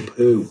bunch of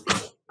poop.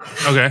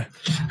 Okay.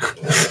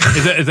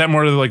 Is that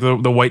more like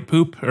the white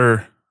poop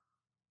or?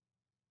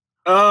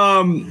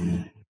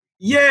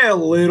 Yeah, a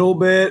little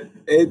bit.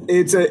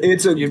 It's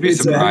a. You'd be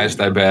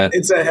surprised, I bet.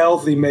 It's a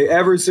healthy mate.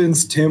 Ever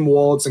since Tim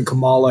Waltz and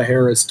Kamala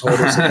Harris told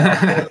us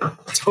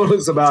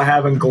about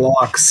having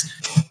Glocks,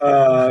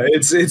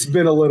 it's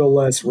been a little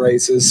less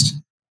racist.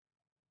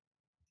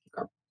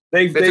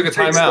 They took a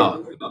time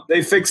out.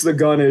 They fixed the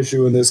gun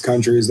issue in this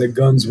country. Is that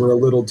guns were a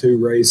little too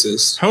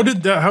racist. How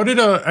did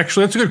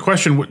actually that's a good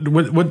question.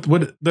 What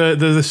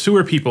the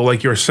sewer people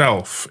like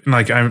yourself and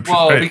like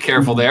be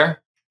careful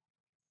there.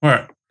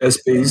 What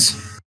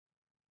SPs?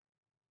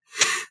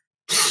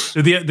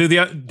 Do the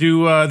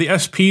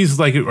SPs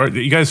like? Are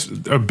you guys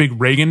are big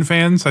Reagan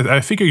fans?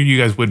 I figure you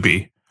guys would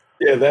be.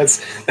 Yeah,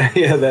 that's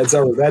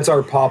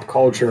our pop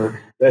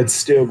culture that's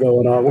still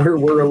going on.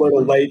 We're a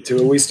little late to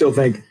it. We still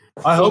think.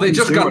 I hope they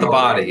just got the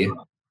body.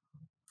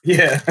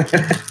 Yeah.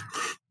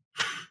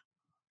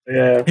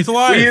 Yeah. He's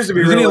alive.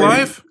 Isn't he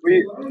alive?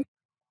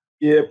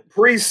 Yeah,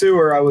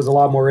 pre-sewer, I was a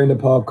lot more into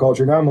pop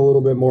culture. Now I'm a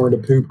little bit more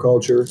into poop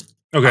culture.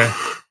 Okay.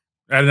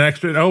 Add an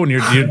extra. Oh, and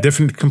you're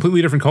different,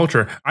 completely different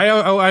culture.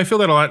 I feel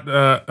that a lot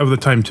of the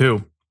time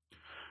too.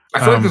 I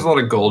feel like there's a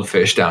lot of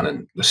goldfish down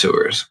in the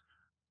sewers.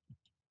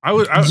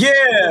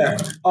 Yeah,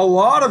 a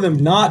lot of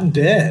them not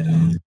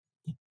dead.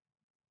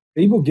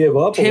 People give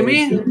up.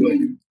 Timmy?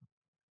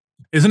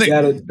 Isn't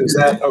it? Is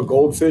that a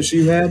goldfish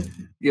you had?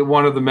 Yeah,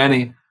 one of the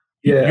many.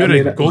 Yeah, you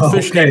had a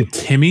goldfish named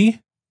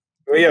Timmy?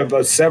 Well, yeah,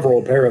 but several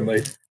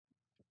apparently.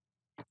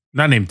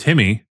 Not named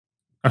Timmy,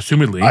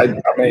 assumedly. I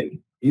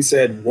mean, he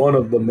said one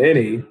of the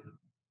many.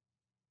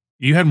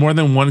 You had more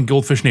than one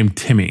goldfish named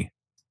Timmy.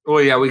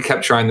 Well, yeah, we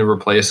kept trying to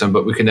replace him,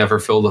 but we could never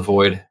fill the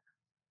void.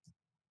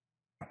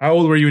 How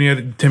old were you when you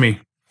had Timmy?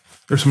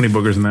 There's so many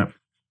boogers in that.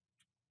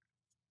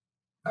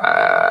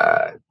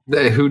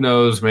 Who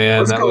knows, man?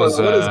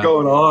 What is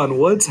going on?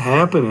 What's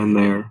happening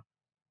there?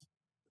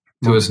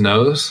 To his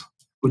nose?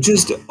 Well,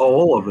 just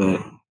all of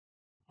it.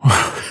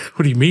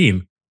 What do you mean?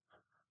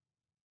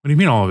 What do you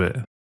mean all of it?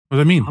 What does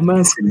that mean? I'm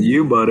asking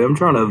you, buddy. I'm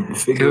trying to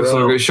figure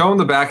out. Show him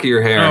the back of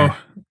your hair. Oh.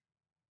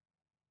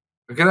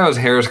 Look at how his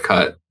hair's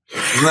cut.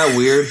 Isn't that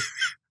weird?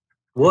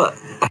 What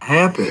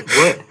happened?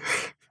 What?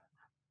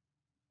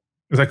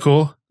 Is that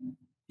cool?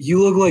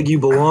 You look like you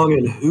belong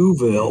in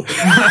Whoville.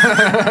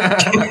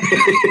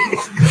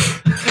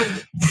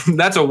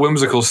 That's a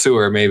whimsical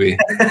sewer, maybe.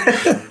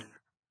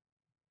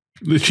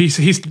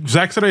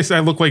 Zach said I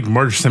look like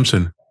Marge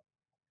Simpson.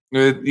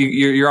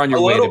 You're on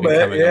your way to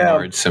becoming a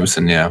Marge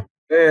Simpson, yeah.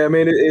 Yeah, I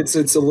mean it's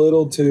a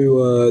little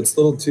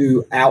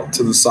too out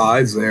to the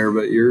sides there,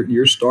 but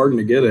you're starting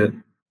to get it.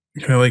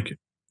 Kind of like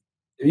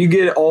if you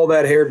get all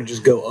that hair to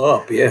just go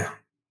up, yeah.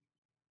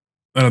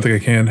 I don't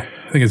think I can.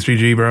 I think it's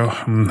GG, bro.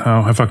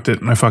 Oh, I fucked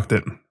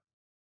it.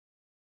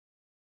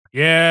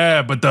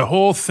 Yeah, but the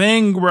whole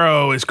thing,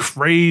 bro, is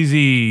crazy.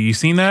 You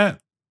seen that?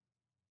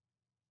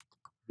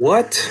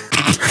 What?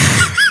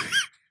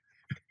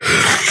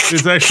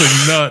 It's actually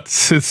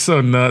nuts. It's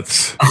so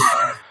nuts.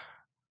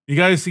 You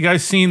guys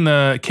seen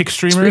the kick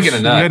streamers? Speaking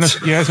of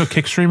nuts. You guys know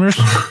kick streamers?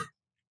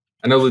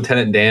 I know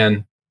Lieutenant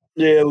Dan.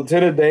 Yeah,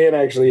 Lieutenant Dan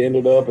actually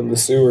ended up in the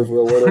sewer for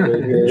a little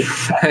bit here.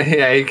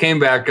 Yeah, he came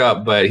back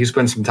up, but he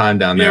spent some time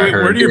down there. Wait,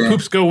 where do your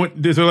poops go?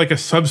 Is there like a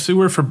sub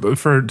sewer for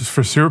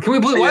sewer? Can we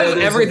believe? Why does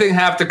everything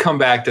have to come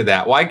back to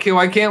that? Why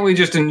can't we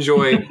just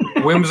enjoy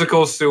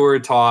whimsical sewer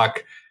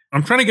talk?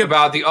 I'm trying to get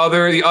about the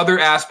other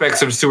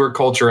aspects of sewer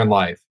culture in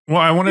life.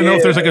 Well, I want to know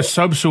if there's like a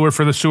sub sewer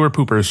for the sewer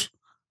poopers.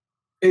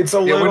 It's a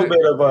little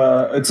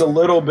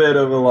bit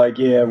of a like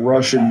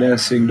Russian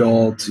nesting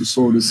doll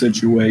sort of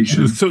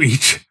situation. So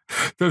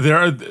So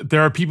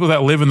there are people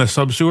that live in the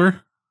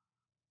subsewer?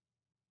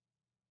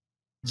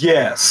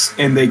 Yes,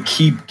 and they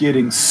keep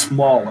getting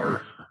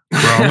smaller.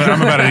 Bro,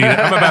 I'm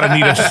about to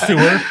need a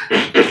sewer.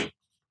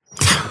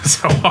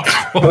 So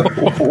awful.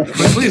 Can we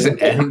please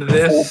end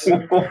this?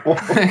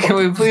 Can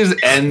we please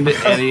end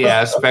any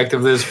aspect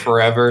of this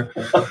forever?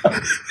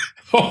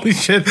 Holy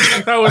shit,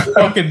 that was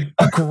fucking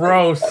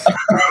gross.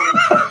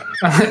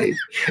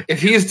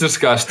 If he's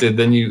disgusted,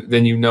 then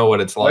you know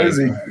what it's like.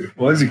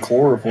 Why is he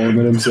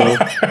chloroforming himself?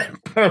 I'm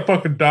gonna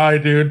fucking die,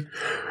 dude.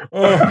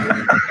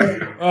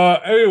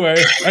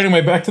 Anyway,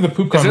 back to the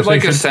poop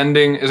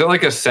conversation. Is it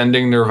like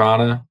ascending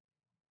nirvana?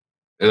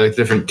 Like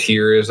different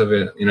tiers of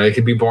it. You know, it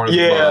could be born as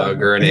a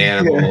bug or an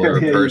animal or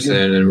a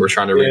person, and we're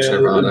trying to reach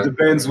nirvana. It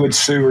depends which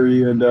sewer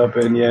you end up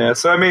in, yeah.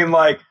 So, I mean,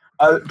 like,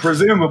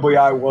 presumably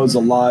I was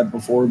alive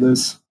before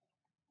this.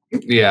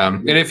 Yeah.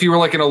 And if you were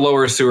like in a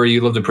lower sewer,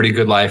 you lived a pretty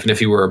good life. And if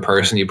you were a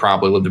person, you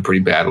probably lived a pretty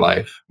bad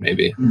life,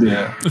 maybe.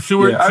 Yeah. I feel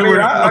like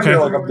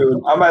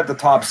I'm at the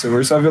top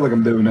sewer, so I feel like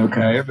I'm doing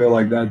okay. I feel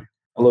like that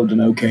I lived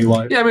an okay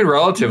life. Yeah, I mean,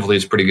 relatively,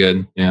 it's pretty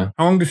good. Yeah.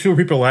 How long do sewer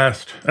people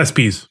last?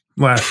 SPs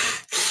last.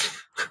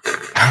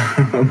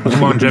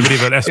 Longevity,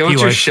 but SP what's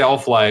your life.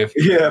 Shelf life?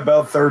 Yeah,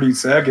 about 30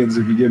 seconds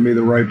if you give me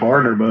the right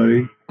partner,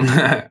 buddy.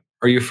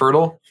 Are you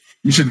fertile?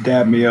 You should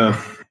dab me up.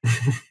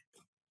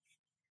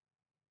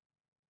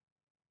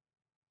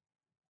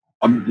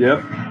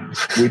 Yep,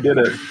 we did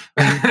it.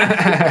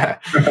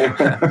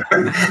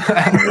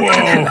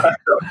 Whoa.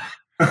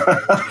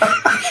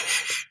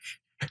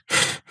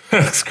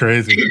 That's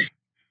crazy.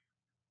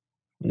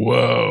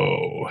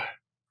 Whoa.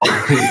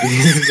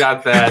 He's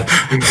got that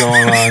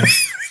going on.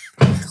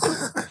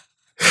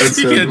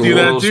 You can't do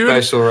that, dude.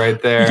 Special right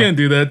there. You can't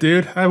do that,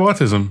 dude. I have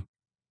autism.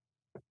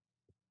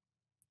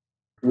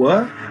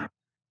 What?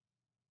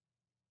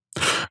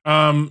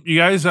 You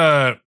guys,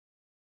 no,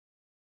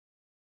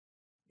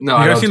 you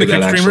guys seen the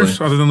kick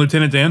streamers other than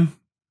Lieutenant Dan?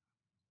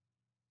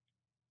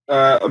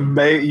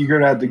 You're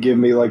gonna have to give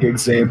me like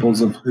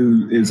examples of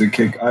who is a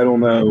kick. I don't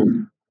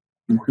know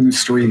who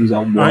streams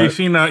on what. You've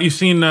seen.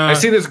 I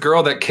see this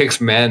girl that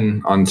kicks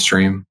men on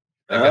stream.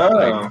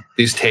 Like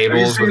these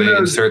tables where they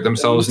insert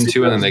themselves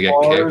into, and then they get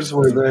kicked.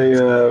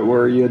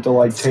 Where you have to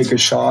like take a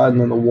shot,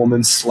 and then the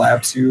woman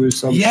slaps you or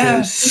something.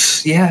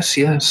 Yes.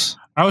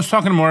 I was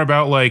talking more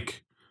about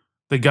like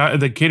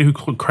the kid who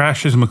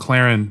crashed his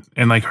McLaren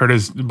and like hurt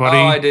his buddy.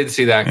 Oh, I did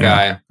see that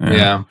guy.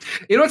 Yeah.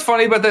 You know what's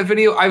funny about that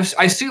video? I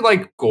see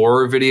like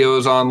gore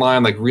videos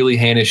online, like really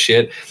heinous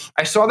shit.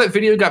 I saw that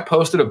video got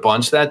posted a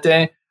bunch that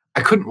day. I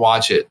couldn't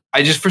watch it.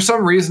 For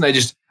some reason,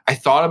 I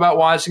thought about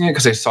watching it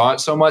because I saw it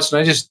so much,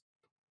 and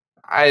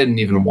I didn't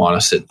even want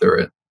to sit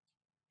through it.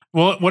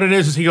 Well, what it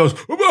is he goes,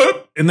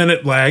 and then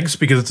it lags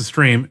because it's a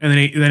stream, and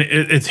then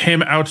it's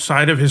him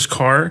outside of his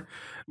car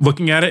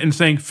looking at it and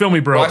saying, "Film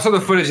me, bro." Well, I saw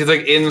the footage. He's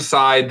like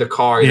inside the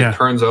car. He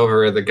turns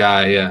over the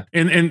guy. Yeah,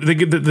 and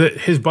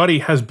his buddy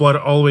has blood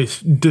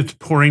always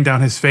pouring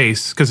down his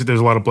face because there's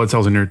a lot of blood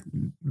cells in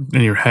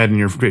your head and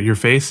your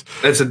face.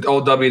 It's an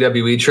old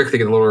WWE trick. They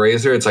get a little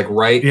razor. It's like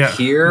right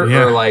here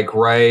or like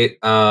right.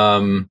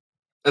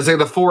 It's like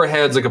the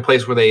forehead's like a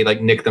place where they like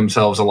nick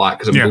themselves a lot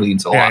because it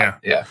bleeds a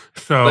lot. Yeah.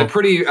 So like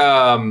pretty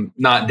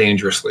not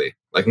dangerously,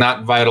 like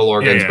not vital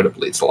organs, but it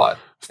bleeds a lot.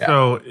 Yeah.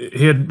 So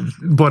he had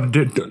blood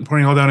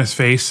pouring all down his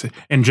face,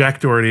 and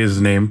Jack Doherty is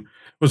his name.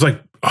 Was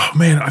like, "Oh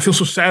man, I feel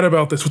so sad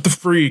about this. What the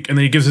freak?" And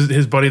then he gives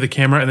his buddy the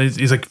camera, and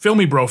he's like, "Film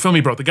me, bro. Film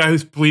me, bro." The guy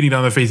who's bleeding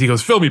down the face, he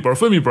goes, "Film me, bro.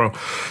 Film me, bro."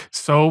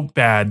 So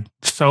bad,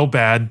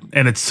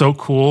 and it's so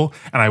cool.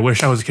 And I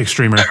wish I was a kick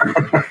streamer.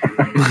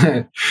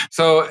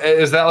 So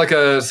is that like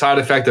a side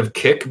effect of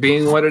kick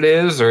being what it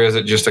is, or is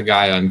it just a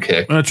guy on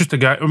kick? It's just a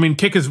guy. I mean,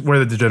 kick is where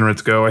the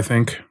degenerates go, I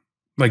think.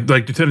 Like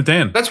Lieutenant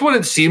Dan. That's what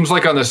it seems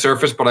like on the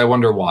surface, but I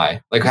wonder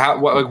why. Like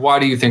why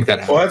do you think that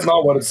happens? Well, that's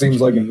not what it seems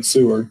like in the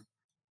sewer.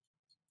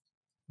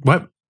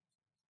 What?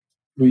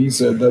 Well, you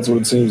said that's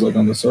what it seems like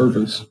on the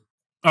surface.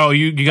 Oh,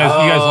 you guys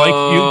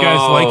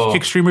like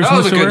kick streamers? That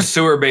was a good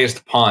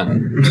sewer-based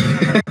pun.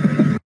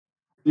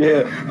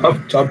 Yeah,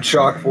 I'm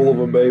chock full of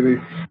them,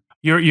 baby.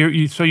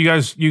 So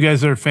you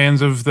guys are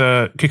fans of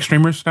the kick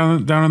streamers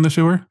down in the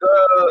sewer?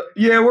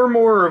 Yeah, we're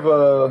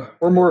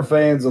more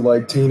fans of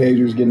like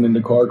teenagers getting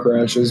into car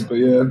crashes, but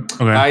yeah.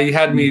 Okay. You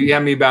had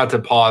me about to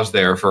pause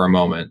there for a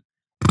moment.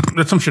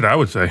 That's some shit I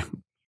would say.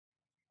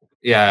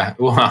 Yeah.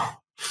 Well,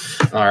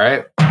 all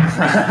right.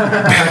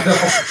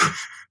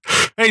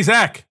 Hey,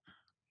 Zach.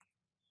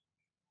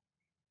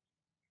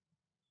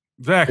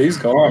 He's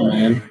gone,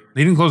 man.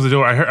 He didn't close the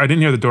door. I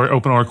didn't hear the door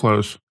open or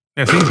close.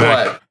 Yeah, he's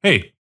back.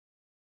 Hey.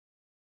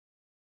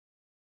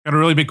 Got a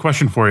really big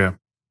question for you.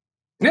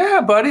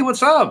 Yeah, buddy,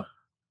 what's up?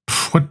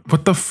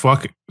 What the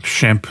fuck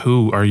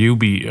shampoo are you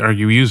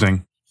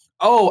using?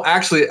 Oh,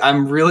 actually,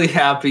 I'm really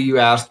happy you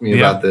asked me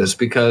about this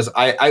because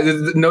I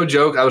no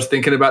joke, I was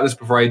thinking about this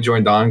before I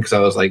joined on because I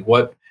was like,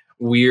 what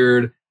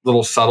weird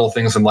little subtle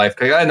things in life?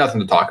 Because I had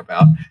nothing to talk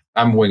about.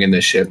 I'm winging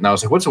this shit. And I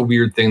was like, what's a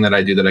weird thing that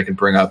I do that I can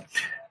bring up?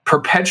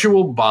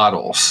 Perpetual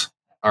bottles.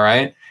 All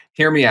right.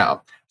 Hear me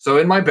out. So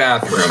in my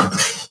bathroom,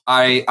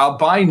 I'll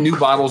buy new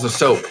bottles of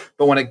soap,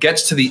 but when it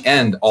gets to the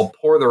end, I'll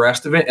pour the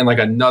rest of it in like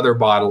another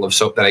bottle of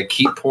soap that I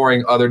keep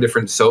pouring other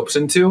different soaps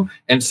into.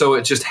 And so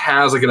it just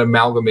has like an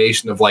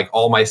amalgamation of like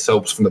all my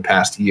soaps from the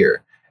past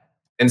year.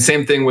 And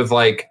same thing with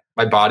like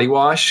my body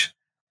wash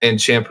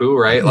and shampoo,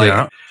 right?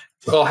 Like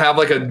I'll have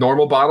like a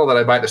normal bottle that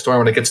I buy at the store. And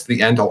when it gets to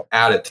the end, I'll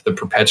add it to the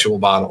perpetual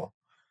bottle.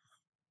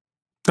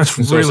 That's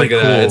really it's like cool.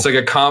 It's like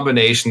a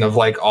combination of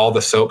like all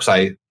the soaps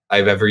I've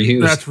ever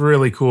used. That's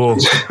really cool.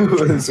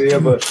 So you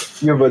have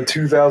a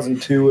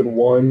 2002 and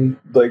 1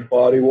 like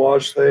body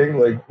wash thing.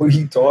 Like, what are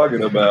you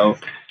talking about?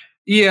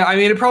 Yeah, I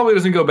mean, it probably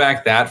doesn't go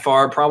back that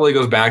far. It probably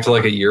goes back to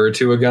like a year or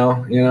two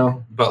ago, you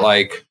know. But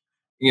like,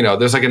 you know,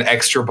 there's like an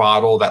extra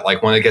bottle that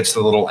like when it gets to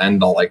the little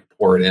end, I'll like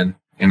pour it in,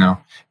 you know.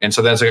 And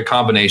so that's like a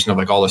combination of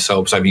like all the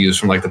soaps I've used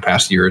from like the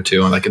past year or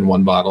two, and like in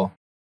one bottle.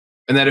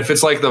 And then if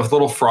it's like the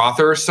little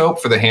frother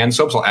soap for the hand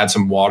soaps, I'll add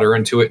some water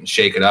into it and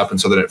shake it up, and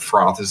so that it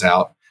froths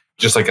out,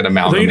 just like an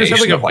amalgamation.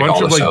 So you just have like a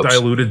bunch of like soaps.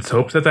 Diluted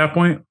soaps at that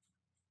point.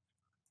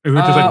 Is it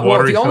just like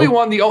watery well,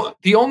 soap?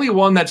 the only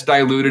one that's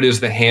diluted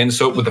is the hand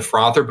soap with the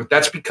frother, but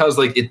that's because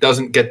like it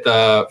doesn't get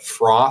the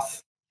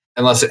froth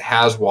unless it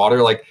has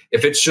water. Like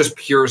if it's just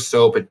pure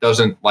soap, it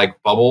doesn't like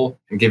bubble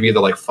and give you the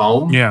like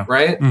foam. Yeah.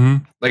 Right.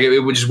 Mm-hmm. Like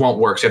it just won't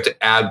work. So you have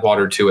to add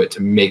water to it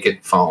to make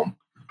it foam.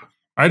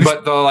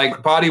 But the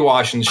like body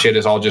wash and shit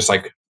is all just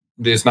like,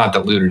 it's not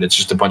diluted. It's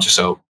just a bunch of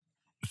soap.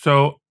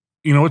 So,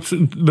 you know what's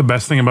the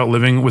best thing about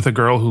living with a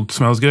girl who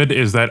smells good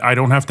is that I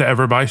don't have to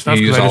ever buy stuff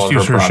because I just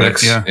use her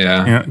products. Shit.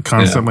 Yeah,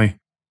 constantly.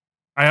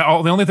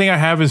 Yeah. The only thing I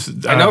have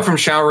is I know from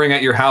showering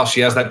at your house,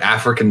 she has that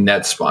African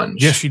net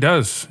sponge. Yes, she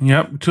does.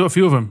 Yep, a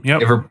few of them.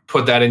 Yep. You ever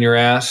put that in your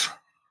ass?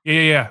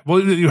 Yeah.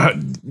 Well, you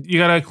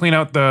gotta clean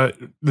out the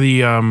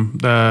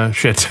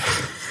shit.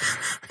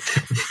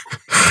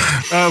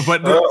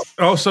 But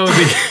also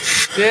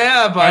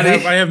yeah, buddy.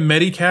 I have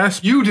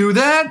Medicasp. You do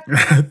that?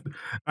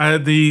 I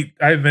have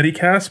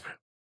Medicasp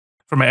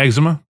for my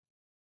eczema,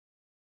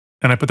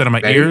 and I put that on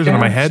my ears and on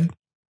my head.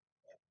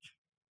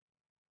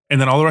 And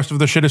then all the rest of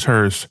the shit is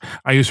hers.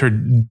 I use her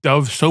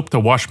Dove soap to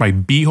wash my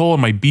beehole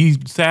and my bee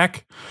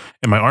sack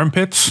and my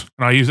armpits.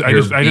 And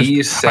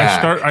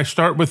I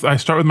start with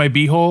my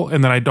beehole,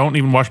 and then I don't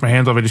even wash my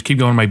hands off. I just keep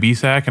going to my bee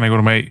sack, and I go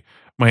to my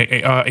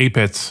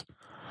A-pits.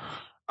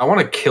 I want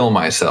to kill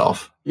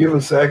myself. You have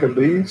a sack of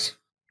bees?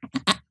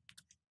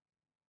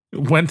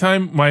 One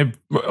time, my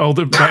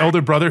older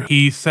brother,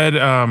 he said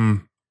that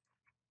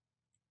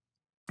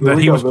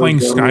he was playing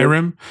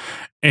Skyrim,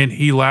 and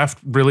he laughed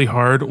really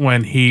hard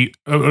when he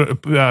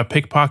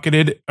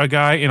pickpocketed a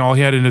guy, and all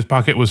he had in his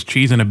pocket was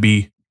cheese and a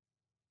bee.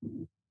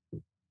 I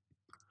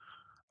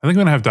think I'm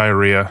gonna have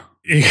diarrhea.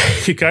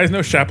 You guys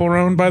know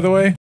Chaperone, by the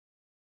way?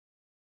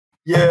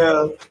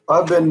 Yeah,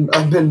 I've been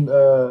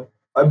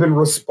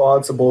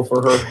responsible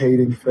for her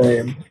hating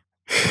fame.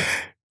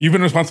 You've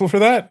been responsible for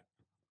that?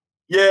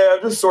 Yeah,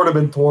 I've just sort of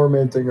been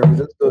tormenting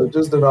her,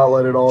 just to not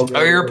let it all go.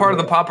 Oh, you're a part of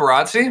the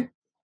paparazzi?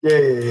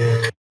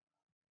 Yeah.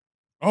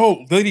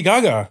 Oh, Lady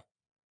Gaga.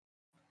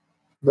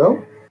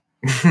 No?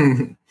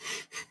 That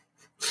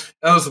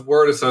was a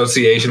word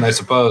association, I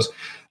suppose.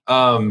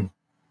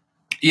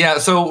 Yeah,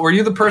 so were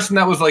you the person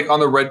that was like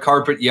on the red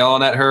carpet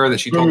yelling at her that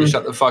she told to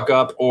shut the fuck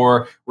up?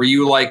 Or were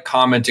you like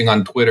commenting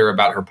on Twitter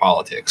about her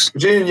politics?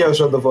 She didn't yell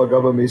shut the fuck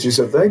up at me. She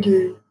said, thank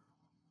you.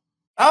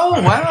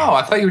 Oh, wow.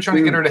 I thought you were trying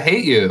to get her to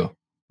hate you.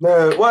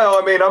 No, well,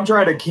 I mean, I'm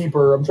trying to keep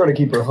her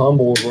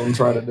humble is what I'm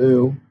trying to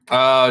do.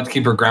 To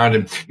keep her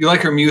grounded. You like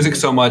her music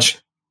so much,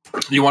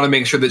 you want to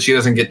make sure that she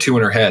doesn't get too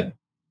in her head.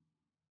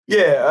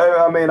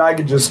 Yeah, I mean, I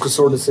could just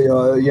sort of see,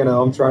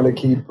 I'm trying to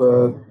keep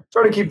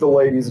the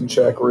ladies in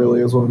check, really,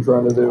 is what I'm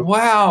trying to do.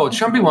 Wow,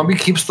 Chumpy Wumpy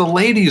keeps the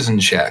ladies in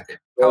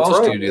check. How else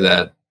do you do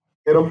that?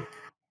 Hit them.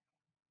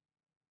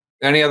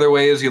 Any other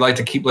ways you like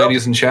to keep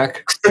ladies in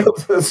check?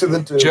 Those are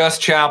the two.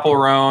 Just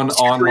Chaperone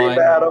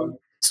online.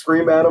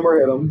 Scream at them or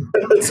hit them.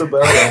 That's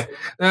about it.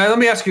 Let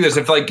me ask you this.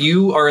 If like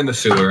you are in the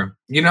sewer,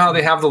 you know how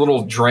they have the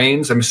little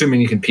drains? I'm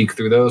assuming you can peek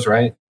through those,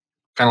 right?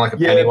 Kind of like a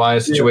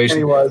Pennywise situation.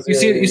 Pennywise,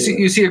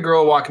 you see a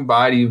girl walking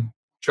by, do you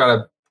try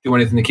to do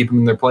anything to keep them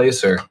in their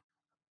place, or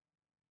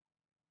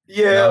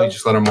you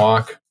just let them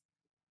walk?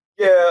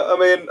 Yeah, I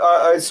mean,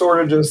 I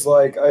sort of just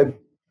like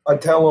I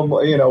tell them,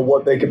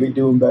 what they could be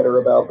doing better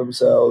about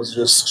themselves.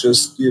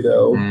 Just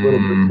little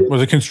bit.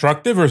 Was it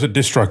constructive or is it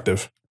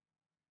destructive?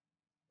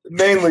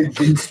 Mainly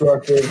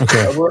destructive.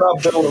 Okay. We're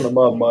not building them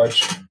up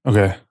much.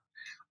 Okay.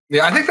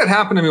 Yeah, I think that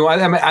happened to me.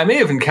 I may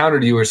have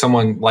encountered you or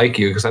someone like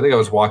you, because I think I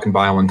was walking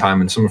by one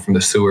time and someone from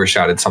the sewer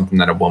shouted something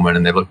at a woman,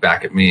 and they looked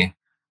back at me,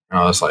 and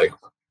I was like,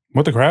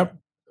 "What the crap?"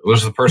 It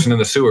was the person in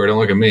the sewer. Don't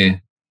look at me.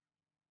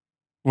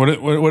 What did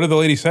the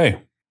lady say?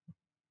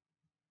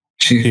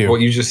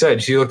 What you just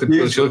said. She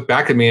looked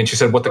back at me and she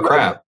said, "What the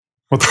crap?"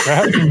 What the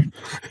crap?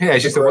 Yeah,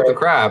 she said, "What the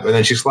crap?" And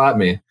then she slapped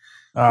me.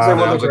 I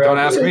was like, "Don't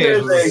ask me."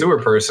 It was a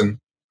sewer person.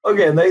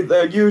 Again,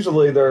 they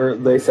usually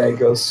they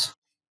thank us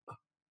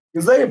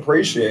because they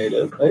appreciate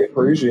it. They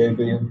appreciate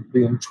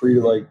being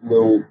treated like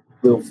little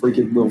little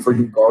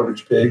freaking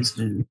garbage pigs.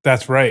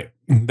 That's right.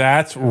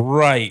 That's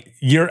right.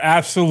 You're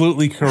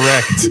absolutely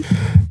correct.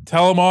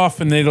 Tell them off,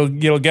 and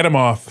you'll get them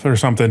off or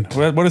something.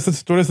 What is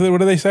this? What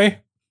do they say?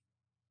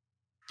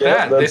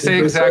 Yeah, they say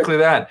exactly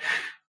that.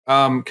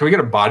 Can we get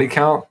a body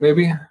count,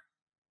 maybe?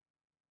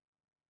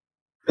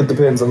 It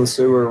depends on the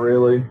sewer,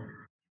 really.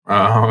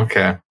 Oh,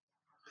 okay.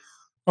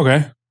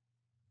 Okay.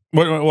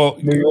 Well,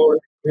 New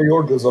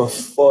York is a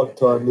fuck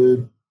ton,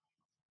 dude.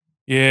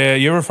 Yeah,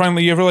 you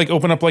ever like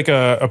open up like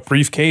a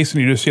briefcase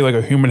and you just see like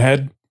a human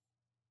head?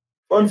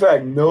 Fun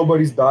fact: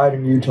 nobody's died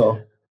in Utah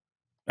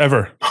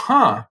ever.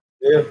 Huh?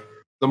 Yeah.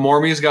 The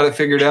Mormons got it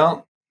figured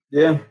out.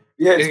 Yeah.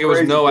 Yeah. I think it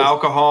was no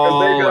alcohol.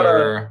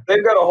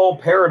 They've got a whole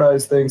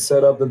paradise thing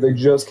set up that they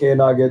just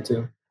cannot get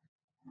to.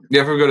 You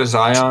ever go to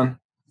Zion?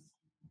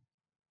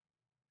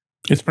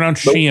 It's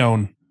pronounced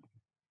Shion.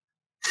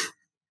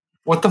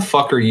 What the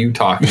fuck are you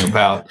talking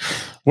about?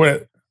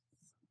 What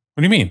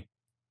do you mean?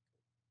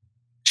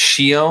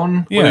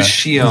 Shion? Yeah, what is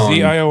Shion?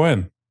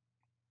 Z-I-O-N.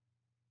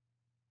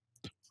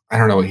 I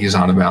don't know what he's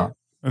on about.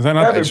 Is that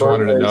not? I just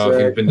wanted to know if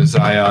you've been to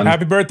Zion.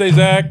 Happy birthday,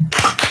 Zach.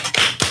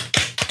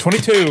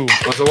 22.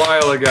 Was a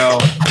while ago.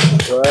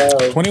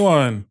 Wow.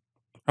 21.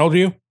 How old are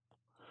you?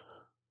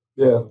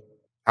 Yeah.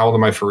 How old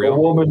am I for real?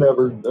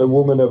 A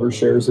woman never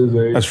shares his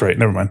age. That's right.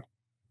 Never mind.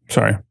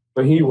 Sorry.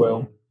 But he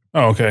will.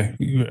 Oh, okay.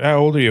 How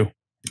old are you?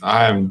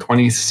 I'm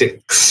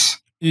 26.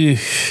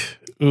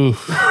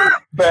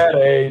 Bad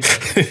age.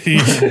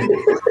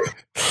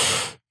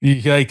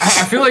 Yikes.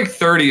 I feel like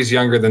 30 is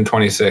younger than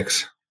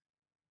 26.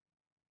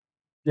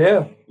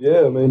 Yeah.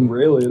 I mean,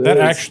 really, that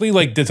actually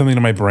like did something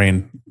to my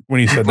brain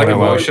when you said like that.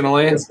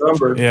 Emotionally.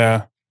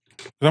 Yeah,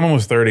 I'm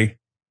almost 30.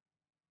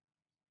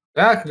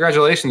 Yeah,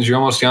 congratulations. You're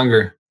almost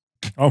younger.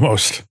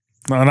 Almost.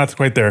 No, not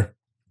quite there.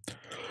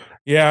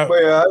 Yeah.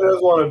 But yeah, I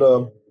just wanted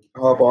to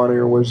hop on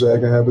here and wish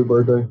Zach a happy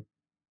birthday.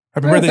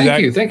 Happy birthday,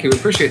 Zach. Thank you. We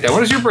appreciate that.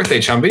 When is your birthday,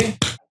 Chumby?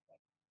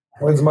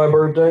 When's my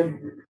birthday?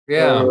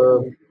 Yeah.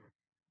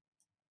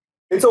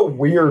 It's a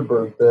weird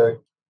birthday.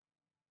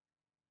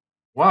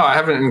 Wow, I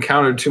haven't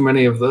encountered too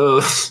many of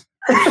those.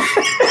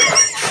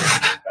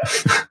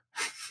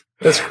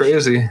 That's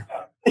crazy.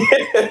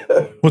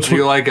 What's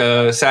you like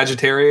a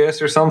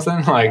Sagittarius or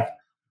something? Like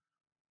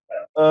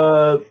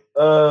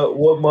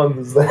what month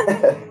is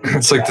that?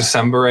 It's like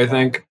December, I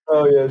think.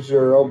 Oh yeah,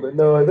 sure.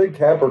 No, I think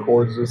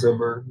Capricorn's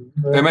December.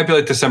 It might be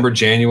like December,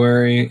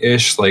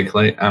 January-ish, like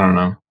I don't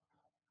know.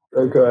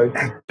 Okay.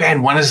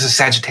 Ben, when is the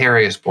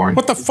Sagittarius born?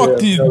 What the fuck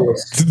do you...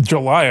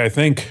 July, I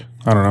think.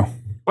 I don't know.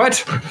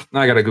 What?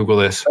 Now I gotta Google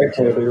this. That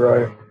can't be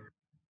right.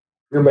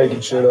 You're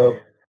making shit up.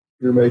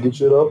 You're making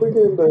shit up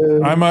again,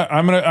 man.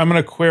 I'm an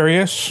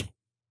Aquarius.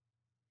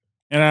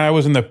 And I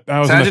was in the...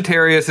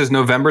 Sagittarius is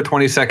November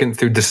 22nd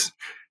through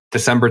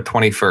December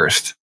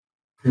 21st.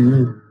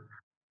 Mm-hmm.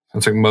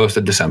 It's like most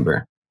of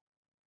December.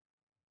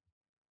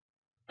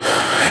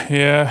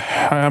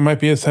 Yeah, I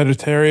might be a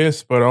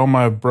Sagittarius, but all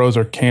my bros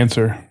are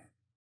Cancer.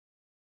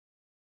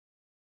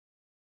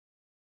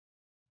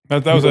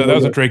 That was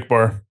a Drake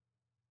bar.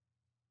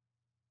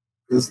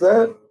 Is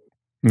that?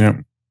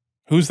 Yeah.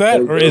 Who's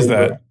that, or is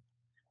that?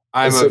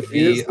 I'm a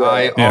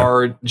Virgogo.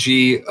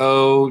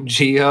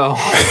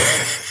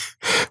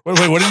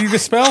 Wait, what did you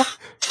just spell?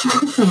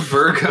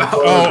 Virgo.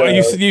 Oh,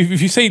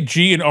 if you say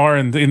G and R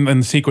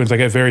in sequence, I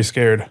get very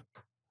scared.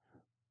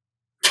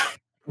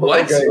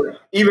 What? Okay.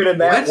 Even in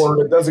that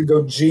word, it doesn't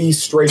go G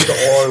straight to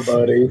R,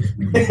 buddy.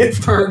 It's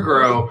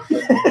Virgo.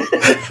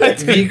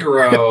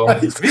 Vigro.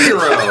 That's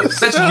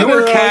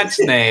your cat's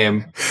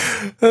name.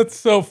 That's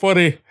so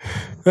funny.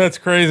 That's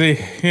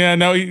crazy. Yeah,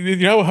 no, you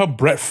know how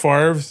Brett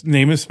Favre's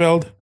name is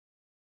spelled?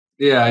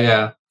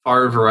 Yeah.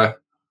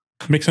 Favre.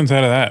 Make sense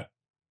out of that.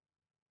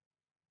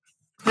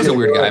 He's a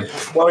weird guy.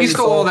 He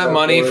stole all that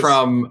money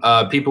from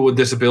people with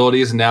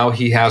disabilities, and now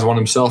he has one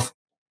himself.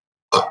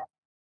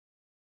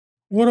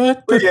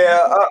 What? But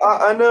yeah,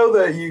 I know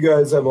that you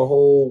guys have a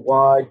whole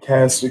wide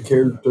cast of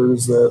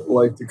characters that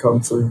like to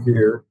come through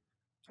here.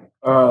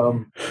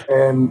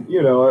 And,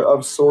 you know,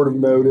 I've sort of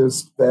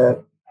noticed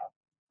that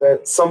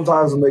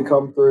sometimes when they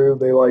come through,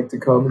 they like to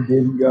come and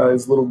give you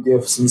guys little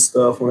gifts and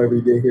stuff whenever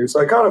you get here. So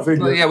I kind of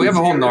figured... Yeah, we have a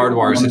whole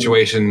Nardwar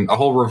situation, a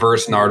whole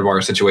reverse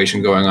Nardwar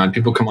situation going on.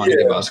 People come on to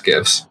give us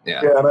gifts.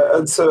 Yeah,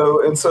 and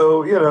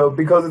so you know,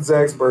 because it's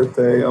Zach's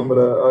birthday,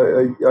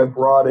 I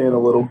brought in a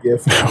little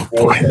gift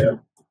for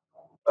him.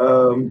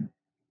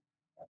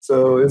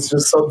 So it's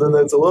just something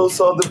that's a little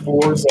something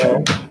for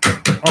Zach.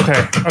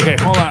 Okay,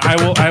 hold on.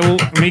 I will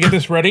let me get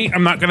this ready.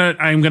 I'm gonna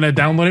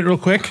download it real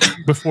quick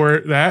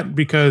before that,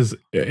 because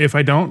if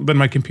I don't, then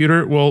my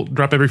computer will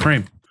drop every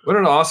frame. What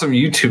an awesome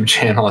YouTube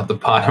channel at the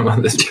bottom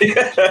of this page.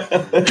 That's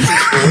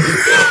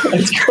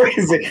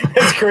crazy.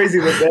 That's crazy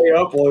that they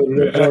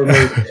uploaded it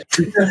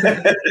for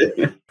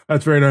me.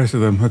 That's very nice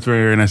of them. That's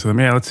very, very nice of them.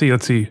 Yeah, let's see.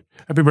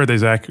 Happy birthday,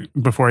 Zach.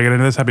 Before I get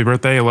into this, happy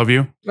birthday. I love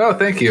you. Oh,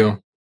 thank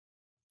you.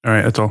 All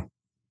right, that's all.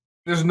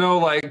 There's no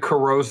like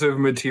corrosive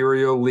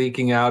material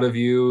leaking out of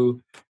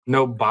you,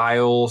 no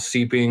bile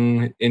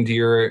seeping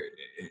into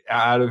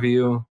out of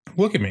you.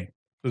 Look at me.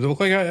 Does it look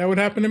like that would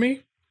happen to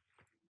me?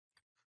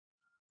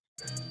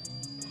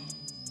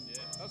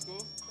 Yeah, that's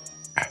cool.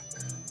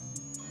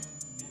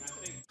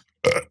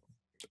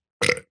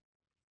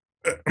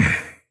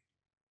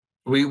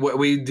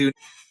 We do.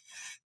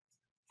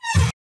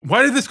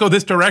 Why did this go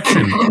this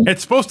direction?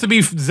 It's supposed to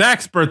be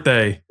Zach's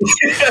birthday.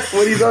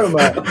 What are you talking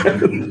about?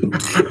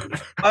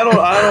 I don't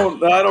know. I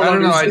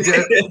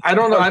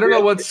don't know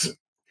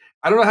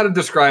how to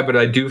describe it.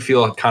 I do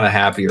feel kind of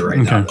happier right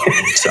now.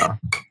 So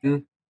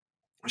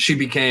she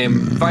became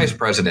vice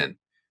president,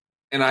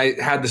 and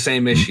I had the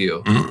same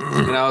issue,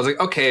 and I was like,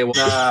 okay,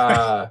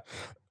 well.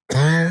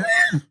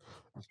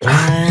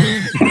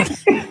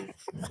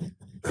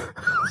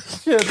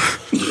 Shit,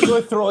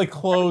 my throat like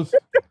closed.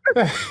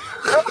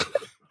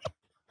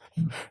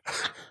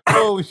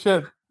 Holy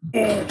shit.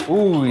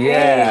 Ooh,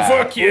 yeah.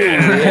 Ooh, fuck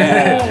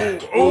yeah.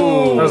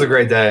 Ooh. That was a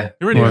great day.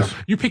 It really was.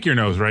 You pick your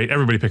nose, right?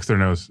 Everybody picks their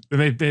nose.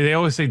 And they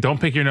always say,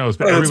 don't pick your nose,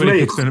 but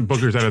everybody picks the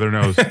boogers out of their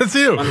nose. That's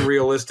you.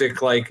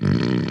 Unrealistic, like,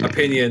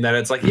 opinion that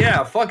it's like,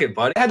 yeah, fuck it,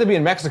 bud. It had to be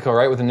in Mexico,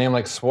 right? With a name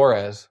like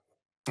Suarez.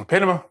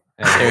 Panama.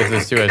 There's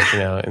the Suez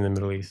Canal in the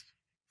Middle East.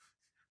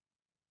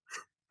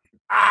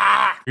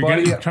 You're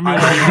getting tell me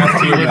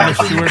why you live in a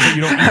sewer, but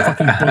you don't eat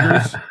fucking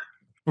boogers.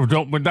 Or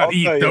don't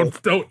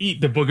eat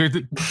the boogers.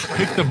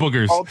 Pick the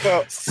boogers.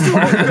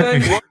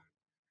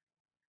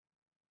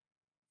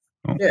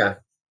 Yeah.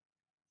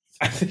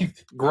 I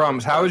think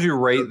Grums, how would you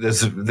rate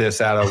this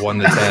out of 1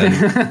 to 10?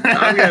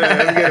 I've got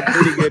a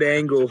pretty good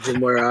angle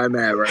from where I'm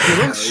at right now.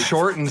 He looks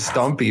short and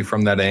stumpy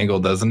from that angle,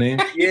 doesn't he?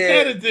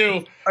 Yeah. You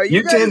do.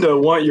 You tend to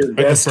want your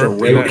guests to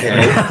rate.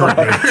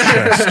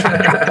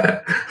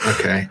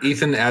 Okay.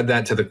 Ethan, add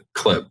that to the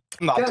clip.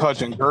 I'm not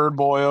touching Bird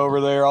Boy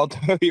over there. I'll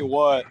tell you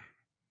what.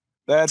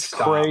 That's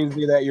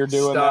crazy that you're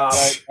doing that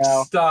right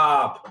now.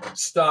 Stop.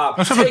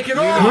 Take it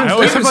off. I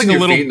always have like a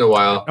little. In a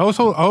while. I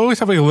always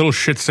have like a little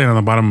shit stain on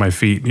the bottom of my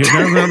feet. You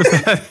ever notice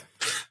that?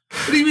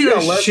 What do you mean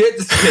a shit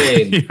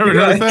stain? You ever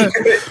notice that?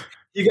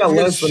 You got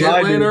less than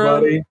I do,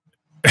 buddy.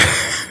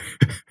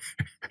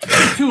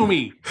 To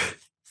me.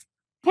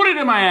 Put it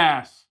in my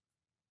ass.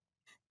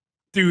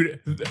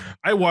 Dude,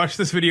 I watched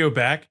this video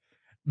back.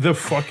 The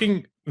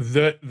fucking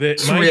my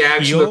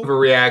reaction heel of a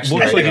reaction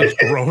looks like it's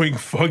growing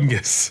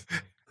fungus.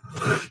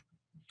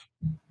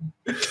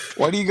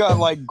 Why do you got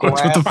like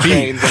grass What's with the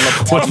feet?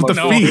 What's with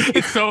the feet?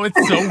 It's so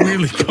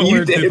weirdly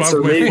colored.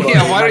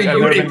 Yeah, why are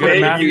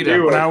you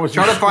doing when I was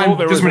trying to find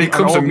this many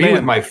clips of me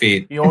with my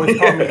feet? He always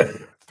told me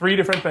 3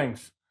 different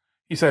things.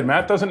 He said,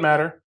 "Math doesn't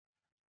matter.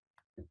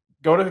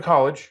 Go to the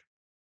college.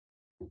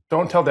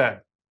 Don't tell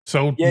Dad."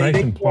 So yeah, nice I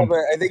and plump.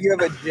 think you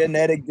have a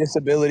genetic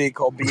disability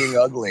called being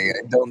ugly.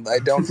 I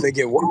don't think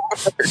it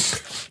works.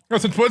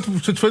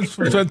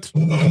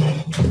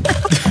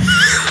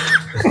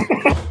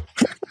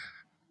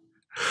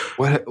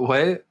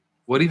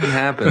 What even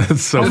happened?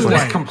 That's so Does funny.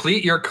 this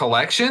complete your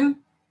collection?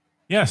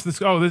 Yes.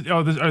 Are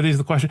these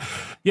the question?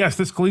 Yes.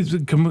 This he's a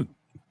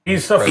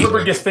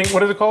flabbergasting.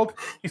 What is it called?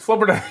 He's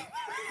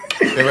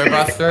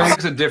flabbergasting.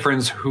 Makes a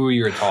difference who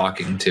you're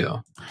talking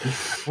to.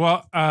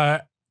 Well,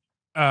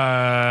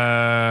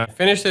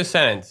 Finish this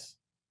sentence.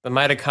 The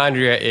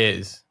mitochondria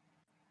is.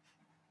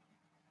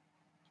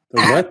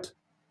 The what?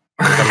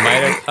 The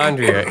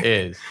mitochondria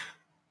is.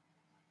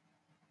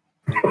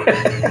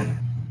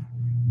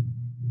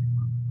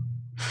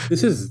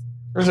 This is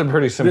a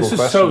pretty simple question.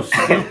 This is so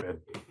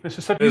stupid. This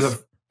is such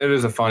it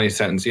is a funny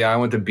sentence. Yeah, I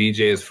went to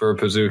BJ's for a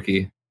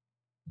Pizookie.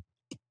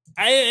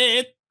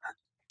 My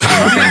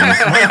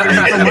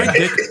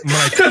dick,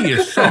 my pee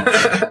is soft.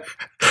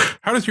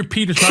 How does your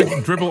pee just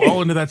not dribble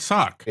all into that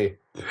sock?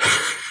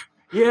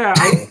 yeah.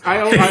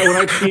 I when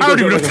I pee, I don't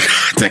even know what the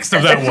context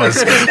of that was.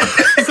 Is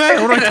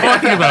that what I'm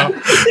talking about?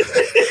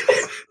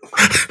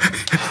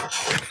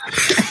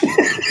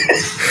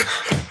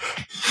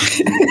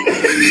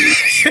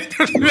 I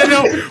don't even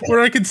know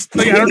where I can.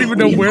 Like, I don't even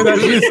know where that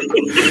is.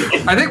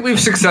 I think we've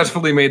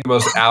successfully made the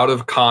most out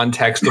of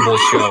contextable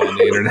show on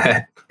the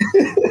internet.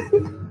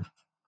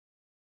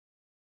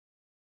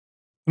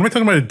 What am I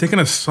talking about? A dick in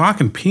a sock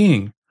and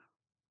peeing?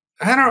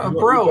 I don't know,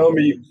 bro.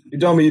 You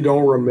tell me you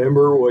don't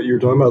remember what you were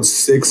talking about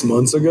 6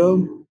 months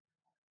ago?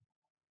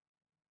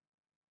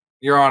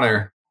 Your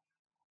Honor.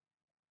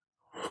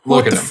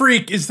 What the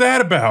freak is that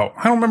about?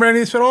 I don't remember any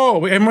of this at all.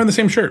 I'm wearing the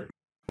same shirt.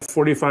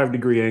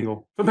 45-degry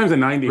angle. Sometimes a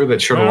 90. We're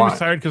that shirt a I lot. was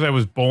tired because I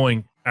was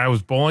bowling.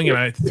 And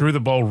I threw the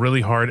ball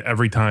really hard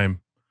every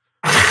time.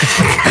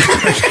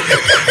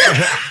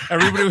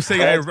 Everybody was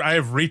saying I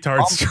have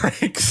retard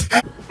strikes.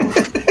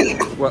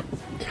 Well,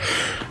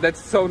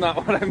 that's so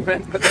not what I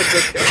meant, but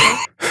that's okay.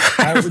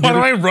 Why do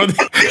I run?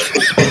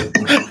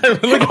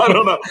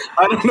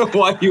 I don't know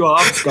why you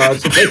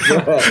hopscotch like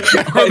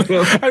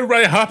that.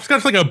 I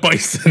hopscotch like a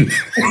bison.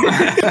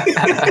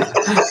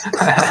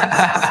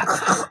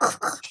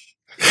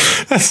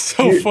 That's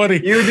so funny.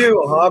 You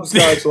do a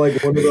hopscotch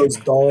like one of those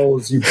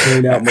dolls you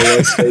point out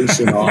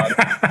molestation on.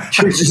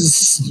 You're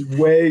just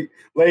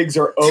legs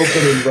are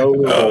open and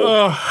rolling.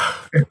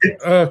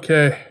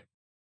 Okay.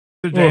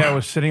 The other day I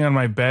was sitting on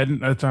my bed.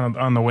 It's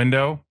on the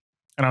window,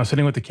 and I was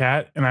sitting with the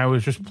cat, and I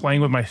was just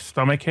playing with my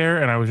stomach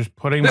hair, and I was just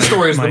putting. This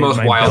story is the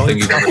most wild thing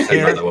you've ever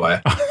said, by the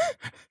way.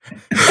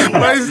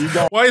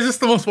 Why is this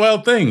the most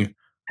wild thing?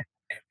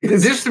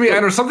 This to me, I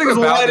don't know, something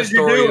about this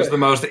story is the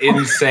most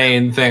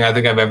insane thing I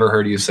think I've ever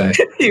heard you say.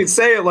 You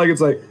say it like it's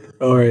like,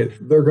 all right,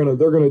 they're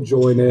gonna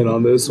join in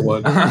on this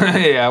one.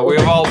 Yeah,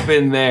 we've all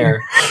been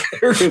there.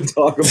 They're gonna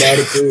talk about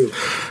it too.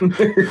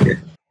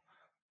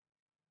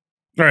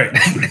 All right,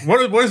 what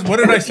did I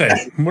say?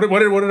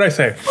 What did I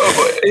say?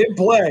 Hit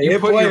play. You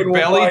put your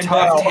belly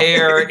tucked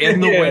hair in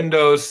the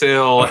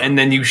windowsill, and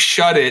then you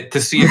shut it to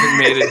see if it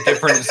made a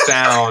different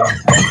sound.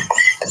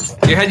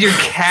 You had your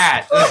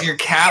cat. Your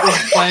cat was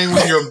playing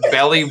with your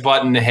belly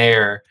button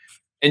hair,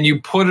 and you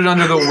put it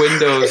under the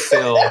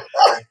windowsill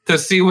to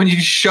see when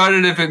you shut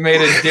it if it made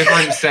a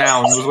different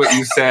sound, was what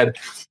you said.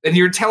 And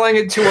you're telling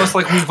it to us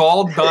like we've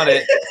all done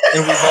it,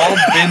 and we've all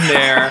been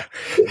there.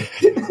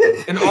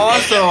 And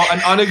also, an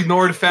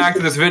unignored fact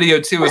of this video,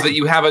 too, is that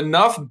you have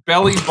enough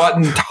belly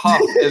button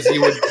tuck, as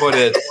you would put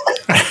it,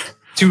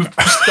 to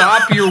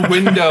stop your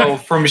window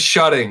from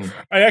shutting.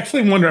 I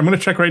actually wonder. I'm going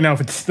to check right now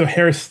if the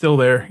hair is still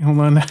there. Hold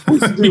on.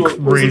 Let's do a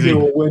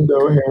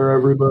window hair,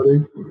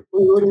 everybody.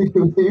 What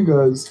do you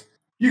guys?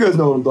 You guys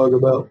know what I'm talking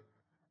about.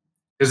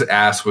 His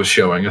ass was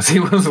showing as he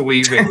was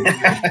leaving.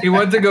 He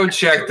went to go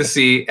check to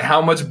see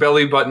how much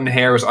belly button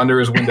hair was under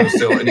his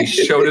windowsill, and he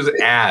showed his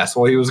ass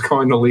while he was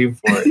going to leave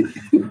for it.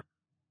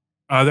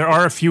 There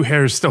are a few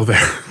hairs still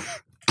there.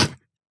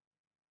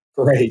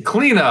 Great.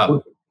 Clean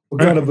up. What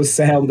kind of a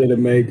sound did it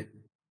make?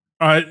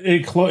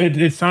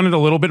 It sounded a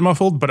little bit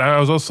muffled, but I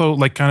was also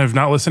like kind of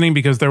not listening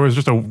because there was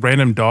just a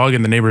random dog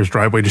in the neighbor's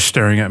driveway just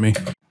staring at me.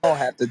 You don't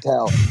have to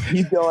tell.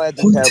 You don't have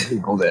to tell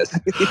people this.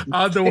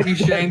 He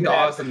Shane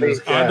Dawson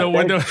this on the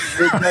window.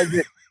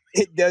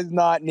 It does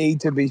not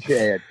need to be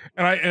shared.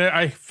 And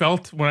I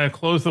felt when I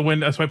closed the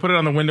window, so I put it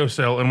on the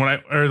windowsill, and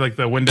like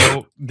the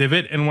window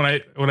divot, and when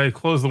I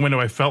closed the window,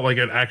 I felt like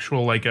an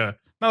actual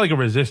not like a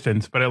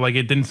resistance, but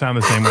it didn't sound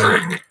the same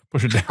way.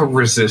 Push it down. A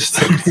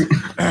resistance.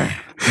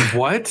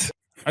 What?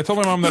 I told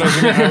my mom that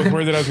I was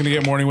worried that I was going to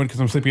get morning wind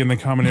because I'm sleeping in the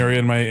common area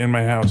in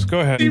my house. Go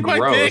ahead.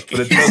 Gross, but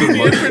it doesn't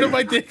look.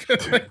 My dick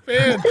on my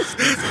fan.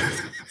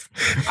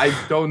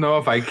 I don't know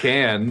if I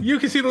can. You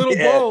can see the little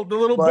bulge, the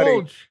little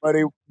bulge.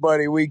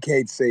 Buddy, we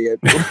can't see it.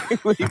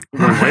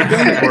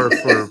 Wiping or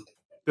for?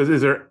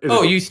 Is there?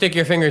 You stick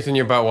your fingers in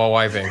your butt while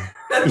wiping.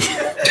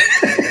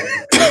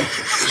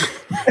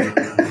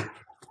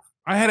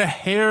 I had a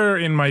hair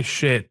in my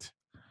shit.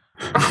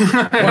 Okay,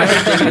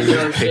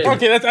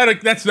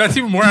 that's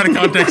even more out of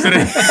context than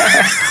it.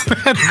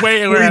 That's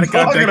way more out of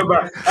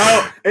context.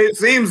 It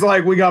seems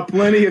like we got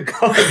plenty of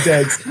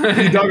context.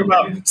 You talk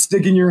about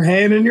sticking your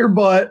hand in your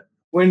butt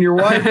when you're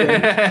wiping.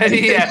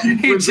 Yeah,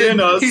 he did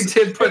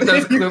put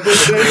those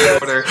clips in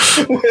order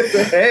with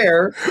the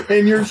hair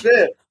in your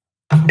shit.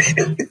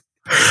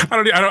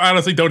 I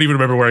honestly don't even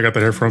remember where I got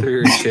the hair from.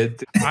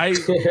 Shit. I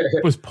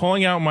was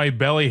pulling out my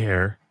belly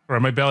hair or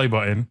my belly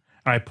button.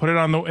 I put it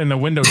in the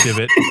window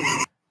divot.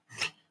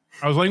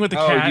 I was laying with the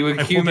cat. You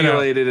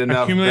accumulated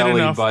enough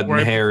belly button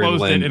hair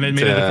closed it, and it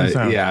made a different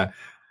sound. Yeah.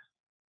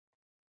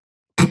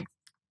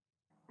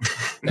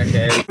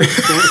 Okay.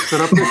 Stood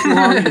up this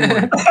long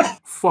in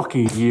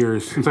fucking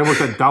years since I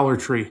worked at Dollar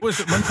Tree. One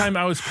time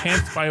I was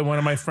pantsed by one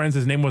of my friends.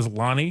 His name was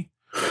Lonnie.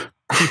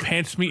 He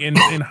pantsed me in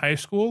high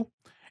school.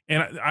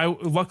 And I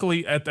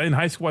luckily in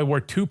high school I wore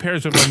 2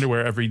 pairs of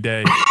underwear every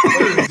day.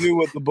 What do you do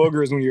with the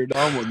boogers when you're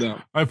done with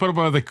them? I put them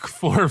on the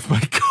floor of my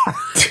car.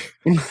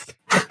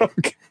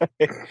 Okay.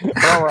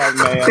 All right,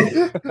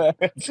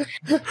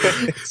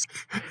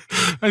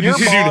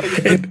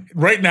 man.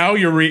 Right now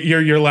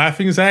you're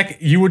laughing, Zach.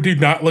 You do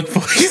not look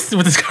pleased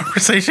with this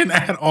conversation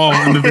at all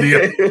in the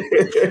video.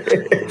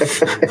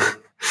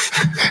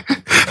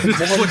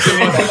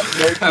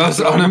 I was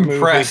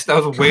unimpressed. I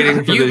was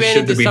waiting for this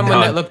shit to be done.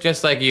 Someone that looked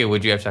just like you,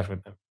 would you have sex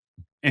with them?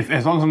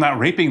 As long as I'm not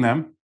raping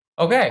them.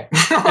 Okay.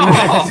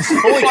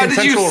 Why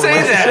did you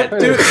say that?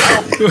 Dude,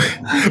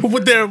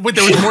 there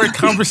was more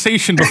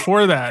conversation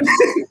before that.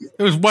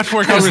 There was much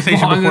more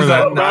conversation before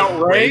that.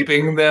 Not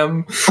raping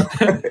them.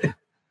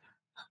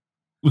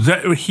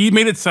 He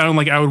made it sound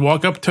like I would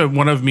walk up to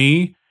one of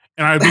me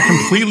and I would be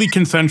completely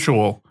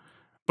consensual.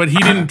 But he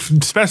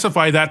didn't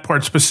specify that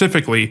part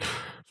specifically.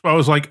 So I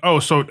was like, oh,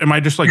 so am I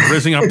just like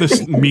rizzing up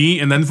this me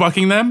and then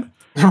fucking them?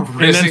 And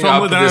then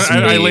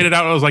I laid it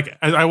out. I was like,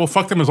 I will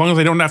fuck them as long as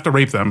I don't have to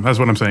rape them. That's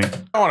what I'm saying.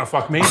 I want to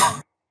fuck me.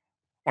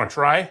 Want to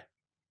try?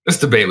 This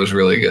debate was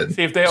really good.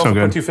 See if they also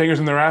put 2 fingers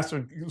in their ass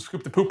and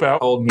scoop the poop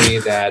out. Told me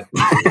that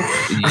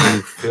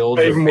you filled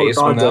your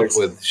basement up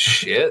with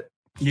shit.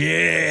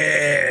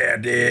 Yeah, I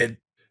did. It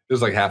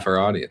was like half our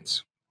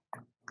audience.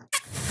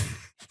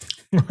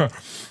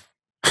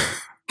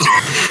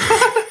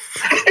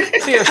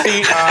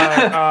 CFC,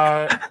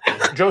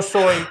 Joe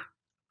Soy,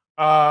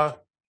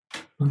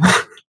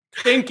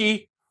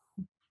 Stinky,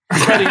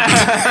 Petty,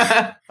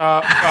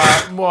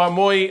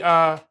 muy,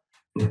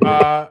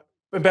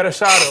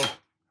 embarazado,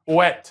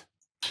 wet.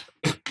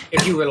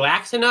 if you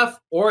relax enough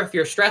or if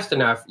you're stressed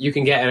enough, you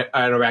can get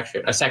an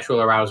erection, a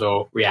sexual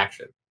arousal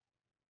reaction.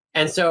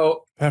 And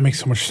so that makes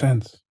so much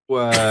sense. You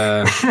walk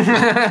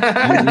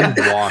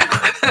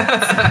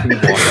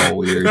all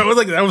weird.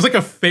 That was like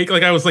a fake.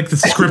 Like I was like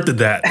scripted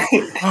that.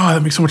 Oh,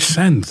 that makes so much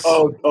sense.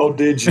 Oh,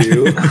 did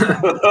you?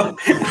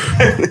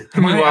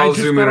 Meanwhile,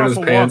 zoom in on his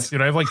pants.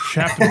 Dude, I have like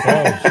chapped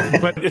balls.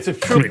 But it's a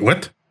true. Wait,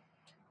 what?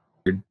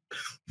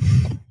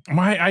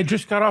 I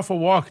just got off a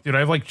walk, dude. I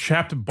have like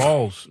chapped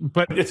balls,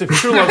 but it's a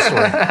true love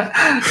story.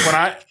 When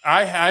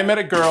I met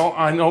a girl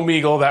on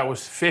Omegle that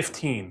was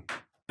 15.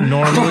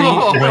 Normally,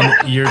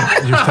 when your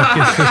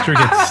sister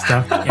gets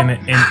stuck and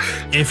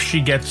if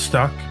she gets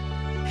stuck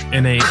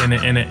in a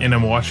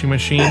washing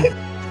machine,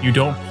 you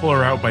don't pull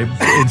her out by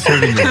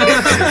inserting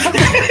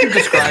it. You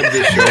described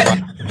this show.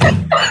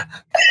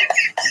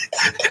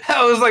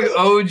 That was like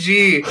OG.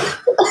 It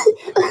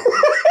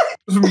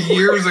was from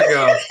years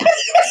ago.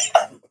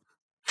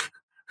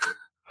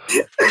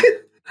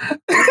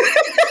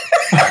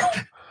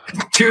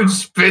 Dude,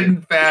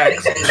 spitting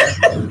facts.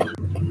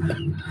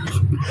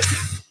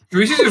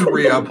 We should just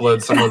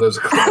re-upload some of those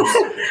clips.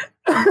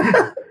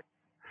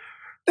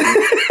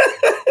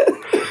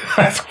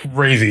 That's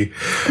crazy.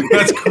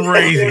 That's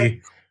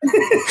crazy.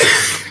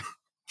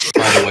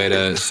 By the way,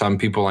 to some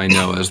people I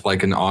know as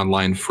like an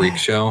online freak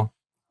show.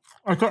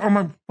 I got on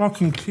my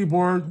fucking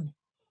keyboard.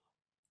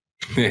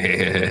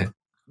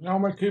 Now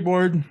my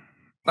keyboard.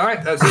 All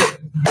right, that's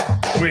it.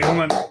 Wait, hold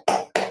on.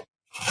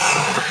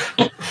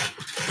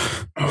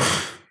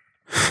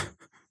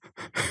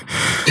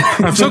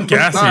 I'm so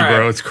gassy,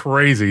 bro. It's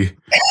crazy.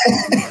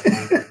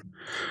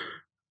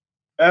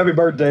 Happy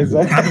birthday,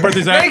 Zach. Happy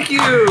birthday, Zach. Thank you.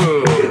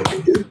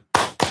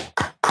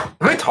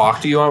 Have I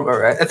talked to you?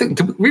 I think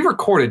we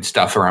recorded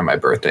stuff around my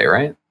birthday,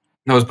 right?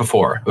 No, it was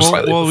before. It was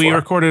slightly before. We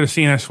recorded a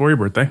CNS for your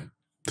birthday.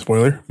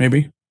 Spoiler,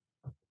 maybe.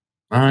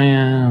 Oh,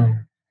 yeah.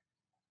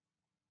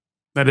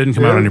 That didn't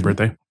come out on your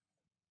birthday.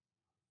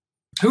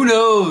 Who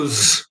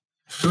knows?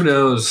 Who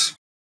knows?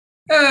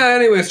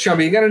 Anyways,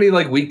 Chumby, you got any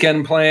like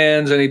weekend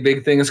plans? Any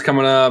big things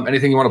coming up?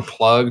 Anything you want to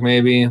plug,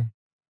 maybe?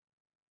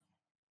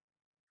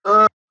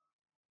 Nah.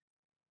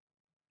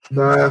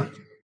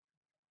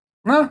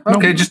 No?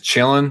 Okay, just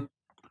chilling.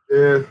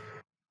 Yeah.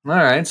 All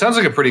right. Sounds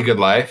like a pretty good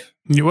life.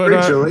 You what?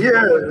 Chilling.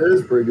 Yeah, it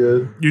is pretty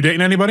good. You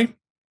dating anybody?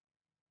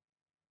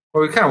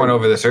 Well, we kind of went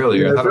over this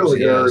earlier. Yeah, I feel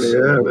like I already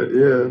have it.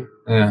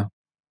 Yeah. Yeah.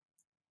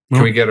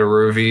 Can we get a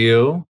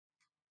review?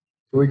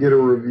 Can we get a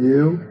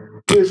review?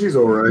 Yeah, she's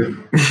all right.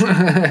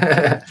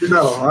 She's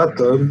not a hot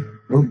tub.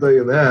 I'll tell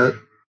you that.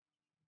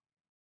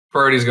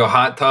 Priorities go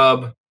hot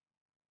tub.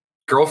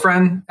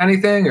 Girlfriend,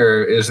 anything?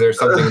 Or is there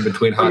something in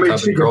between hot tub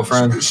and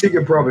girlfriend? She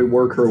could probably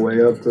work her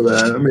way up to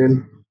that. I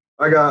mean,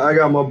 I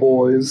got my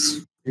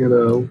boys, you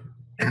know.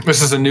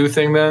 This is a new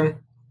thing then?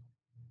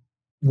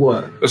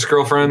 What? This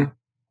girlfriend?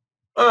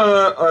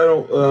 I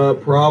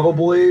don't,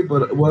 probably,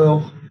 but,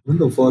 well, when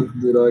the fuck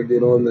did I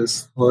get on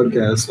this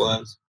podcast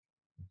last?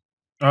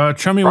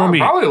 Chummy Wumby.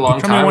 Probably a long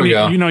time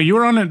ago. You know, you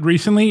were on it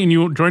recently and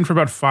you joined for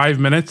about 5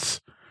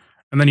 minutes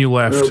and then you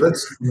left. No,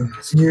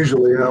 that's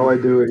usually how I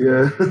do it,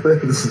 yeah.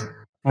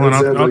 Hold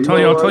on, I'll tell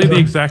you the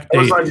exact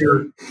date. I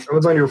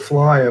was on your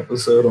Fly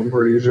episode, I'm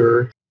pretty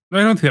sure.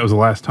 I don't think that was the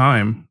last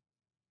time.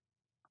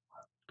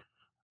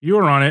 You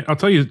were on it. I'll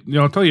tell you,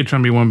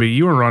 Chumby Wumby,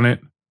 you were on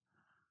it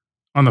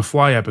on the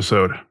Fly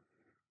episode.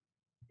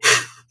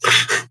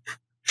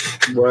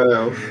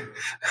 Wow.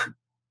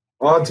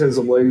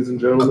 Autism, ladies and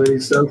gentlemen.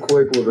 He's so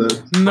quick with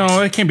it. No,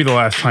 that can't be the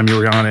last time you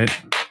were on it.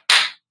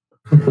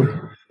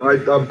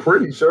 I'm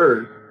pretty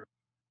sure.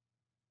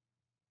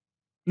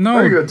 No. How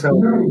are you going to tell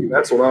me?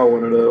 That's what I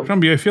want to know.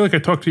 Chumby, I feel like I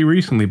talked to you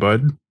recently,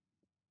 bud.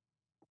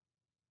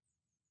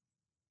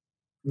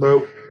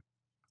 Nope.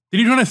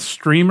 Did you join a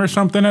stream or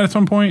something at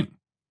some point?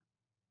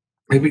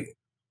 Maybe.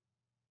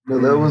 No,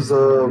 that was,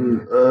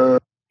 oh,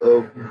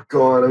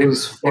 God, it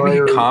was fire. Maybe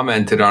he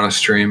commented on a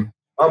stream.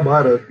 I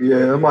might have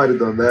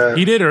done that.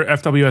 He did, or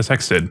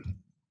FWSX did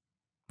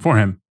for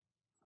him,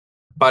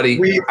 buddy.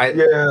 I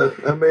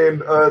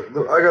mean, I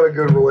got a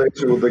good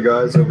relation with the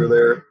guys over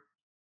there.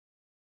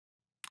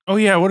 Oh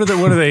yeah, what are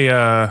they?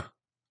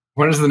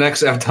 When is the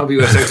next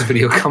FWSX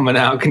video coming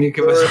out? Can you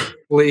give us a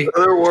leak?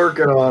 They're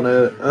working on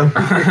it.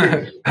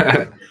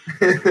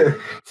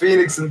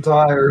 Phoenix and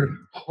Tyre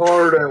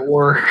hard at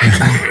work.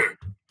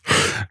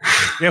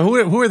 Yeah,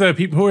 who are the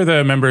people? Who are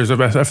the members of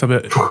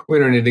FW? We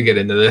don't need to get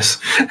into this.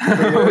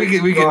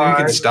 we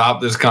can stop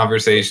this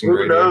conversation.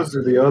 Who knows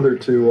who the other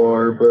two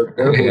are? But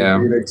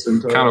Phoenix and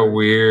Tyre. Kind of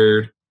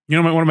weird.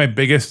 You know, one of my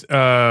biggest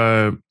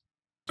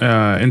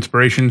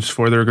inspirations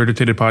for the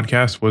Regurgitated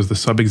podcast was the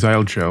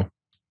Sub-Exiled show.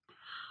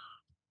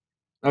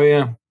 Oh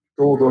yeah,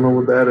 cool. Don't know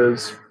what that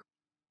is.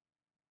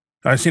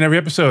 I've seen every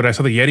episode. I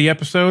saw the Yeti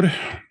episode.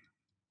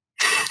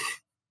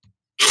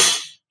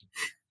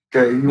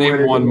 Okay,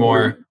 name one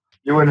more.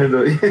 You went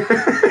into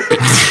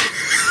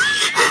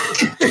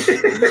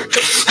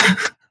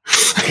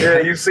yeah,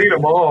 you've seen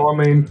them all. I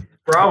mean,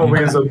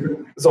 probably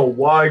it's a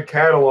wide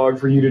catalog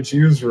for you to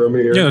choose from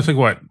here. Yeah, there's like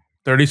what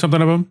 30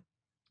 something of them.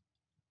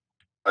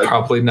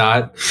 Probably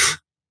not.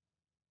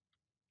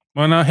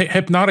 Well, no,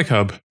 Hypnotic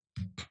Hub.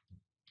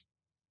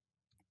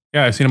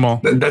 Yeah, I've seen them all.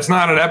 That's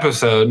not an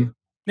episode.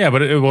 Yeah,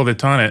 but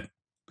it's on it.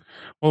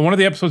 Well, one of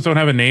the episodes don't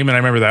have a name, and I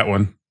remember that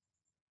one.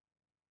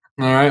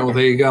 All right, well,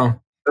 there you go.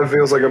 That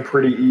feels like a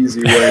pretty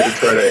easy way to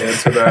try to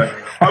answer that.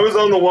 I was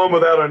on the one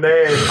without a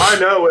name. I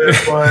know it,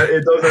 but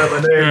it doesn't have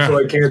a name, so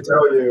I can't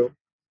tell you.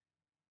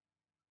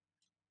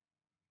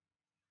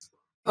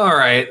 All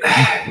right.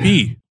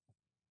 P.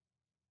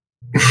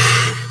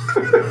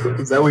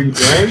 Is that what you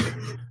drank?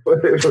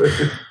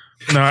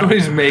 No,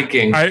 somebody's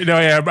making.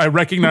 I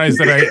recognize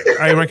that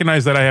I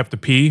recognize that I have to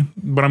pee,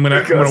 but I'm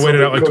gonna wait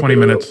it out like 20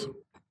 minutes.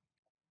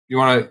 You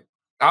want to?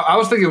 I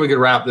was thinking we could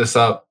wrap this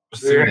up.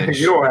 Yeah,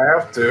 you don't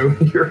have to.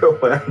 You're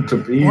allowed to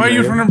pee. Why are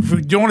you?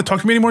 You don't want to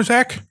talk to me anymore,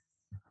 Zach?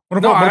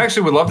 I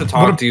actually would love to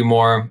talk to you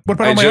more. What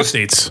about all my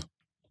updates?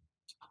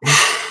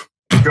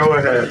 Go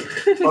ahead.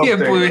 Yeah,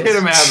 please hit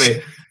him at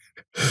me.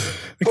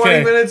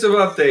 20 minutes of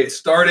updates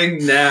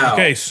starting now.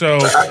 Okay, so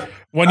how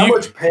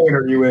much pain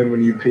are you in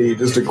when you pee?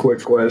 Just a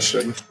quick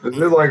question. Does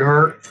it like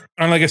hurt?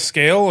 On like a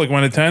scale, like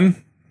 1 to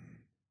 10?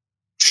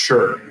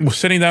 Sure.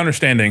 Sitting down or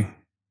standing?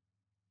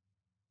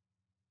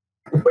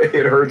 Wait,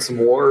 it hurts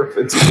more if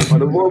it's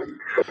one of them.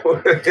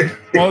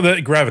 Well,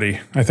 the gravity,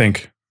 I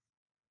think.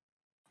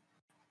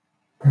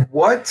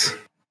 What?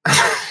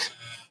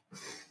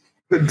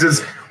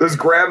 Does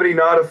gravity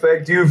not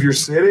affect you if you're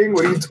sitting?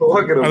 What are you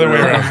talking about? Other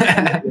way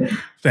around.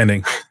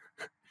 Standing.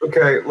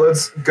 Okay,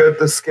 let's get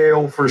the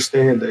scale for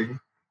standing.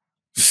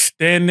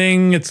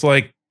 Standing, it's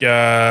like well,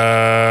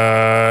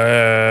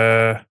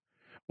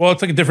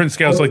 it's like a different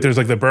scale. It's like there's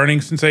like the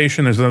burning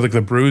sensation, there's like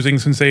the bruising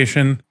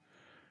sensation.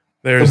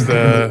 There's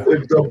the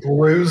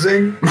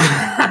bruising?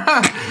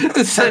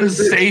 The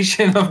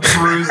sensation of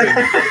bruising.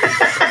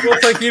 Well,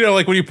 it's like,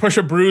 like when you push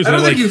a bruise. I don't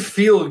think like, you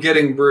feel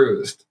getting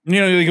bruised.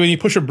 Like when you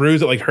push a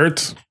bruise, it like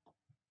hurts.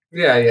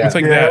 Yeah. It's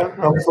like that.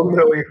 I'm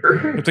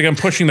familiar. It's like I'm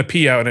pushing the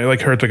pee out and it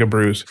like hurts like a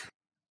bruise.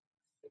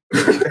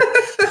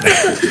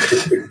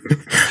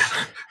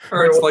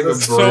 Hurts like a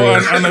bruise. So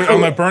on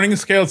the burning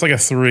scale, it's like a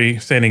 3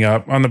 standing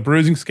up. On the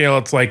bruising scale,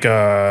 it's like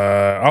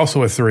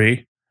also a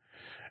 3.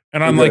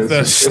 And on like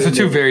those are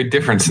two very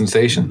different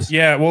sensations.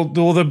 Yeah, well,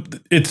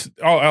 it's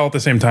all at the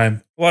same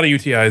time. A lot of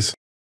UTIs,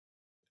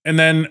 and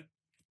then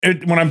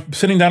when I'm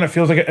sitting down,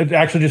 it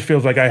actually just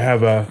feels like I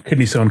have a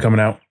kidney stone coming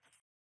out.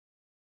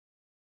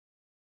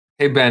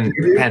 Hey Ben,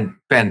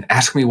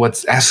 ask me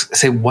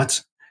say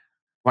what's.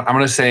 I'm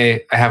gonna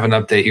say I have an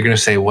update. You're gonna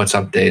say what's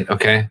update,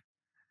 okay?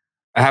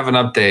 I have an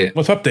update.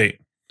 What's update?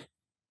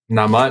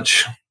 Not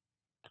much.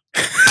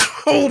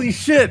 Holy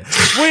shit!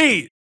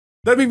 Wait,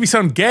 that made me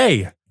sound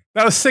gay.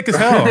 That was sick as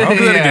hell. I'll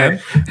do that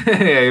again.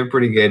 Yeah, you're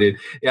pretty gay, dude.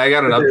 Yeah, I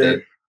got an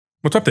update.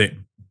 What's update?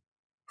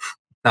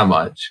 Not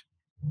much.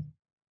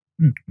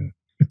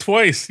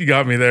 Twice you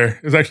got me there.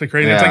 It was actually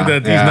crazy. Yeah, it's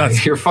like these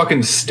nuts. You're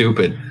fucking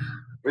stupid.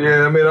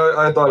 Yeah, I mean,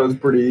 I thought it was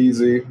pretty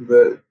easy.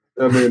 But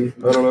I mean,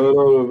 I don't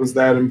know if it was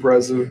that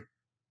impressive.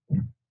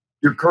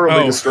 You're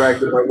currently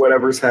distracted by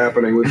whatever's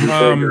happening with your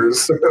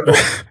fingers.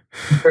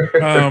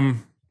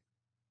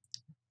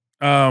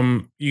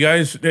 You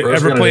guys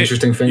ever play?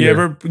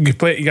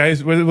 You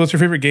guys, what's your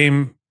favorite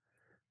game?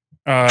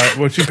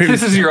 What's your favorite?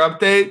 This is your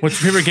update.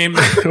 What's your favorite game?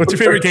 What's your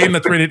favorite game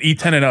that's rated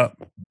E10 and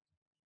up?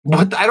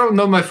 What? I don't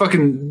know my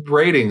fucking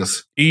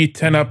ratings.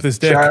 E10 up this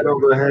dick. Shadow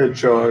the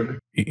Hedgehog.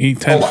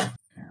 E10.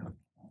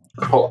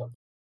 Hold on.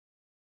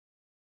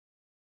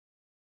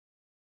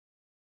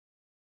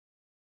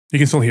 You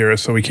can still hear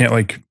us, so we can't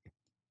like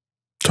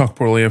talk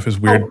poorly of his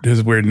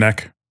weird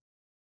neck.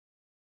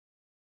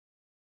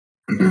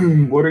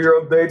 What are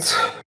your updates?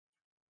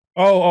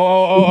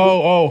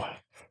 Oh.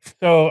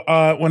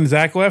 So when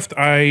Zach left,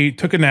 I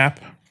took a nap.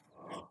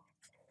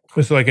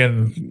 This was like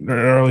in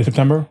early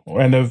September,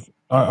 end of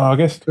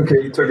August.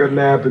 Okay, you took a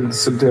nap in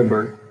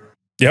September.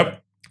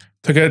 Yep.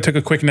 Took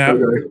a quick nap.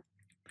 Okay.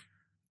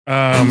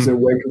 So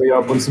wake me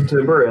up when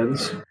September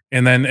ends.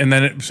 And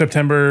then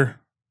September.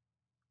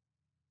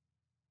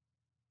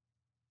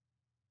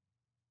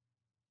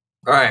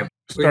 All right.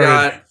 We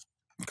got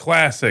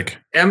classic.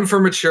 M for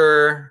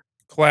mature.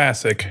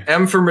 Classic.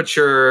 M for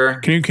mature.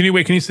 Can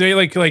you say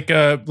like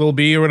little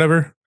B or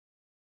whatever?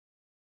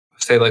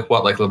 Say like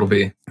what? Like little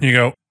B. You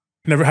go.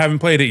 Haven't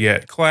played it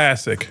yet.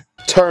 Classic.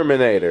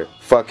 Terminator.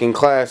 Fucking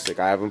classic.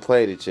 I haven't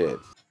played it yet.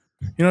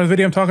 You know the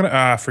video I'm talking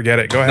about? Forget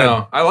it. Go ahead.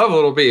 No, I love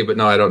little B, but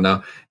no, I don't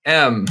know.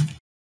 M.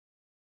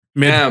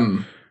 Mid.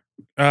 M.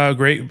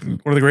 Great.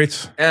 What are the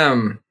greats?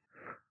 M.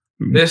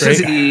 This Great.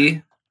 is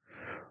E.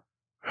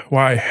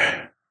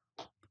 Why?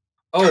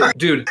 Oh,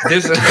 dude,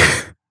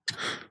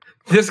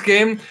 this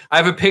game, I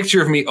have a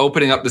picture of me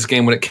opening up this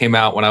game when it came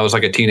out when I was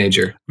like a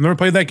teenager. Never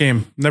played that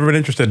game. Never been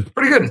interested.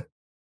 Pretty good.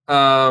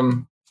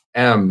 M.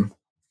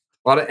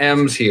 A lot of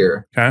M's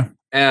here. Okay.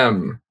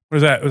 M. What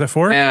is that? Was that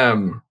 4?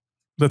 M.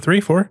 The 3,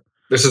 4?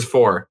 This is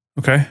 4.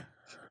 Okay.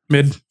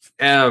 Mid.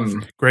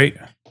 M. Great.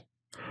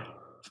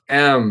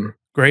 M.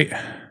 Great.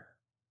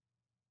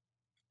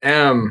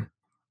 M.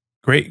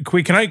 Great.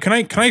 Can I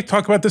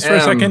talk about this for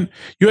a second?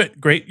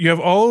 Great. You have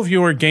all of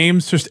your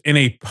games just in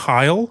a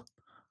pile.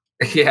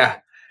 Yeah.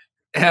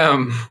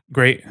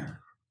 Great.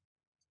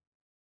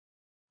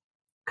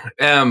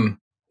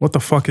 What the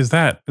fuck is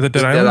that? Is it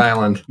Dead Island? Dead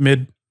Island.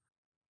 Mid.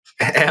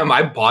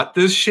 I bought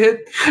this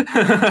shit.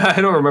 I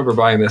don't remember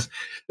buying this.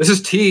 This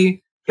is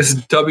T. This is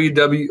It's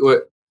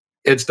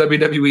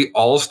WWE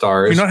All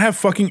Stars. Do you not have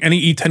fucking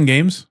any E10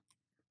 games?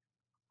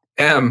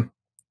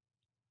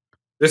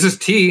 This is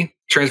T.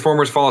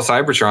 Transformers Fall of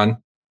Cybertron.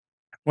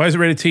 Why is it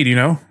rated T? Do you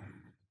know?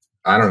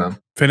 I don't know.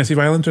 Fantasy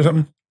violence or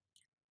something?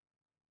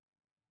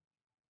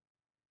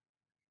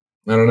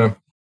 I don't know.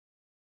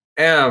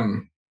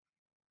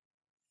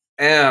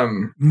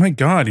 Oh my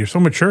God, you're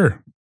so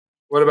mature.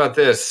 What about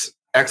this?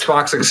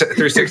 Xbox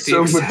 360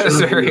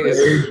 accessories.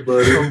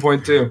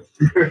 1.2.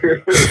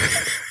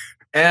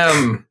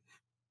 Oh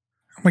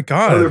my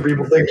God. Other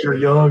people think you're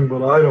young,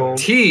 but I don't.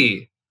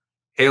 T.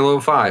 Halo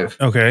 5.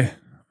 Okay.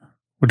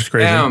 Which is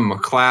crazy.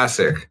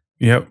 Classic.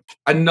 Yep.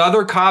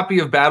 Another copy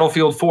of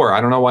Battlefield 4.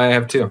 I don't know why I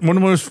have two.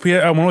 One was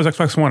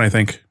Xbox One, I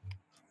think.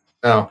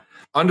 Oh.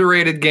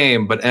 Underrated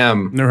game, but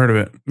Never heard of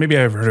it. Maybe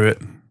I've heard of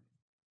it.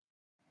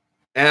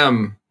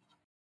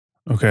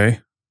 Okay.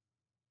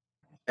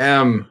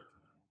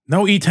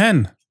 No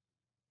E10.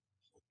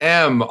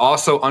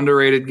 Also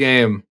underrated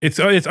game. It's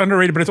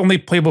underrated, but it's only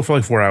playable for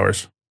like 4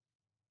 hours.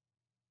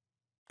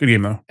 Good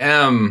game though.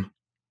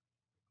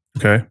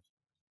 Okay.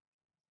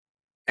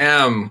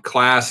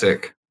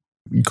 Classic.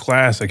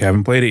 Classic.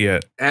 Haven't played it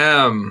yet.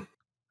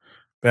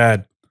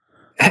 Bad.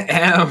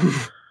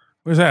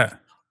 What is that?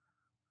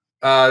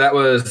 That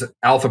was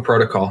Alpha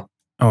Protocol.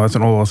 Oh, that's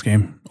an old ass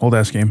game. Old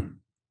ass game.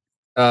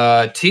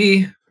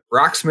 T.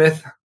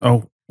 Rocksmith.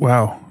 Oh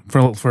wow.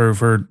 For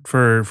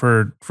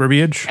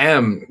verbiage.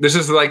 This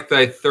is like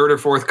the third or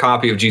fourth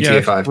copy of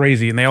GTA 5.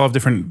 Crazy, and they all have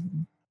different.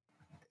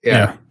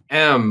 Yeah.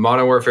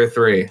 Modern Warfare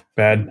 3.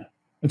 Bad.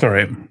 It's all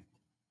right.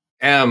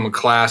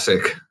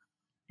 Classic.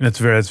 That's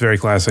very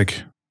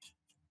classic.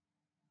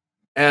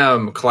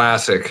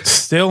 Classic.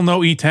 Still no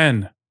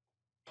E10.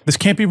 This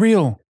can't be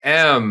real.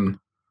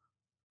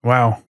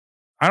 Wow.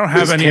 I don't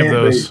have any of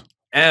those.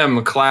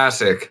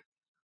 Classic.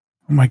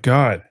 Oh my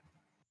God.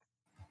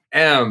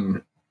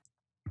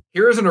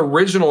 Here is an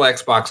original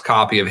Xbox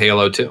copy of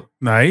Halo 2.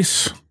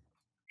 Nice.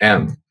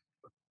 M.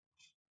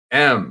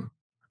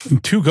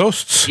 Two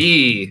ghosts.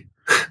 E.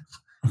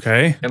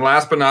 Okay. And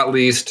last but not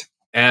least,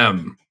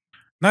 M.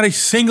 Not a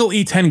single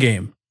E10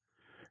 game.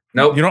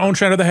 Nope. You don't own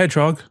Shadow the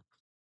Hedgehog.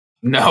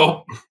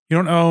 Nope. You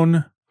don't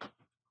own.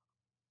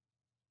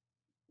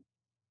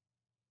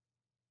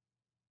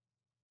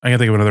 I can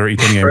think of another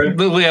E10 game.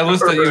 Yeah,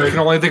 listen, you can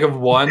only think of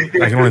one.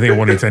 I can only think of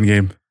one E10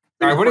 game.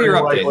 All right, what are your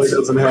updates?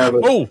 Doesn't have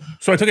it. Oh,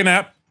 so I took a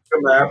nap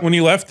when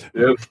you left.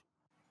 Yep.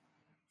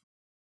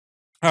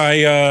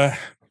 I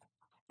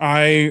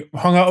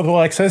hung out with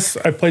Alexis.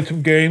 I played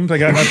some games. I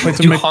played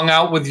some. You hung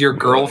out with your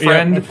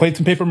girlfriend? Yeah, I played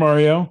some Paper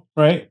Mario.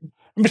 Right.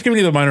 I'm just giving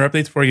you the minor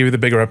updates before I give you the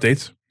bigger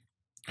updates.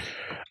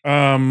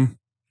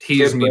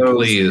 Tease me,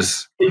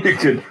 please. We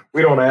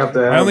don't have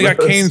to. I only got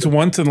Canes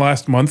once in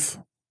last month.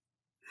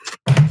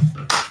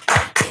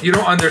 You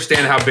don't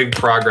understand how big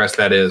progress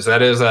that is.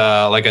 That is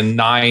like a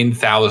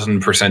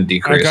 9,000%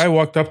 decrease. A guy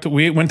walked up to.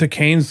 We went to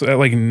Canes at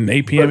like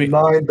 8 p.m.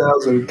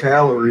 9,000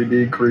 calorie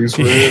decrease.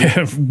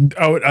 Yeah,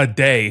 a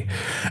day.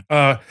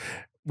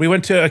 We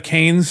went to a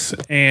Canes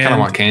and. Kind of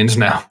want Canes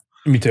now.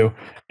 Me too.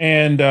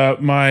 And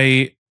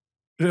tonight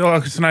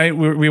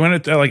we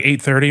went at like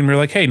 8:30 and we were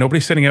like, hey,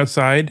 nobody's sitting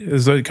outside.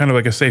 It's kind of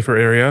like a safer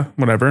area,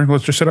 whatever.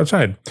 Let's just sit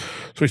outside.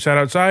 So we sat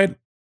outside,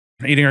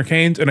 eating our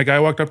canes, and a guy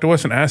walked up to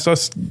us and asked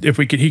us if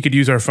he could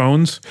use our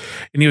phones,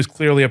 and he was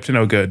clearly up to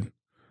no good.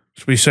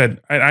 So we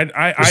said,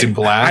 Was he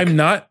black? I'm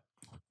not.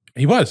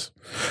 He was.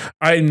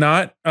 I'm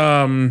not.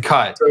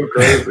 Cut. So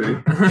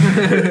crazy.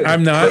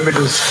 I'm not.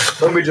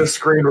 Let me just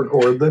screen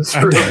record this.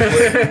 I'm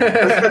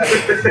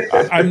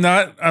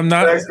not.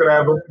 Zach's gonna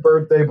have a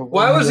birthday.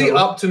 Why was he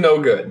up to no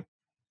good?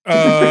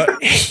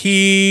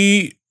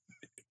 He.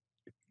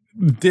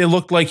 It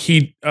looked like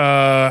he.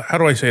 How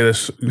do I say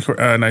this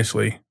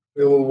nicely?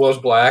 It was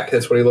black.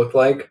 That's what he looked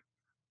like.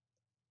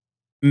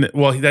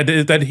 Well,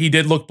 that he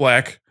did look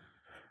black,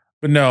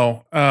 but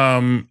no.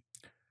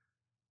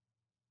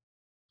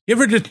 You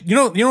ever just you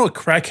know what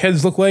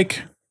crackheads look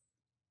like?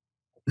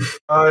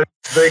 I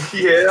think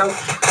yeah.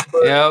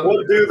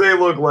 What do they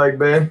look like,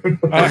 man?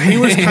 He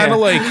was kind of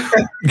like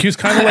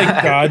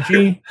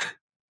dodgy,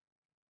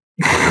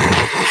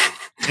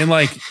 and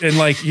like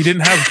he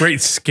didn't have great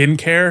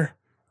skincare.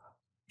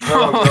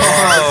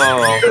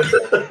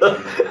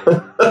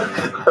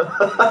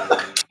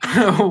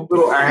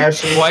 Little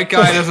ashy. White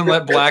guy doesn't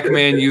let black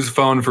man use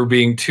phone for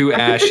being too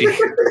ashy.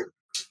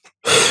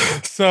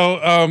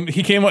 So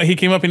he came up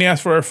and he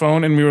asked for our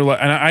phone, and we were like,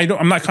 and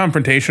I'm not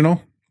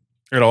confrontational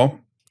at all.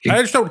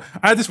 I just don't.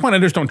 At this point, I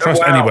just don't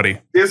trust anybody.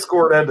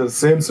 Discord had to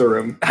censor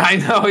him. I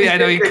know. Yeah, I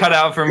know. He cut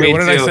out for me. What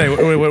did I say?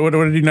 What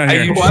did you not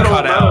hear? You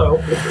cut out.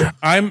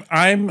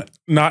 I'm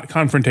not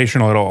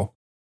confrontational at all.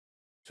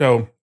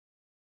 So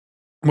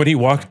when he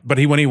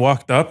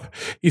walked up,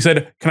 he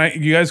said,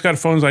 you guys got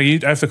phones? I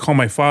have to call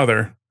my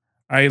father.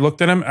 I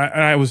looked at him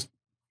and I was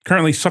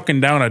currently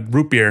sucking down a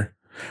root beer.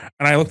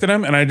 And I looked at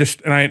him and I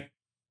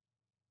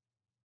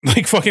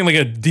like fucking like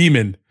a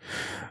demon.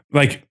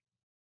 Like,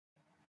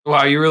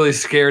 wow, you really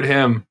scared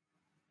him.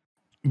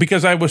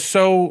 Because I was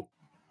so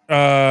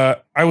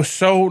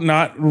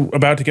not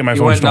about to get my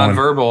phone went stolen.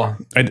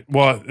 Nonverbal.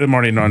 Well, I'm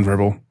already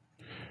nonverbal.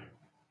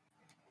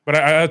 But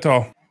that's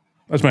all.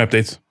 That's my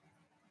updates.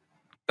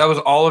 That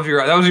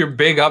was your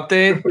big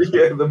update?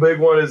 Yeah, the big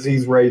one is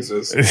he's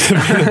racist.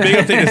 The big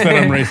update is that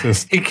I'm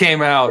racist. He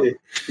came out.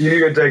 You need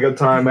to take a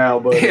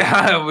timeout, buddy.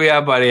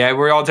 Yeah, buddy.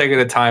 We're all taking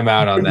a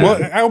timeout on that.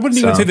 Well, I wouldn't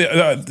even say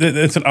that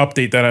it's an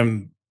update that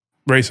I'm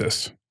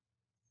racist.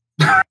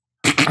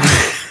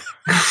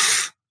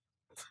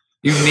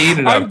 You need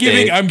an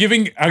update. I'm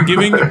giving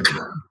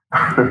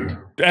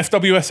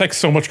FWSX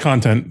so much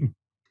content.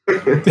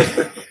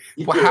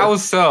 Well, how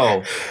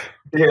so?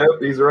 Yeah,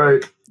 he's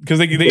right. Because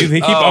they keep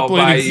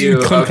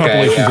uploading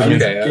compilations of me.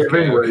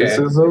 Giving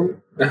racism.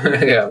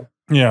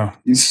 Yeah.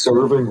 He's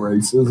serving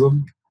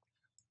racism.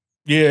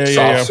 Yeah.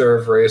 Soft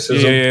serve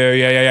racism.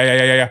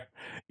 Yeah.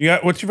 You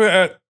got what's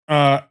your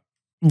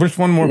just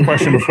one more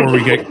question before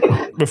we get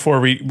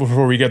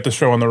the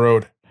show on the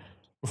road.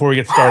 Before we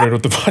get started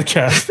with the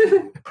podcast.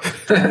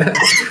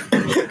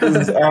 This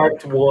is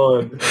Act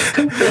 1.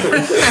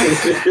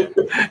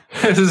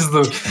 This is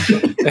the.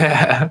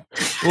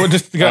 Well, I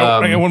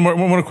got one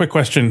more quick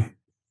question.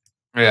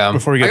 Yeah.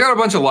 Before we I got a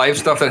bunch of life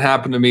stuff that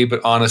happened to me,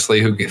 but honestly,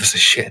 who gives a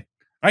shit?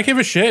 I give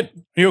a shit.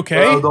 Are you okay?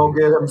 Bro, don't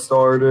get him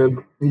started.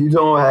 You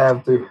don't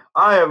have to.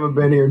 I haven't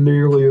been here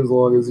nearly as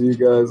long as you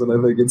guys, and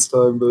I think it's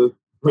time to.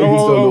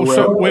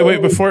 So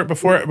wait. Before.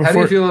 How do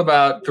you feel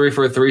about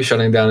 343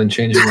 shutting down and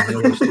changing the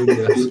Halo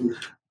studios?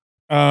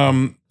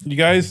 You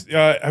guys,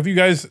 have you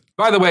guys?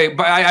 By the way,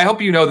 I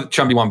hope you know that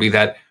Chumby won't be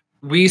that.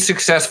 We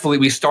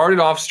started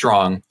off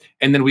strong,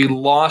 and then we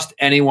lost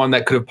anyone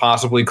that could have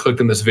possibly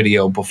clicked on this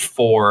video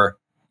before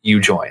you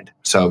joined.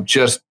 So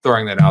just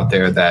throwing that out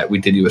there that we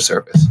did you a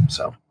service.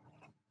 So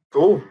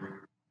cool.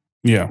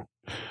 Yeah.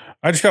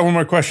 I just got one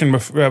more question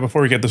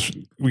before we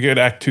get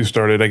Act 2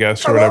 started, I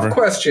guess, or whatever. Love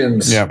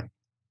questions. Yeah.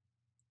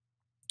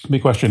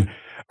 Big question.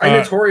 I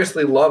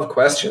notoriously love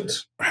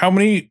questions.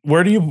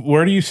 Where do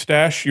you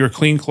stash your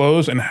clean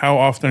clothes, and how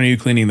often are you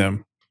cleaning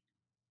them?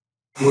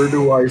 Where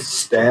do I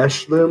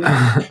stash them?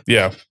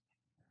 Yeah.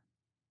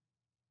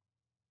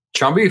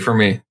 Chumby for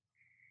me.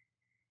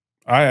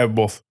 I have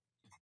both.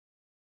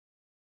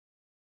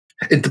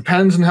 It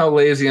depends on how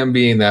lazy I'm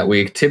being that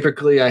week.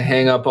 Typically, I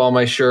hang up all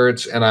my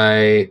shirts and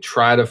I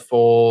try to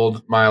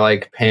fold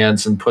my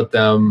pants and put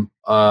them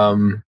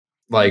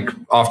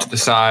off to the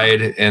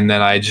side, and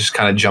then I just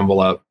kind of jumble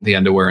up the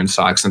underwear and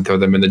socks and throw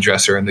them in the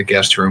dresser in the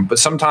guest room. But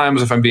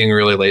sometimes, if I'm being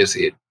really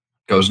lazy, it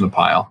goes in a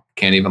pile.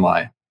 Can't even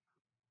lie.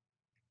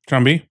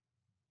 Chumby?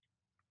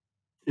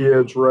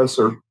 Yeah,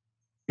 dresser.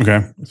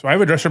 Okay, so I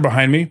have a dresser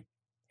behind me.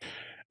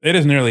 It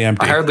is nearly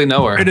empty. I hardly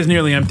know her. It is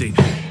nearly empty.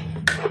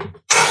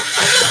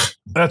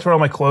 That's where all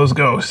my clothes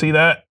go. See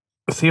that?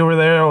 See over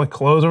there? All the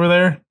clothes over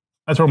there?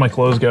 That's where all my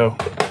clothes go.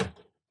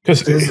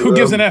 Because who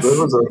gives an F?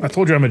 I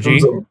told you I'm a G.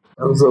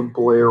 That was a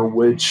Blair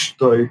Witch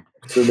type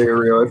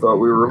scenario I thought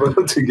we were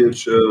about to get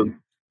shown.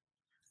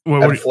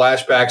 Had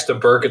flashbacks to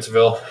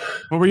Burkittsville.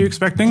 What were you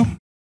expecting?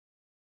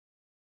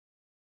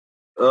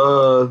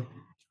 The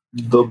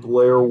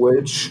Blair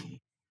Witch.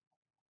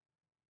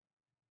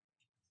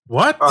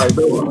 What? All right,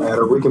 doesn't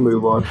matter. We can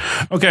move on.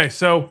 Okay,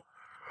 so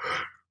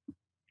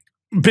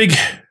big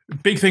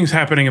things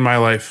happening in my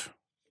life.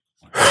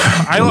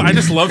 I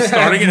just love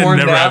starting it and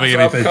never having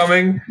anything.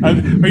 Upcoming.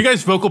 Are you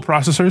guys vocal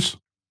processors?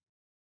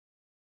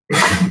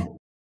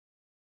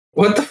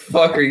 What the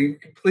fuck are you?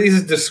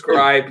 Please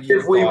describe.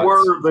 If we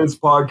were, this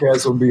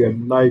podcast would be a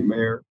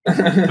nightmare.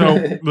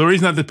 So the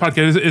reason that the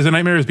podcast is a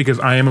nightmare is because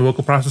I am a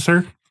vocal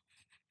processor.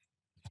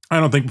 I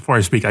don't think before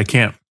I speak. I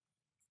can't.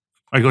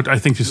 I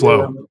think too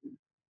slow.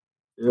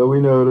 Yeah,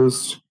 we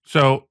noticed.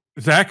 So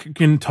Zach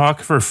can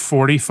talk for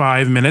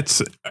 45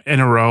 minutes in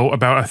a row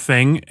about a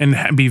thing and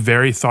be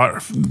very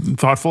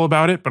thoughtful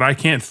about it, but I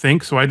can't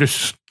think, so I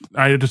just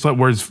let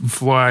words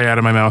fly out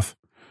of my mouth.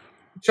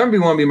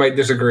 Chumby Lumpy might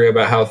disagree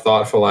about how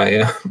thoughtful I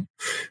am.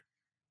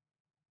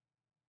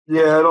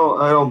 Yeah, I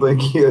don't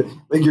think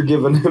you're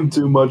giving him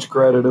too much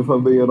credit, if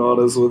I'm being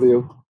honest with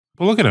you.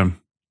 Well, look at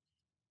him.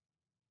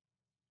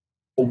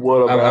 What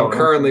about I'm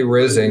currently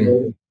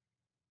rizzing.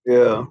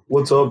 Yeah.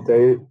 What's up,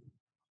 Dave?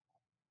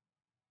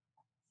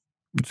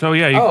 So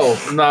yeah.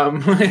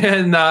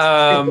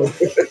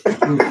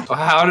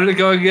 How did it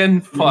go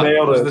again? Fuck,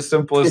 it was the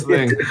simplest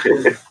thing.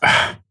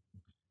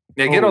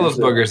 Yeah, get all those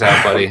boogers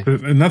out, buddy.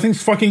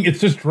 Nothing's fucking. It's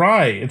just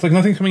dry. It's like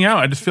nothing's coming out.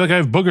 I just feel like I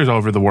have boogers all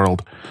over the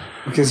world.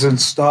 Because then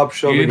stop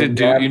shoving. You need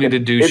to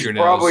douche your nose.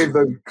 It's probably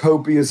the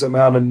copious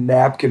amount of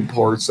napkin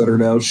parts that are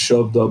now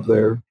shoved up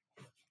there.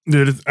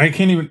 Dude, I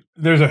can't even.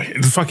 There's a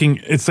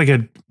fucking. It's like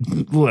a.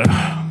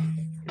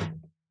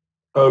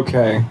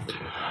 Okay.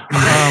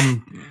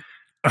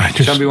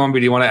 Chumby Wumpy, do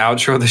you want to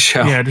outro the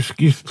show? Yeah, just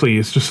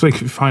please. Just like,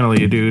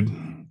 finally, dude.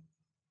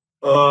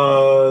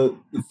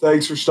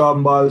 Thanks for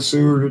stopping by the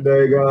sewer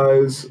today,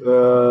 guys.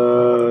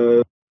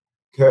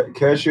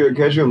 Catch you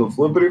on the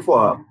flippity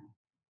flop.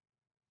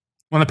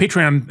 On the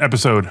Patreon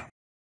episode.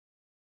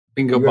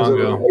 Bingo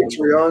bongo.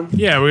 Patreon?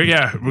 Yeah, we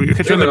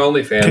catch you on the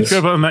OnlyFans. Catch you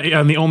up on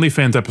the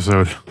OnlyFans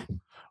episode.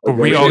 Okay,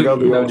 we all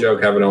no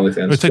joke have an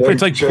OnlyFans. It's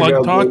like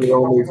plug talk.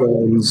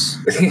 OnlyFans.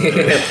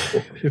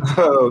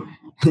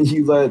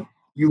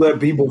 You let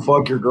people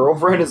fuck your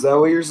girlfriend? Is that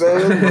what you're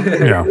saying?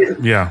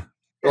 Yeah.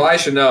 Well, I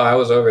should know. I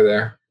was over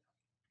there.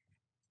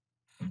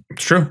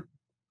 It's true.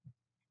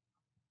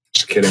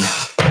 Just kidding.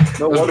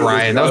 That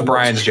was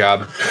Brian's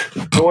job.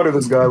 No wonder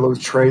this guy loves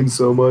train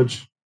so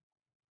much.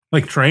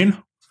 Like train?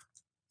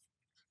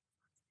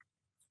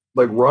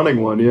 Like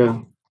running one, yeah.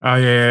 Oh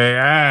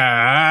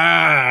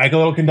yeah. Like a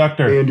little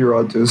conductor. And you're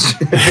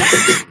autistic.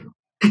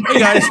 Hey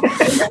guys.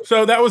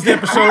 So that was the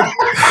episode.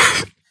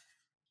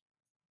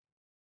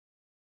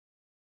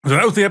 So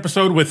that was the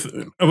episode with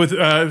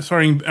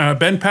starring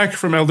Ben Peck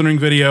from Elden Ring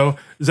Video,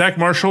 Zach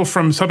Marshall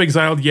from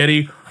Sub-Exiled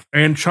Yeti,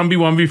 and Chumby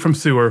Wumpy from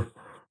Sewer.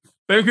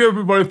 Thank you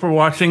everybody for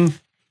watching.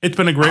 It's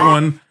been a great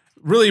one.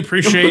 Really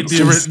appreciate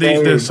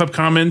the sub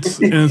comments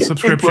and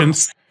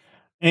subscriptions.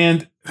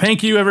 And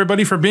thank you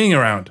everybody for being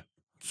around.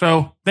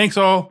 So thanks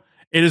all.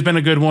 It has been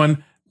a good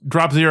one.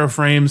 Drop 0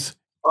 frames.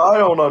 I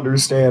don't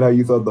understand how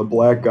you thought the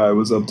black guy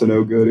was up to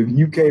no good. If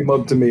you came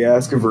up to me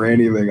asking for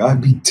anything, I'd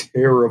be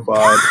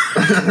terrified.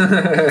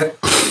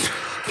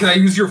 Can I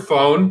use your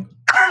phone?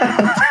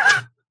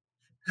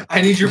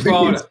 I need your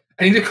phone.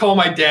 I need to call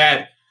my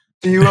dad.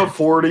 Do you have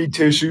 40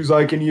 tissues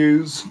I can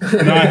use?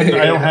 No, I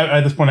don't have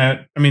at this point.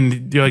 I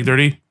mean, do you like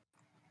dirty?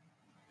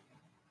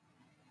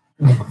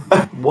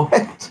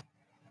 What?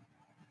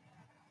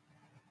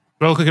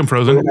 Do I look like I'm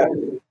frozen?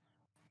 A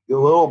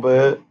little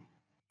bit.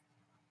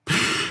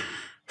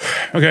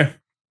 Okay.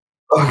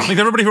 Thanks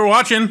everybody for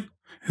watching.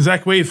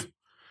 Zach, wave.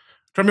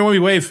 Try me when we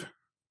wave.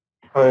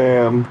 I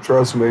am.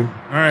 Trust me. All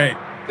right.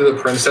 Do the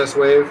princess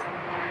wave.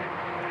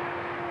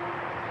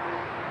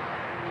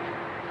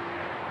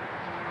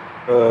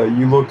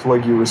 You looked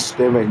like you were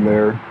stimming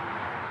there.